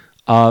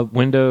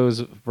 Windows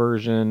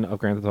version of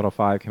Grand Theft Auto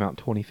 5 came out in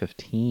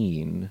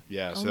 2015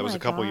 Yeah, so Oh that was my a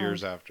couple God.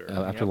 years after.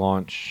 after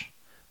launch.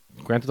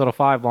 Grand Theft Auto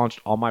 5 launched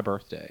on my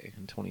birthday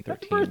in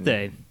 2013.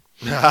 Birthday.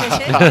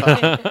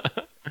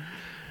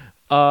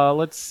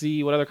 Let's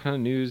see, what other kind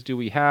of news do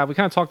we have? We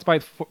kind of talked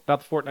about the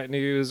Fortnite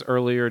news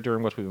earlier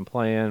during what we've been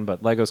playing,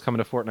 but Lego's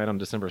coming to Fortnite on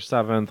December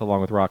 7th,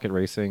 along with Rocket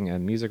Racing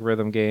and Music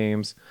Rhythm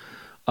games.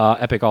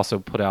 Epic also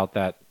put out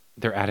that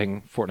they're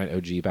adding Fortnite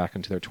OG back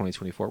into their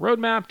 2024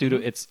 roadmap due to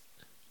its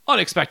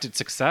unexpected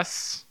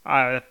success.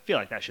 I feel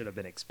like that should have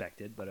been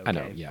expected, but okay. I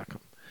know, yeah.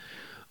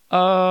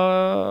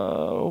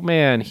 Oh,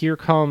 man, here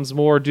comes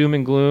more doom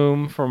and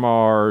gloom from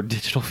our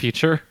digital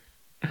future.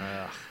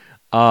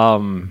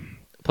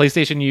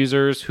 PlayStation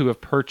users who have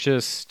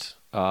purchased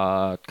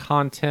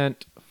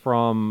content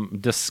from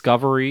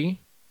Discovery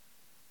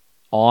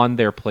on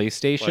their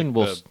PlayStation Like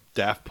will the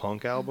Daft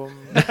Punk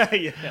album.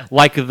 Yeah.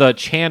 like the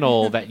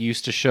channel that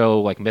used to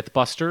show like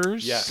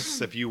Mythbusters.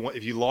 Yes, if you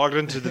logged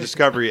into the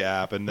Discovery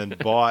app and then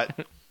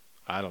bought,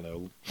 I don't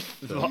know,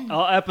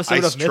 Episode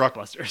Ice of truck-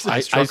 Mythbusters.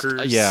 Ice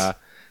truckers. Yeah.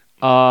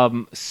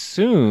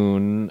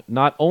 Soon,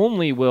 not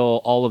only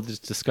will all of this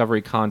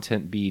Discovery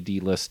content be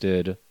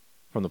delisted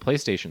from the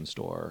PlayStation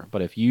Store,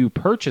 but if you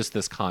purchase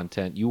this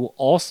content, you will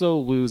also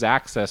lose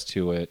access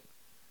to it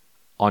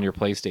on your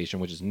PlayStation,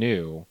 which is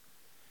new.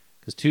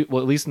 Because,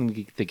 well, at least in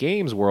the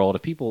games world,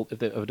 if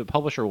the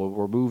publisher will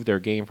remove their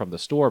game from the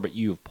store, but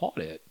you've bought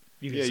it,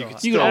 You Yeah, can you still can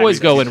have- you can still always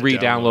go use and it to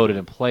re-download download it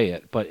and play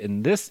it. But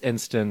in this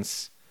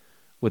instance,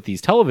 with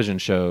these television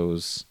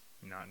shows,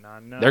 No,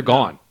 they're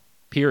gone.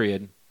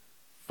 Period.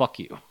 Fuck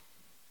you.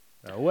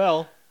 Oh,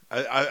 well.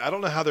 I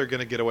don't know how they're going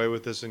to get away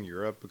with this in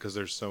Europe because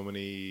there's so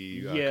many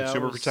Yeah,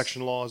 consumer it was-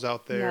 protection laws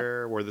out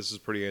there where this is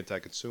pretty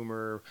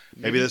anti-consumer.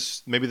 Maybe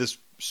this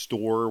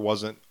store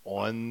wasn't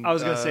on. I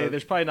was going to say,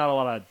 there's probably not a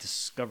lot of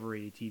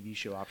Discovery TV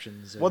show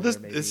options. Well, this or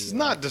maybe, is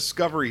not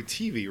Discovery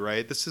TV,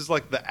 right? This is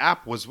like the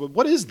app was.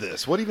 What is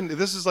this? What even?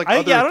 This is like I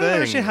other don't even things.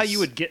 understand how you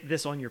would get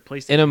this on your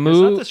PlayStation. In a It's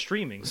move- not the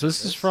streaming. So this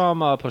is service. from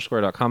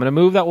pushsquare.com. In a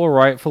move that will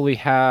rightfully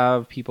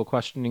have people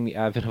questioning the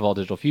advent of all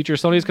digital future,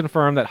 Sony has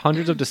confirmed that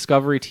hundreds of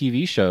Discovery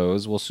TV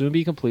shows will soon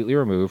be completely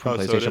removed from Oh,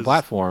 so it PlayStation is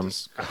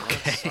platforms.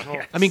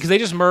 Okay. I mean, because they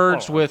just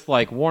merged Oh. with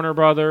like Warner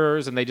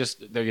Brothers, and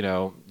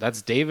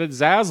that's David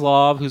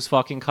Zaslav who's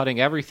fucking cutting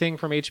everything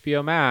from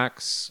HBO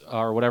Max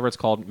or whatever it's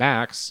called,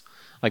 Max.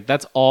 Like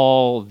that's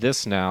all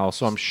this now.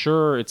 So I'm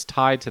sure it's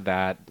tied to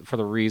that for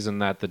the reason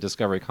that the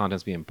Discovery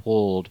content's being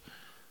pulled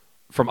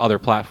from other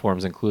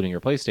platforms, including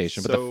your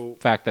PlayStation. But So-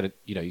 the fact that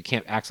you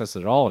can't access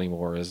it at all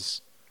anymore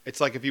is. It's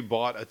like if you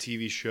bought a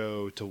TV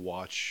show to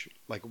watch.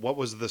 Like, what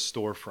was the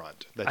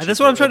storefront? That's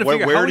what I'm trying to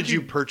figure. Where How did would you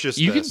you- purchase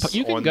You this?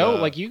 can on go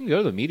the- you can go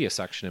to the media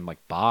section and like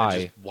and buy.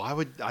 just- why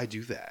would I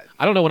do that?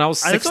 I don't know. When I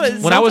was That's what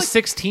it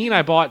 16,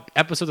 I bought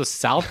episodes of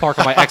South Park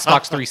on my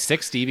Xbox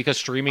 360 because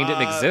streaming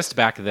didn't exist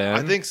back then.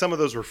 I think some of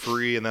those were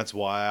free, and that's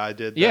why I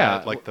did that.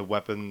 Yeah. Like the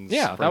weapons.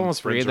 Yeah, that Friends- one was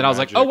free. Friends And then or I was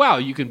like, Magic. oh, wow,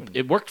 you can.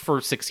 It worked for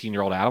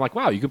 16-year-old Adam. I'm like,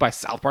 wow, you could buy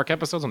South Park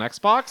episodes on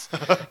Xbox?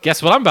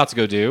 Guess what I'm about to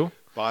go do?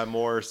 Buy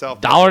more South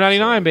Park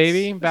 $1.99, episodes.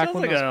 baby. That Back sounds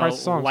when like those price a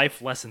songs.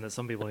 life lesson that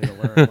some people need to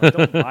learn. Like,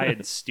 don't buy it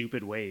in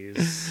stupid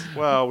ways.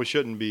 Well, we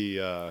shouldn't be.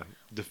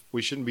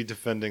 We shouldn't be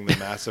defending the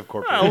massive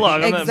Well, corporations. look,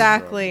 I'm not-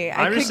 Exactly.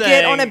 I I'm could just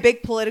get on a saying-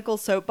 big political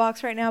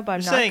soapbox right now, but I'm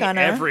I'm not saying gonna.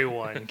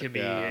 everyone can be.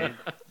 Yeah.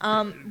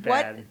 What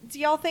bad. do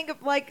y'all think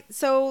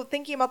of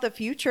thinking about the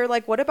future?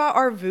 Like, what about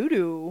our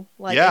Voodoo?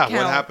 Yeah, account?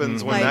 what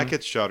happens when Like- that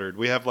gets shuttered?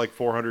 We have like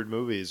 400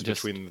 movies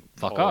Just between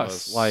fuck all of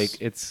us.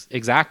 Like, it's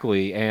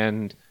exactly.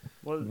 And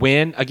Well,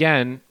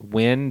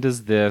 when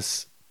does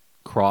this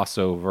cross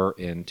over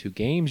into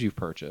games you've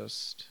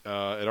purchased? It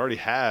already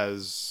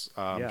has.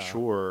 Yeah.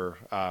 Sure.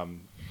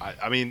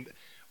 I mean,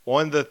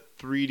 on the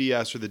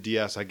 3DS or the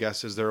DS, I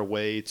guess, is there a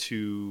way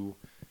to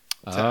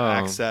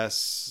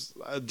access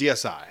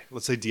DSi?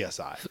 Let's say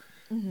DSi.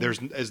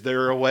 Is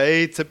there a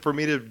way for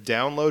me to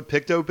download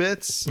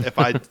PictoBits if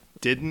I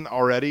didn't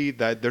already?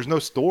 That there's no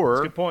store.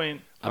 that's a good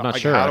point. I'm not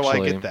Like, sure, How do I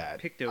actually. get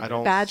that? PictoBits. I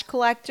don't. Badge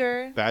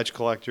collector. Badge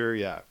collector,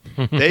 yeah.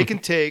 They can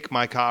take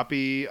my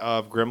copy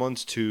of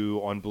Gremlins 2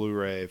 on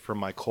Blu-ray from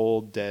my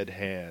cold, dead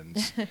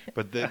hands,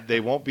 but they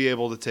won't be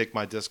able to take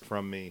my disc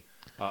from me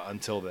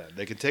until then.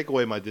 They can take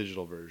away my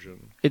digital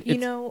version.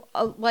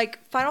 Like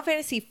Final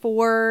Fantasy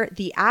IV,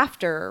 the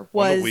after On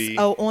was the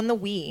Wii. on the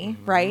Wii,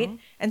 right?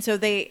 And so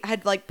they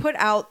had put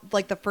out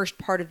the first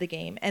part of the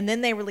game, and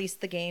then they released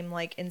the game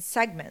in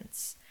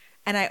segments.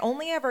 And I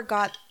only ever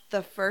got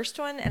the first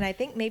one, and I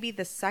think maybe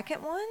the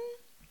second one.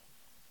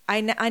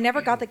 I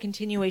never got the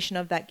continuation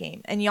of that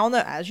game. And y'all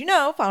know, as you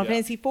know, Final Yeah.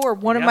 Fantasy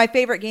IV, one of Yeah. my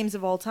favorite games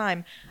of all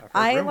time.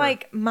 I remember.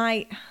 like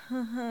my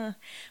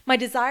my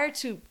desire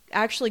to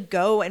actually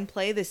go and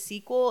play the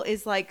sequel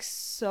is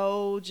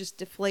so just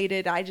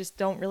deflated. I just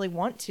don't really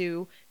want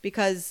to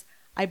because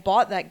I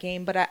bought that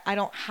game, but I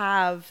don't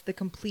have the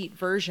complete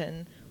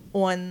version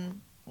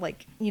on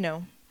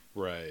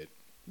Right.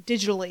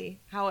 digitally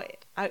how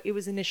it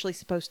was initially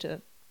supposed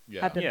to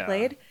Yeah. have been Yeah.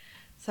 played.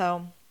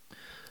 So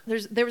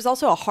There was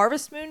also a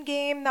Harvest Moon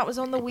game that was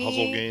on the Wii.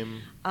 Puzzle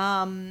game.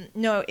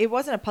 No, it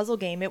wasn't a puzzle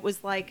game. It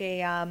was like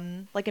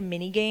a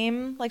mini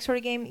game, like sort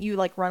of game. You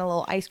like run a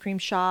little ice cream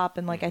shop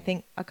and like I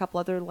think a couple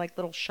other like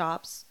little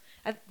shops.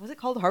 Was it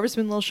called Harvest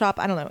Moon Little Shop?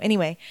 I don't know.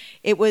 Anyway,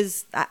 it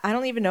was. I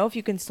don't even know if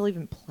you can still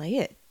even play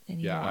it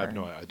anymore. Yeah, I have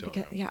no. I don't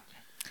know. Yeah.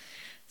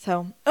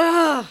 So,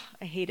 I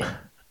hate it.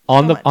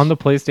 On so the on much.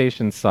 the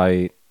PlayStation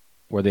site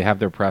where they have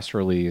their press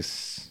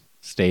release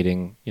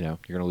stating, you're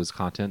going to lose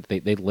content, they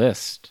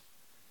list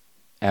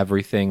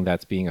everything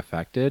that's being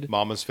affected.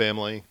 Mama's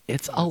Family.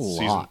 It's a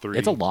Season lot. 3.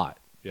 It's a lot.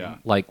 Yeah.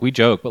 Like we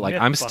joke, but like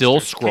I'm still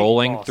Mythbusters,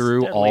 scrolling Cake Boss,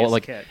 through all Deadliest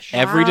like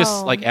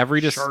Catch.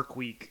 every Shark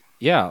Week.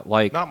 yeah,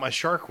 like Not my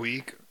Shark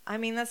Week. I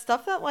mean, that's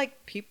stuff that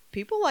like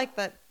people like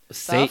that.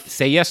 say stuff.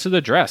 say yes to the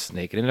dress,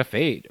 Naked and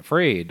Afraid, like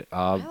Say Yes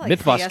to the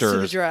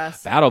Mythbusters,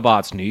 Dress.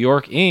 BattleBots, New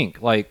York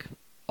Inc. Like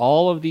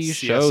all of these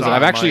shows that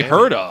I've CSI actually Miami.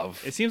 heard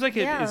of. It seems like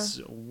it Yeah.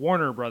 is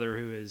Warner Brother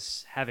who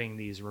is having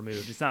these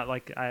removed. It's not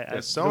like the way we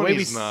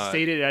Sony's not.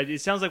 stated it. It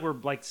sounds like we're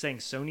like saying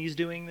Sony's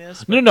doing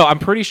this. No, I'm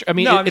pretty sure. I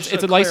mean, No, I'm it's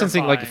just a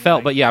licensing like clarifying, felt,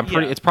 like, but yeah, I'm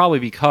pretty. yeah. It's probably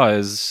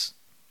because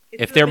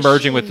It's if the they're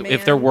merging with machine,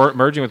 if they're man.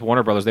 merging with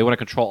Warner Brothers, they want to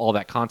control all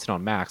that content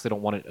on Max. They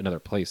don't want it in other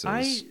places.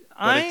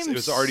 But it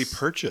was already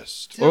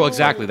purchased. Well,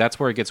 exactly. That's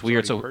where it gets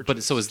weird. already So,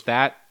 but so purchased. is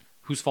that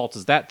whose fault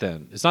is that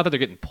then? It's not that they're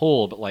getting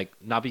pulled, but like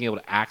not being able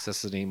to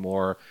access it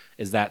anymore.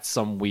 Is that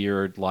some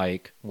weird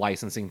like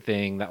licensing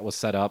thing that was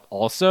set up?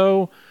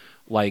 Also,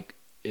 like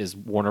is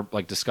Warner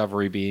like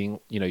Discovery being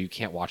you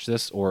can't watch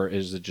this, or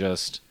is it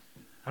just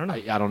I don't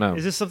know. I don't know.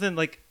 Is this something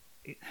like?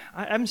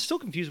 I'm still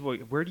confused.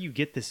 Where do you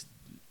get this?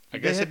 I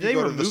guess have if you they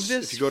go to removed the,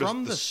 this if you go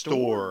from to the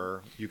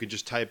store, you could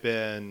just type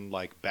in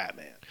like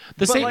Batman.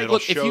 The same. like,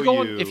 Look, if it'll you go show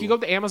on, if you- you go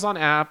to the Amazon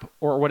app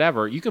or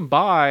whatever, you can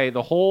buy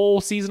the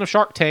whole season of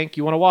Shark Tank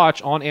you want to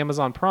watch on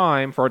Amazon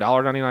Prime for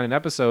 $1.99 an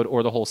episode,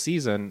 or the whole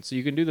season. So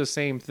you can do the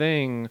same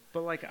thing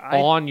But like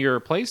on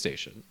your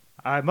PlayStation.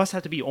 I must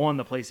have to be on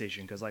the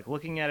PlayStation because, like,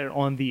 looking at it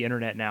on the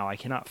internet now, I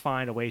cannot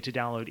find a way to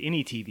download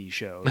any TV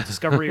show,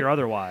 Discovery or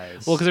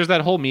otherwise. Well, because there's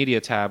that whole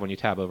media tab when you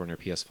tab over on your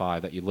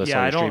PS5 that you list Yeah,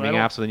 all I your don't- streaming I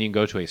don't- apps, and then you can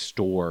go to a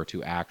store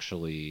to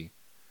actually,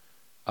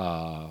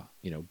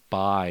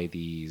 buy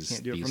these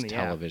Can't do it these from the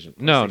television.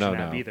 app. No, PlayStation no,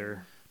 app no.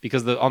 either.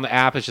 Because on the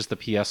app it's just the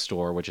PS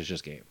Store, which is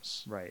just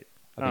games. Right.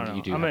 I think don't you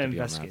know. do I'm have gonna to be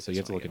on investigate that, so you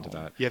have this to when look I into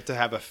get that. You have to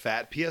have a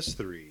fat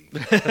PS3.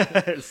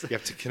 home. You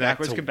have to connect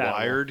Backwards to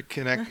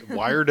compatible.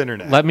 wired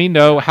internet. Let me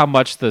know how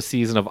much the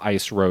season of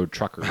Ice Road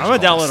Truckers. I'm gonna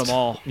download cost. them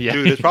all. Yeah.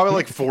 Dude, it's probably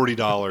like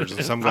 $40,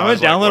 and some I'm gonna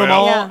guys download them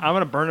all. Yeah. I'm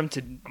gonna burn them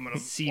to I'm gonna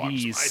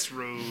CDs, watch Ice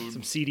Road,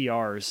 some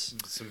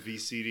CDRs. some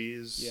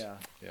VCDs.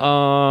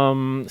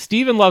 Yeah.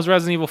 Steven loves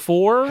Resident Evil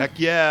 4. Heck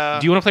yeah.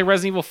 Do you want to play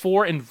Resident Evil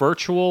 4 in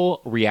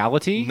virtual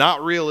reality?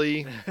 Not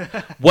really.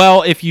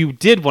 Well, if you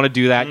did want to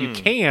do that, you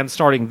can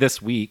starting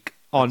this week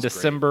on That's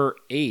December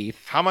 8th.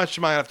 How much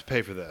am I gonna have to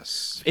pay for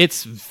this?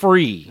 It's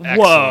free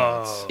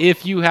Whoa.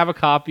 if you have a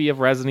copy of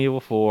Resident Evil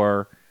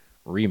 4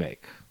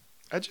 Remake.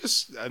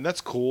 And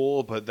that's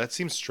cool, but that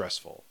seems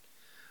stressful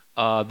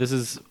This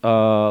is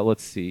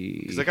let's see.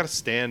 because I got to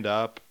stand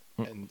up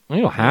and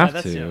You don't have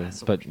that's- to, yeah,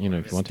 that's but if you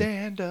want to.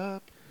 stand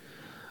up.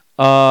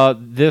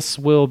 This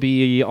will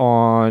be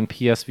on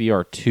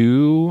PSVR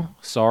 2.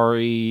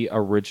 Sorry,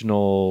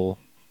 original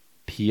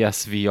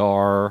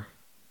PSVR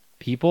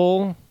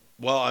people.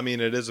 Well, I mean,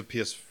 it is a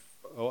PS.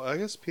 Oh, I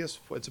guess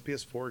PS4. It's a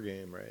PS4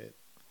 game, right?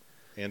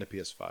 And a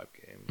PS5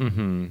 game.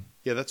 Mm-hmm.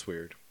 Yeah, that's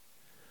weird.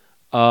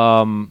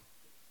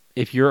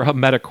 If you're a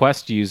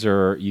MetaQuest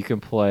user, you can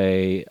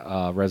play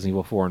Resident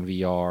Evil 4 in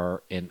VR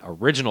in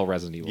original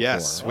Resident Evil 4.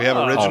 Yes, we have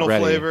original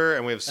Already. flavor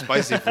and we have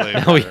spicy flavor.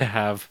 Now we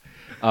have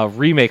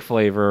remake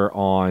flavor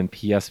on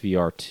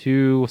PSVR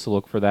 2, so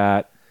look for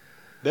that.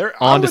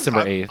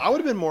 December 8th. I would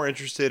have been more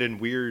interested in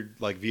weird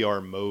like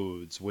VR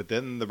modes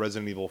within the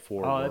Resident Evil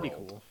 4 Oh, world. that'd be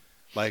cool.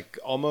 Like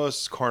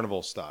almost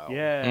carnival style.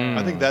 Yeah.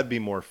 I think that'd be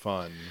more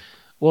fun.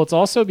 Well, it's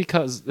also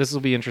because this will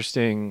be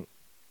interesting,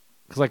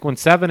 because like when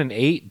 7 and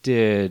 8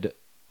 did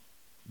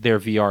their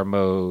VR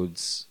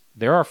modes,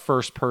 there are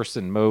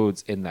first-person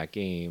modes in that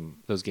game,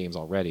 those games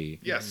already.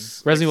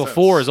 Yes. Resident Evil makes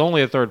 4 sense. is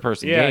only a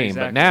third-person Yeah, game,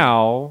 but exactly.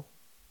 now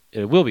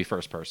it will be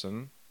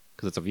first-person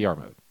because it's a VR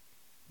mode.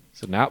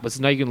 So now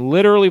you can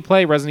literally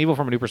play Resident Evil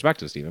from a new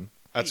perspective, Steven.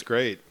 That's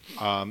great.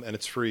 And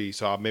it's free,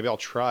 so maybe I'll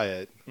try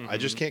it. I Mm-hmm.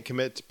 just can't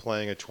commit to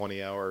playing a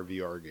 20-hour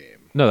VR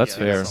game. No, that's Yeah,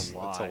 fair. that's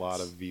That's a lot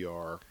of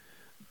VR.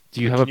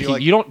 Do you have a Can you, P-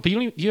 like- you don't? But you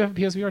don't. Do you have a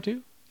PSVR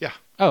too? Yeah.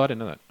 Oh, I didn't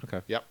know that.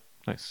 Okay. Yep.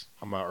 Nice.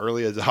 I'm an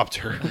early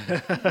adopter.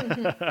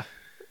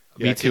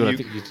 Me too, and I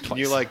Can you, think you can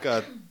you twice.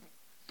 like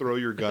throw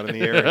your gun in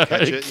the air and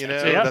catch it? You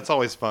know, Yeah. that's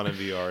always fun in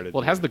VR.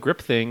 Well, it has the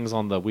grip things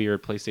on the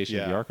weird PlayStation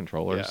Yeah. VR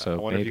controller, Yeah, so I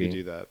wonder maybe. if you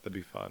could do that. That'd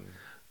be fun.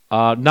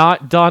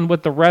 Not done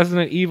with the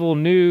Resident Evil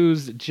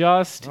news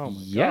just Oh my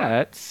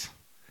yet.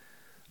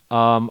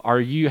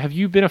 Have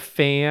you been a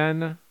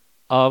fan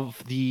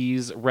of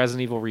these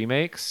Resident Evil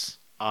remakes?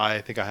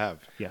 I think I have.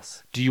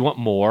 Yes. Do you want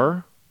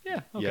more?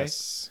 Yeah. Okay.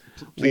 Yes.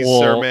 Please, Well-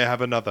 sir, may I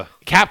have another?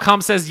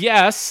 Capcom says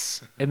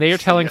yes, and they are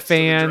telling Yes to the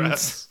fans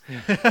dress.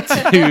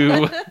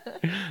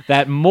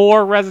 that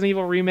more Resident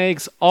Evil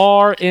remakes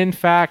are in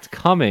fact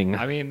coming.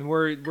 I mean,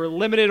 we're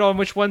limited on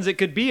which ones it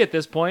could be at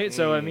this point,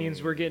 so it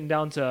means we're getting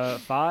down to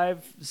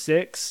 5,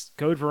 6,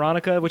 Code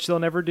Veronica, which they'll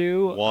never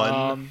do.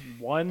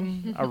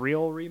 One. A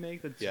real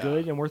remake that's Yeah.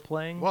 good and worth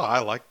playing. Well, I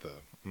like the.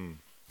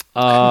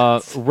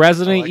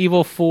 Resident I like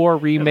Evil 4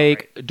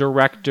 remake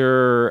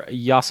director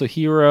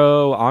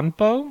Yasuhiro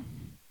Anpo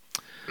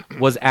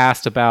was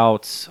asked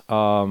about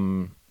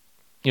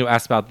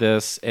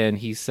this, and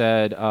he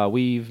said,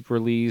 we've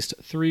released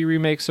 3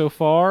 remakes so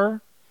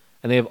far,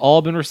 and they have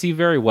all been received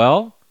very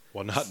well.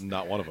 Well,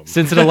 not one of them.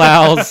 Since it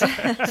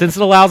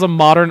allows a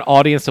modern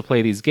audience to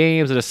play these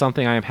games, it is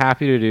something I am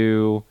happy to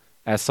do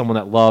as someone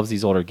that loves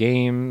these older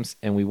games,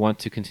 and we want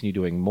to continue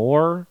doing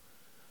more.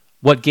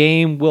 What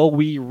game will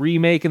we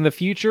remake in the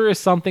future is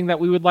something that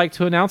we would like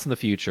to announce in the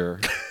future.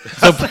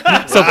 So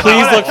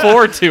please look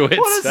forward to it.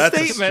 What a That's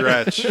statement.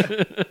 a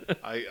stretch.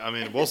 I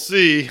mean, we'll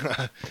see.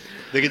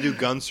 They could do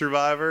Gun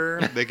Survivor.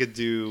 They could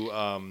do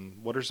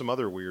what are some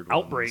other weird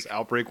ones? Outbreak.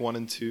 Outbreak 1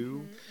 and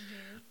 2.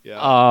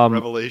 Yeah.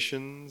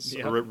 Revelations.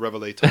 Yeah.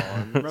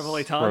 Revelatons. Revelatons.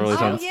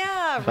 Revelatons. Oh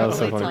yeah, That was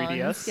so funny.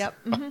 Revelatons. 3DS.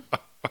 Yep.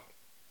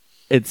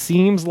 It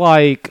seems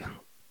like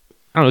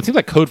I don't know. It seems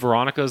like Code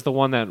Veronica is the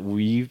one that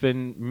we've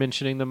been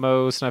mentioning the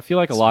most, and I feel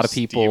like a lot of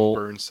Steve people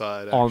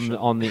Burnside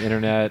on the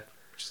internet.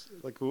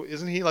 like,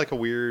 isn't he like a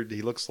weird?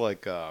 He looks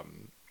like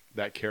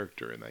that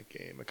character in that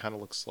game. It kind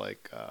of looks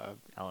like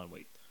Alan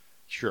Wake.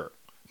 sure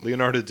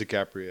Leonardo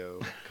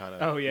DiCaprio kind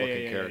of Oh, yeah, looking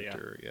yeah, yeah,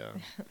 character. Yeah.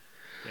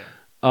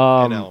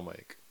 And Um, Alan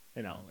Wake.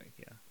 And Alan Wake,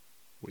 yeah.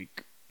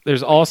 Weak.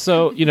 there's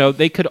also,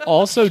 they could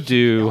also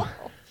do.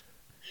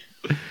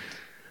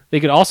 They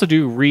could also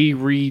do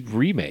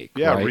remake.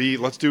 Yeah, right?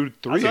 let's do 3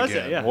 That's what I again.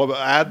 said, yeah. Well,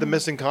 add the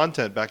missing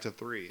content back to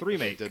 3. Three that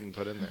they make. didn't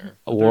put in there.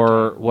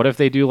 Or what if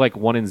they do like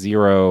 1 and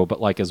 0,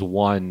 but like as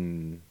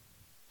one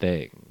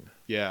thing,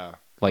 Yeah.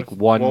 like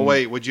one. Well,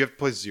 wait. Would you have to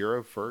play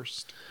 0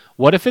 first?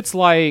 What if it's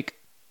like,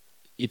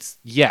 it's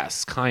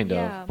yes, kind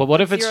Yeah. of, but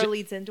what if it's Zero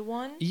leads into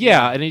 1?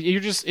 yeah, and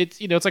you're just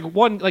it's like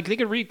one, like they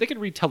could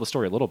retell the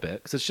story a little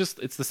bit because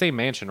it's the same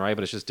mansion, right?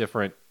 But it's just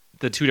different.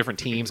 The 2 different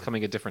teams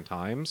coming at different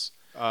times.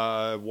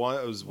 One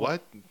it was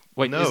what?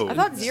 Wait, no. I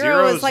thought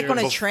Zero was like on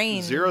a bef-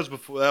 train. Zero's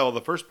before. Well,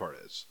 the first part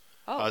is.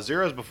 Oh.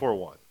 Zero's before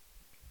 1.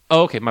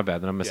 Oh, okay, my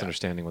bad. Then I'm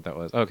misunderstanding what that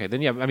was. Okay,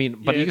 then yeah, I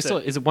mean, but Yeah, you can it's still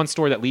is it one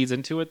story that leads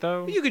into it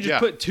though? You could just Yeah.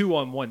 put 2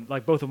 on one,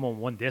 like both of them on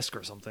one disc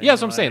or something. Yeah,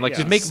 that's what I'm saying. Like,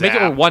 just make it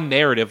Zap. one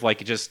narrative.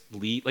 Like, it just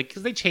lead. Like,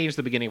 because they changed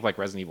the beginning of like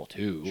Resident Evil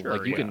 2. Sure,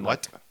 like, you yeah. can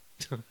What?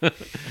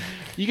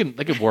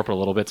 they could warp it a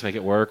little bit to make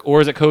it work.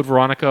 Or is it Code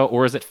Veronica?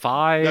 Or is it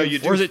 5? No, you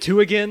Or is it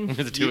 2 again?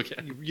 Is it 2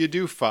 again? You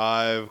do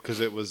 5 because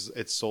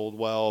it sold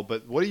well,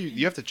 but what do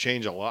you have to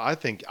change a lot? I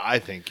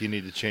think you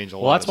need to change a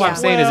lot. Well, that's of why I'm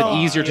stuff. saying, is Well,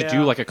 it easier to do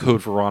yeah. like a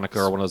Code Veronica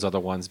or one of those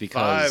other ones? 5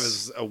 Because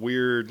is a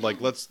weird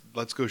like let's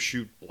go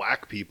shoot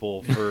black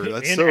people for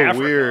that's In so Africa,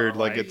 weird.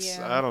 Like like- it's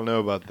Yeah. I don't know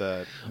about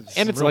that.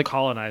 and it's Real like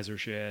colonizer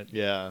shit.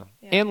 Yeah.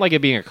 and like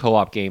it being a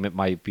co-op game, it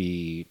might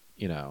be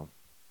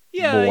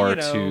Yeah, more you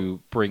know,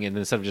 to bring in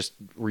instead of just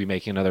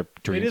remaking another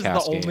Dreamcast it is the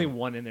game. only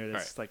one in there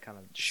that's like kind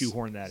of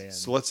shoehorn that in.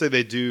 So let's say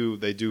they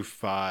do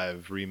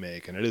 5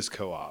 remake and it is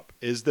co-op.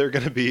 Is there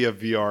going to be a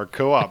VR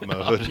co-op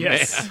mode?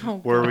 Yes. Oh,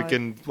 Where we God.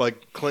 can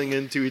like cling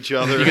into each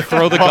other. You can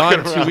throw the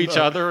walking gun to around each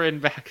other and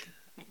back.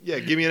 Yeah,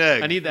 give me an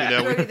egg. I need that. You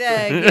know, Throw the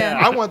egg, yeah.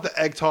 I want the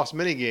egg toss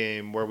mini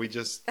game where we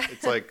just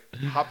it's like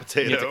hot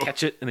potato. You have to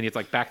catch it, and then you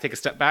have to like take a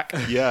step back.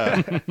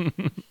 Yeah.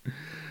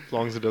 As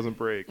long as it doesn't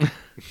break.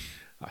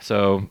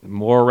 So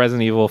more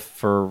Resident Evil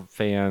for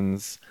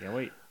fans. Can't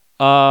wait.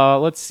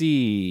 Let's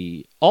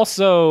see.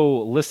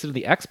 Also listed in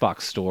the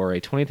Xbox store,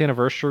 a 20th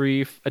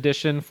anniversary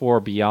edition for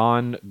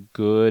Beyond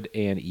Good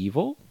and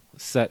Evil,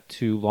 set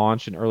to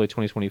launch in early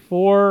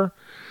 2024.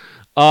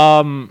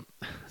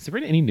 Has there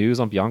been any news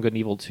on Beyond Good and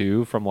Evil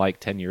 2 from like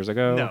 10 years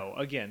ago? No,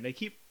 again, they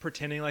keep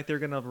pretending like they're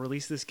going to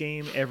release this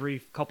game every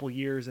couple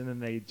years, and then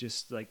they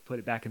just like put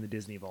it back in the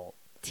Disney vault.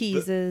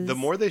 Teases. The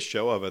more they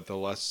show of it, the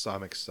less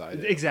I'm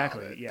excited.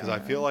 Exactly, yeah. Because I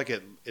feel like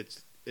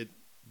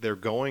they're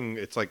going.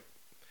 It's like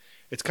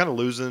it's kind of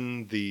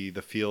losing the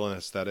feel and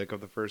aesthetic of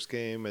the first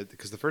game.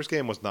 Because the first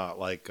game was not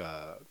like.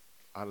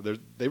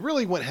 They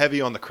really went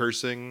heavy on the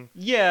cursing.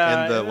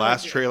 Yeah. In the and,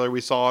 last trailer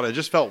we saw it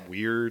just felt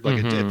weird. Like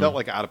it Mhm. felt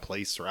like out of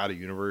place or out of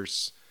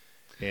universe.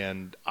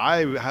 And I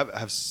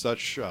have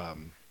such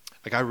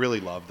like I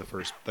really love the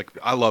first. Like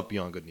I love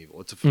Beyond Good and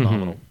Evil. It's a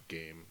phenomenal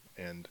game,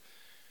 and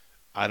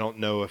I don't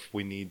know if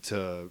we need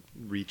to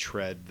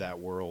retread that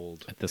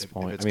world At this if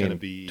point, it's I mean, going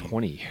to be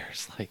 20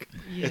 years. Like,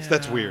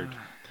 that's weird.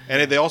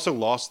 And they also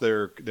lost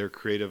their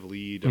creative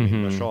lead. I mean,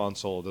 Mhm. Michel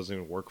Ancel doesn't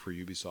even work for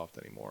Ubisoft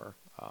anymore.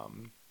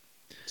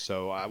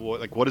 So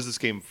what is this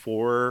game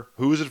for?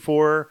 Who is it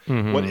for?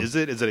 Mhm. What is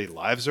it? Is it a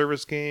live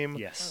service game?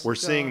 Yes. We're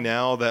seeing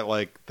now that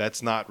like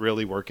that's not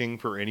really working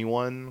for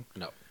anyone.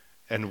 no.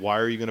 And why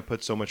are you going to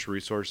put so much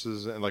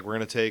resources? And like we're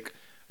going to take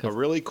a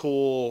really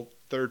cool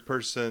third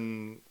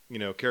person,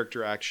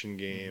 character action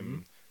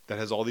game that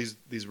has all these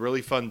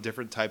really fun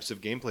different types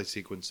of gameplay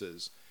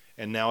sequences,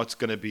 and now it's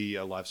going to be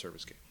a live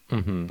service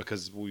game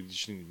because we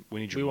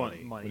need your want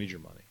money. money. We need your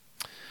money.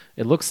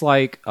 It looks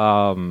like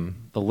the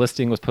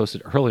listing was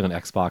posted early on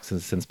Xbox and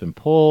has since been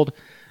pulled.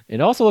 It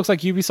also looks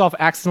like Ubisoft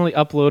accidentally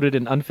uploaded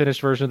an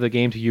unfinished version of the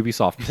game to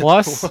Ubisoft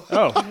Plus.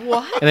 Oh,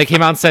 What? And they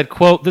came out and said,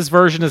 quote, "This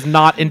version is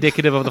not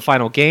indicative of the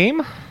final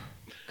game."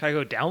 can I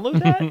go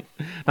download that?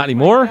 Not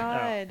anymore.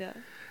 God.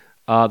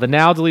 The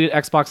now deleted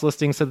Xbox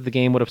listing said that the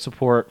game would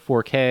support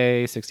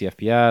 4K, 60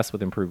 FPS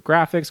with improved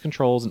graphics,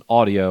 controls, and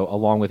audio,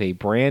 along with a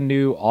brand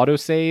new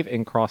autosave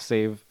and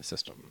cross-save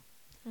system.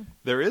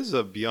 There is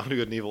a Beyond Good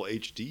and Evil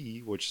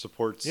HD which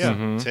supports Yeah.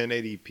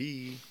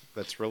 1080p.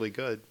 That's really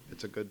good.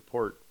 It's a good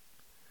port.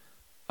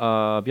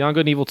 Beyond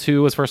Good and Evil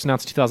 2 was first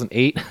announced in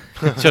 2008.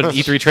 Showed an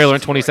E3 trailer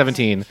in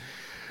 2017.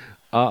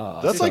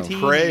 That's so- like 15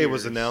 Prey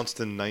was years. announced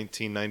in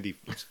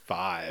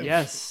 1995.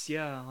 Yes,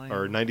 yeah. Like,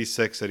 Or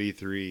 96 at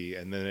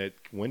E3, and then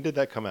when did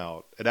that come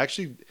out? It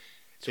actually,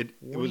 it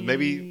was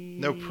maybe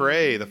no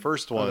Prey, the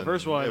first one. the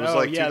first one. It was Oh,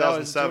 like yeah, that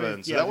was 2007.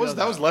 20 So yeah,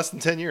 that was less than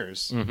 10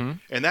 years, and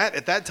that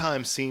at that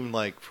time seemed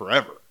like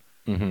forever.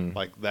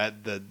 Like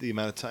that the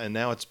amount of time, and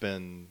now it's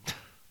been.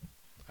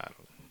 I don't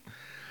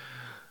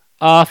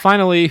know.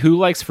 Finally, who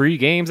likes free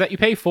games that you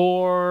pay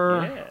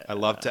for? yeah. I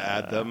love to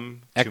add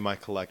them to my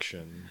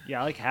collection.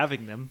 Yeah, I like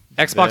having them.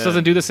 Xbox Then-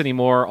 doesn't do this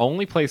anymore.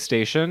 Only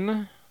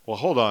PlayStation. Well,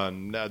 hold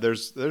on. Now,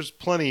 there's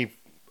plenty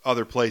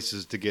other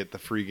places to get the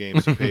free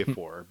games to pay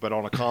for, but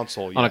on a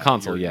console, On a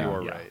console, you yeah.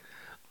 are Yeah.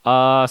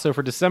 right. So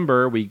for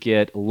December, we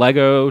get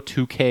Lego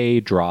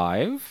 2K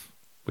Drive,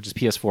 which is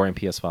PS4 and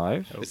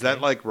PS5. Is that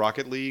like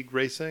Rocket League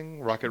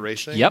racing? Rocket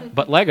Racing? Yep,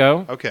 but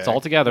Lego. Okay. It's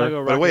all together.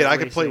 Lego But wait, Rocket I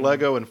could play Racing.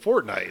 Lego and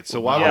Fortnite, so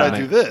why Yeah. would I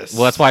do this?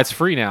 Well, that's why it's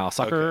free now,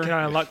 sucker. Can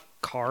I unlock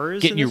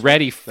cars? Getting in you this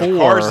ready for The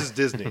Cars is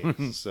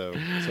Disney, so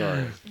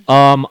sorry.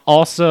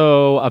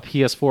 Also a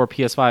PS4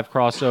 PS5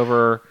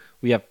 crossover.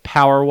 We have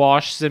Power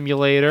Wash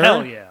Simulator. one?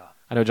 Hell yeah.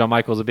 I know John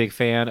Michael's a big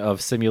fan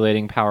of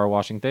simulating power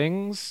washing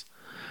things.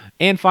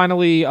 And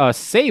finally,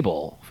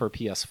 Sable for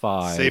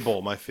PS5.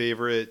 Sable, my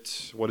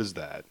favorite. What is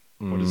that?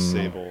 What is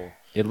Sable?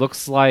 It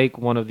looks like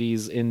one of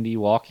these indie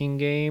walking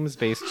games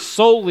based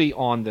solely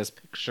on this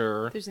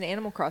picture. There's an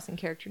Animal Crossing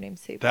character named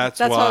Sable. That's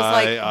why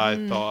why I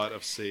was I thought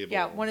of Sable.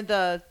 yeah, one of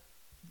the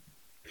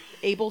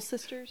Able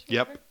sisters.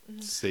 Yep.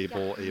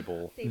 Sable,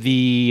 Able.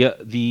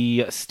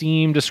 The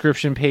Steam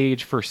description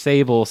page for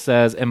Sable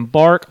says,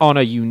 "Embark on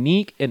a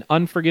unique and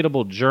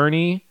unforgettable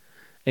journey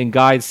and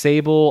guide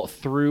Sable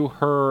through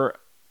her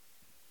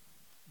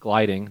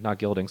gliding,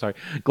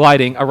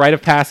 a rite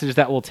of passage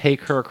that will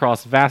take her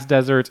across vast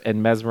deserts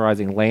and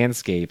mesmerizing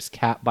landscapes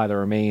capped by the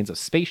remains of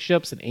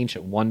spaceships and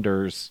ancient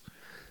wonders."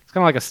 It's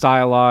kind of like a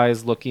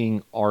stylized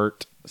looking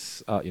art,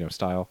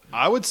 style.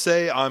 I would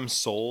say I'm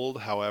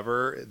sold.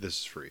 However, this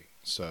is free,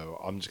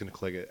 so I'm just going to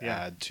click it. Yeah.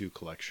 Add to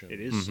collection.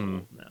 It is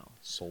sold now.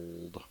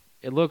 sold.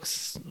 It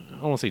looks, I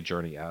don't want to say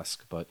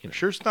Journey-esque, but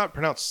Sure, it's not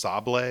pronounced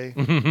Sable. Yeah. I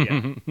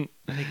think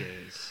it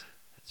is.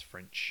 That's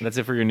French. That's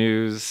it for your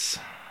news.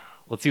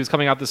 Let's see what's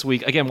coming out this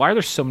week. Again, why are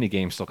there so many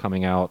games still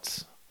coming out?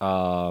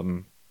 A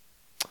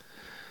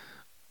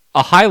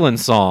Highland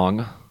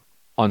Song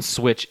on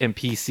Switch and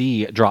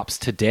PC drops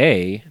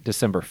today,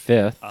 December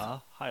 5th.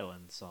 A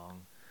Highland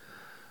song.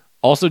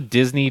 Also,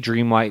 Disney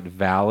Dreamlight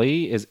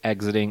Valley is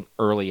exiting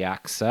early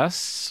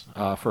access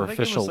for I think it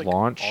official was,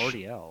 launch.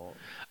 Already out.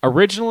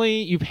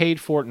 Originally, you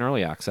paid for it in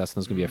early access, and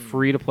it was going to be a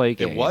free-to-play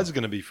game. It was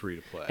going to be free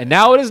to play. And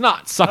now it is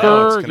not, sucker.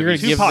 Oh, it's gonna You're be going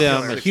to too give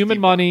popular. them 60 human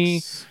money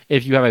bucks.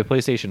 if you have a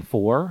PlayStation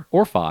 4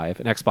 or 5,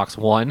 an Xbox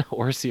One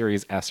or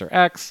Series S or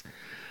X,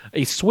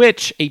 a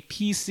Switch, a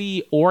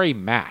PC, or a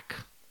Mac.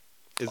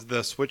 Is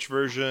the Switch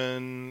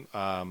version?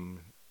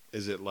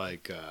 Is it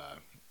like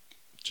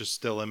just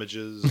still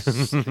images?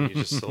 And you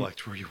just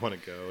select where you want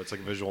to go. It's like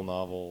a visual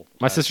novel.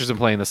 My sister's been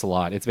playing this a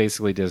lot. It's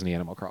basically Disney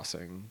Animal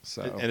Crossing.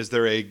 So And is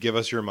there a give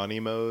us your money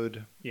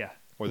mode, Yeah.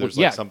 or there's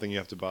yeah. like something you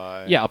have to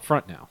buy? yeah, up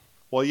front now.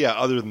 Well, yeah.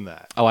 Other than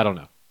that, Oh, I don't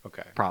know.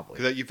 okay. Probably.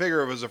 Because you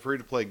figure if it was a free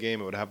to play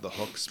game, it would have the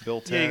hooks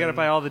built in. Yeah, you got to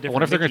buy all the I different.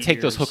 wonder if they're going to Mickey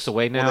take those ears. hooks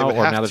away Well, now, they would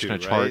or have now they're to, just going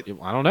to charge.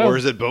 right? I don't know. Or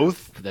is it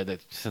both?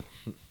 It's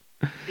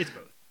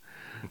both.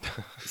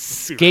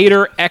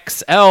 Skater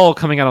XL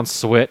coming out on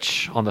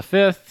Switch on the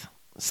 5th.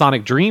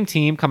 Sonic Dream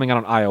Team coming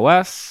out on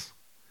iOS.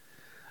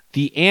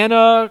 The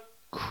Anna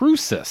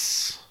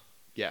Crucis.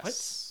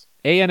 Yes.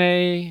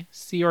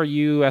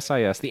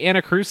 ANACRUSIS. The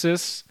Anna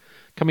Crucis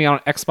coming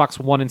out on Xbox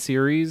One and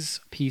Series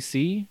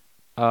PC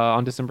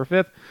on December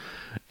 5th.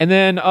 And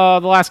then the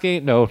last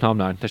game. No, I'm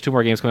not. There's 2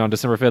 more games coming out on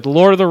December 5th.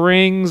 Lord of the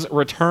Rings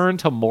Return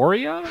to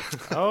Moria.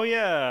 Oh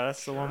yeah,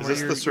 that's the one. Is where this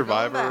you're, the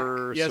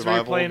Survivor? Yeah, it's where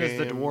you're survival playing as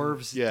the game?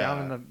 dwarves Yeah.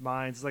 down in the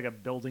mines. It's like a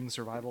building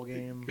survival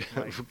game.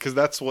 Like, Because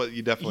that's what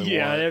you definitely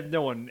want. yeah,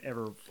 no one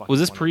ever. Fucking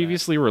Was this wanted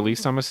previously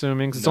released? I'm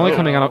assuming 'Cause it's No. only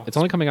coming out. It's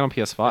only coming out on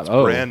PS5.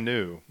 Oh, Brand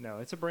new. that. No,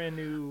 it's a brand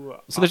new.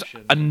 so there's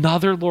option.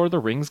 another Lord of the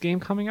Rings game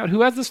coming out.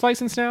 Who has this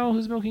license now?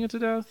 Who's milking it to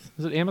death?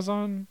 Is it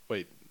Amazon?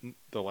 Wait,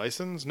 the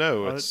license?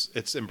 No, Oh, it's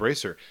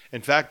Embracer.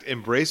 In fact,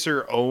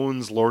 Embracer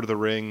owns Lord of the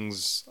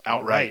Rings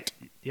outright.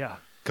 Yeah.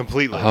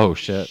 completely. Oh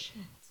shit.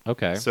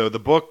 Okay. So the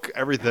book,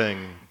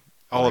 everything,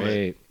 all of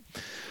it.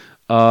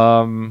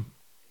 Great.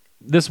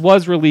 This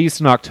was released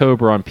in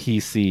October on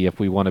PC. If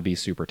we want to be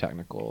super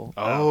technical,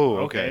 Oh,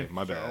 okay.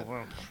 My bad.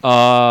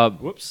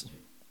 Whoops.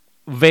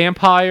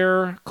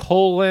 Vampire: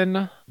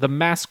 The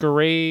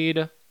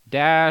Masquerade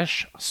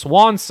 -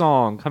 Swan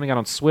Song coming out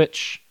on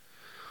Switch,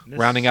 This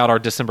rounding out our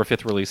December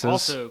 5th releases.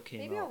 Also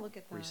came Maybe out I'll look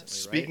at that. recently,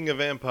 Speaking of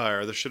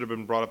Vampire, this should have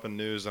been brought up in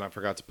news, and I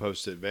forgot to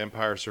post it.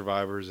 Vampire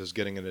Survivors is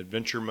getting an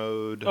adventure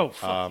mode. Oh,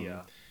 fuck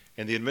yeah.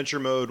 And the adventure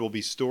mode will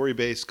be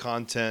story-based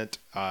content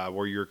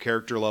where your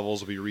character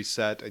levels will be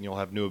reset, and you'll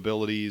have new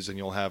abilities, and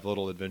you'll have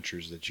little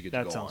adventures that you get to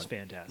That go sounds on.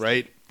 fantastic.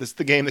 Right? This is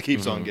the game that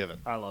keeps on giving.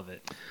 I love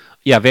it.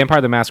 Yeah,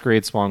 Vampire: The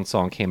Masquerade Swan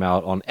Song came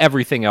out on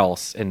everything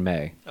else in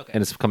May, Okay.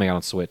 and it's coming out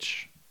on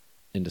Switch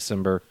in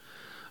December.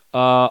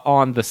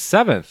 On the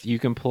 7th, you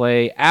can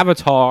play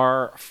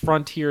Avatar: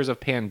 Frontiers of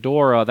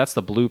Pandora. That's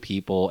the blue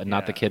people, and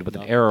not the Yeah, kid with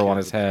an Not arrow the on kid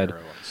his with the head. arrow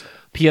on his head.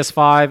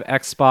 PS5,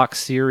 Xbox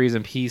Series,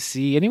 and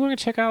PC. Anyone gonna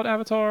check out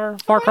Avatar?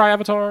 Far Cry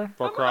Avatar?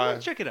 Far I'm Cry.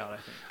 gonna check it out, I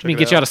think. I mean, it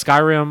get you out. out of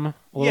Skyrim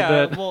a little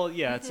Yeah, bit. well,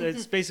 yeah,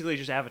 it's basically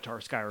just Avatar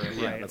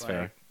Skyrim, right? That's Like,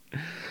 fair.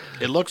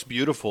 It looks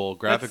beautiful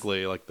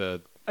graphically, like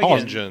the Again,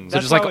 engines.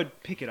 That's just how like- I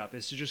would pick it up,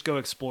 is to just go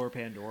explore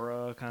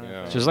Pandora kind Yeah.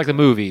 of thing. Just like the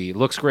movie,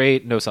 looks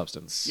great, no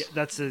substance.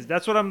 Yeah,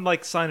 that's what I'm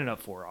like signing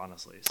up for,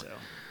 honestly. So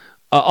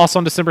Also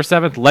on December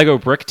 7th, Lego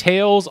Brick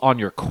Tales on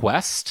your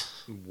Quest.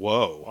 a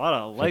Whoa. lot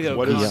of Lego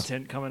What is-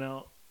 content coming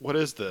out. What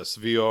is this?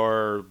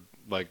 VR,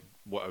 like,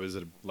 what is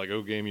it a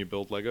Lego game you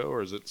build Lego,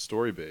 or is it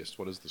story-based?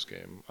 What is this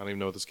game? I don't even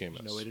know what this game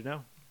is. No way to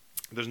know.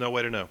 There's no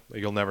way to know.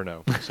 You'll never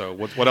know. So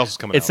what else is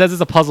coming It out? says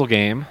it's a puzzle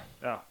game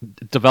Oh,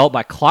 developed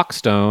by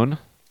Clockstone.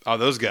 Oh,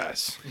 those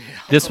guys.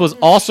 This was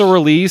also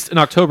released in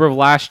October of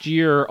last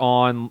year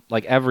on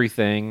like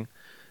everything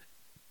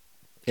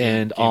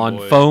and Game on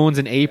Boy. phones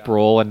in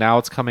April, and now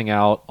it's coming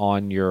out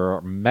on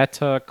your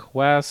Meta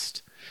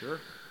Quest. sure.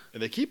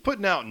 And they keep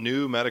putting out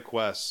new Meta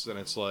Quests, and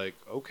it's like,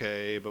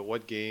 okay, but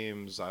what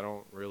games? I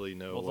don't really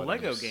know. Well, the what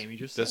Lego is game you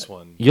just this said.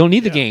 one. You don't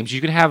need the Yeah. games.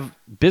 You can have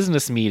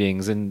business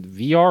meetings in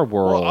VR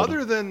world. Well,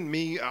 other than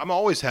me, I'm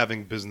always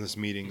having business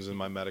meetings in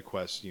my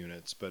MetaQuest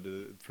units, but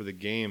for the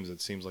games,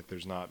 it seems like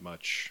there's not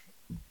much.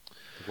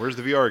 Where's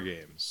the VR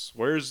games?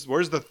 Where's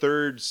the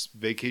third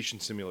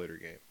vacation simulator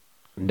game?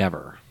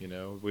 Never. You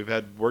know, we've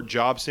had work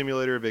job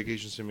simulator,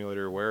 vacation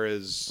simulator. Where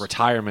is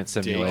Retirement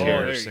daycare simulator.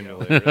 there you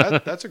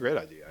simulator? That's a great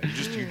idea.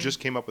 You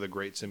just came up with a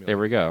great simulator. There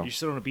we go. You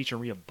sit on a beach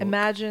and read a book.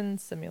 Imagine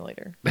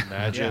Simulator.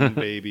 Imagine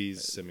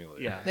Babies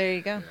Simulator. Yeah. There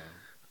you go.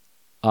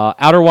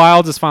 Outer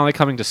Wilds is finally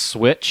coming to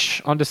Switch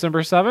on December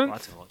Oh, 7th.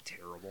 that's gonna look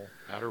terrible.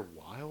 Outer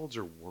Wilds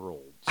or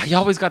Worlds? I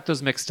always got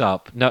those mixed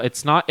up. No,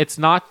 it's not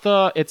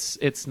the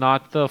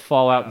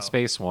Fallout and Oh.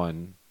 Space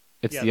one.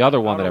 It's Yeah, the other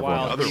one that Outer everyone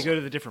Wilds, Other You likes. go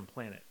to the different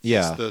planets.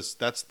 Yeah.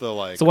 That's the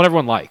like. It's the one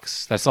everyone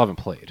likes. That I still haven't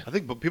played. I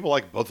think people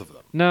like both of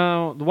them.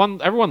 No, the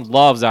one everyone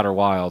loves Outer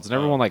Wilds, and Oh.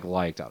 everyone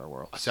liked Outer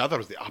Worlds. See, I thought it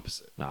was the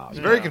opposite. No, It's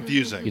you, very Yeah.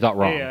 confusing. you thought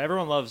wrong. Yeah,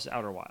 everyone loves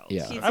Outer Wilds.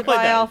 Yeah. Pizza I played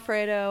by that.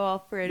 Alfredo,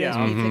 Alfredo's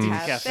Yeah, Pizza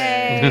Mhm.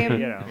 Cafe. You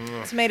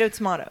know. Tomato,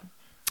 tomato.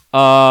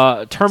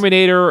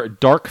 Terminator: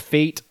 Dark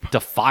Fate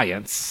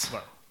Defiance.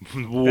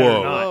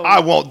 Whoa. not. I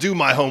won't do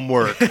my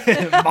homework. You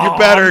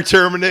better,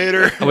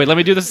 Terminator. Oh wait, let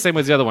me do this the same way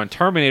as the other one.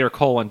 Terminator: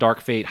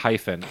 Dark Fate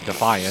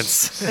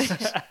Defiance.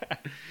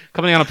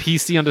 Coming out on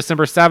PC on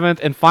December 7th,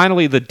 and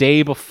finally the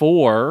day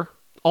before,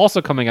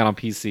 also coming out on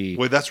PC.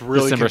 Wait, that's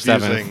really December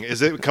confusing. 7th.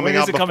 Is it coming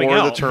When out is it before coming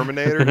the out?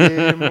 Terminator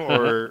game,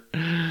 or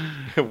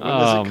when is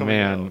Oh it coming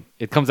man, out?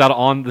 it comes out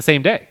on the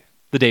same day,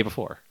 the day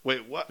before.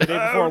 Wait, what? The day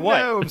before Oh, what?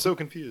 No, I'm so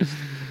confused.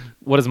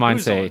 What does mine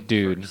Who's say, on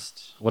dude?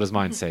 first? What does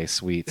mine say?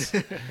 Sweet.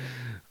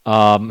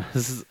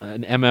 This is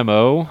an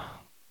MMO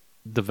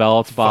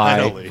developed by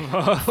Finally.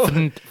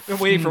 Been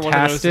waiting for one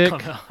of those to Fantastic.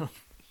 come out.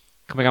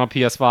 coming out on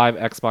PS5,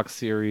 Xbox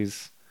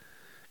Series,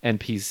 and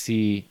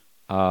PC.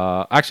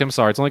 Actually, I'm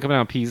sorry, it's only coming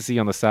out on PC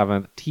on the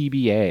 7th.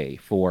 TBA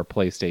for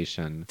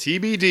PlayStation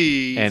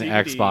TBD. and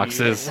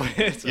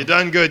Xboxes. You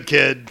done good,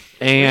 kid.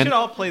 We And should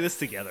all play this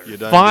together. You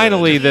done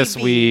finally, good. this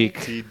week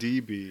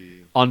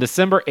TDB. on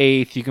December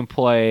 8th, you can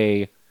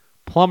play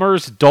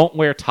Plumbers Don't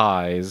Wear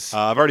Ties.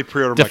 I've already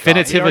pre-ordered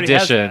Definitive He my copy. already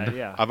has edition. that,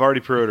 yeah. I've already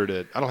pre-ordered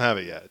it. I don't have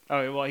it yet.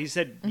 Oh well, he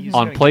said he's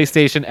on gonna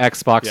PlayStation,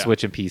 Xbox, Yeah.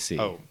 Switch, and PC.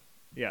 Oh,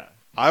 Yeah.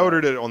 I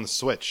ordered it on the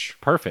Switch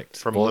Perfect.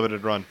 from Well,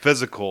 Limited Run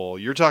Physical.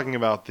 You're talking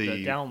about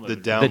the download. the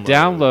The download.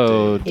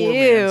 download. Poor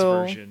man's Ew.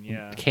 version.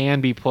 Yeah.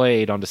 can be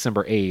played on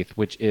December 8th,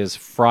 which is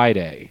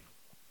Friday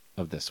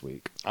of this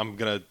week. I'm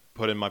gonna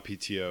put in my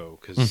PTO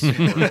because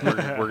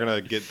we're gonna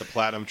get the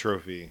platinum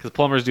trophy. Because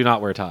plumbers do not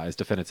wear ties,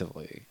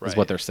 definitively, is Right.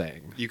 what they're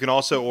saying. You can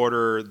also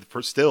order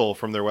still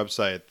from their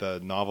website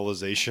the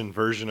novelization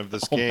version of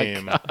this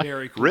game,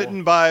 Very cool.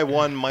 written by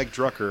one Mike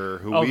Drucker,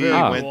 who Oh, we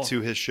very went cool.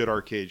 to his Shit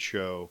Arcade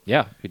show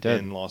Yeah, we did.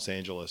 in Los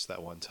Angeles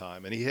that one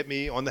time, and he hit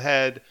me on the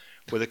head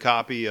with a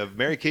copy of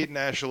Mary Kate and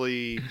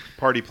Ashley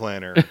Party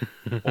Planner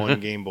on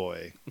Game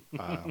Boy,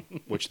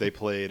 which they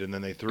played, and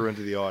then they threw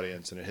into the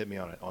audience, and it hit me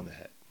on the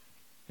head.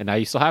 And now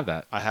you still have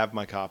that. I have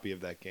my copy of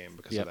that game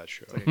because Yep. of that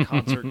show. It's like a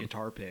concert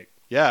guitar pick.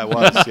 Yeah, it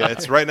was. Yeah,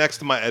 it's right next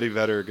to my Eddie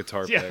Vedder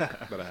guitar pick Yeah.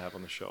 that I have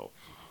on the shelf.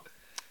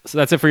 So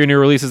that's it for your new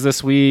releases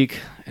this week,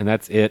 and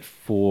that's it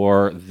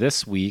for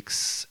this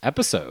week's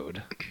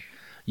episode.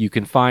 You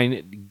can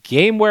find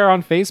Gameware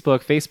on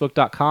Facebook,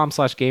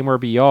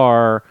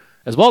 facebook.com/GamewareBR,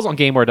 as well as on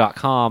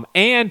Gameware.com,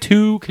 and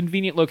 2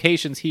 convenient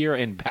locations here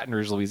in Baton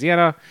Rouge,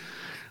 Louisiana.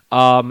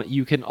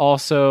 You can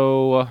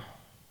also...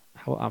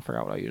 I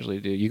forgot what I usually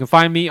do. You can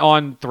find me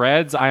on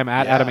Threads. I am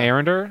at Yeah. Adam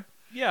Arender.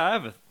 Yeah, I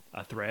have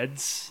a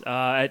Threads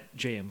at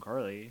JM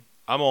Carly.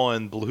 I'm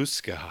on Blue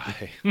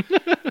Sky.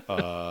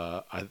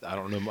 I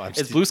don't know.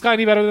 Is Blue Sky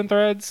any better than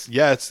Threads?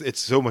 Yeah, it's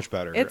so much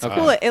better. It's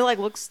cool. It like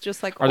looks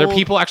just like Are there old-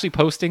 people actually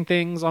posting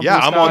things on Yeah,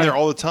 Blue I'm Sky? on there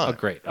all the time. Oh,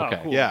 great. Oh,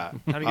 Okay. cool. Yeah.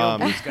 Time to get on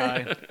Blue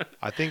Sky.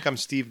 I think I'm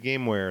Steve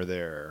Gameware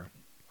there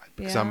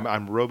because Yeah.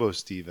 I'm Robo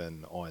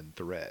Steven on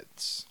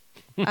Threads.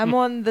 I'm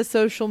on the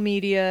social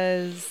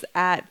medias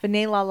at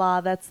Vanilla.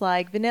 That's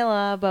like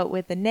vanilla, but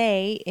with an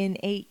A,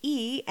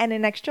 N-A-E, and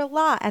an extra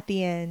la at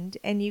the end.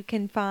 And you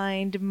can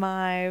find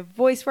my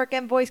voice work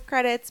and voice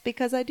credits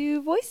because I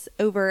do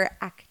voiceover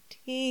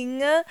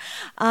acting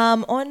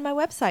on my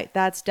website.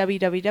 That's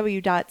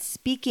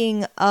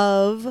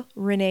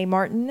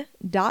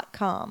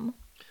www.speakingofreneemartin.com.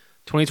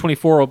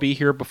 2024 will be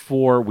here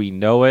before we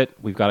know it.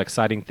 We've got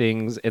exciting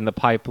things in the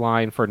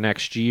pipeline for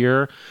next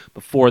year.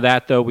 Before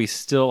that, though, we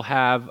still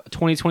have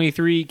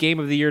 2023 Game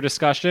of the Year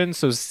discussion.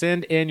 So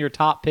send in your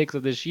top picks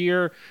of this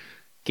year.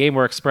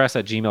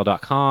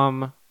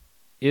 GamewareExpress@gmail.com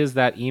is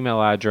that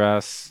email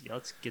address. Yeah,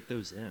 let's get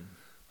those in.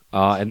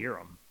 And Hear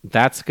them.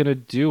 that's going to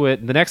do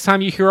it. The next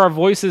time you hear our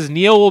voices,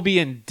 Neil will be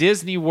in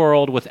Disney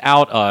World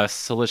without us.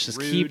 So let's just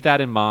keep Rude.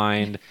 that in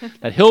mind,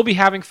 that he'll be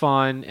having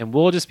fun, and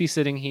we'll just be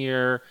sitting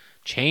here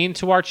chained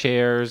to our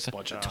chairs,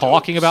 Bunch of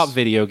talking dopes. about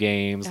video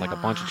games like a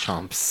bunch of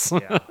chumps. Yeah.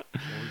 Well,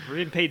 we're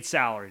getting paid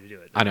salary to do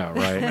it. I know,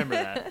 right? Remember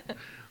that.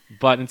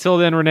 But until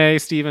then, Renee,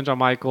 Steven, John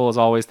Michael, as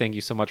always, thank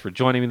you so much for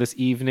joining me this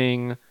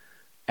evening.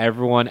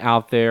 Everyone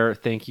out there,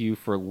 thank you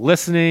for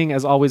listening.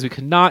 As always, we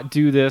could not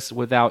do this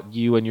without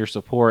you and your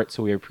support,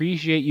 so we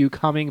appreciate you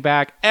coming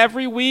back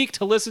every week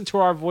to listen to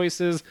our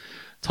voices,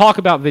 talk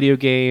about video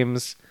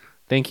games.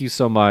 Thank you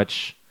so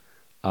much.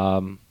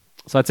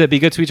 So that's it. Be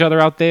good to each other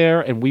out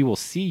there, and we will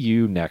see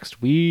you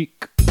next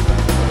week.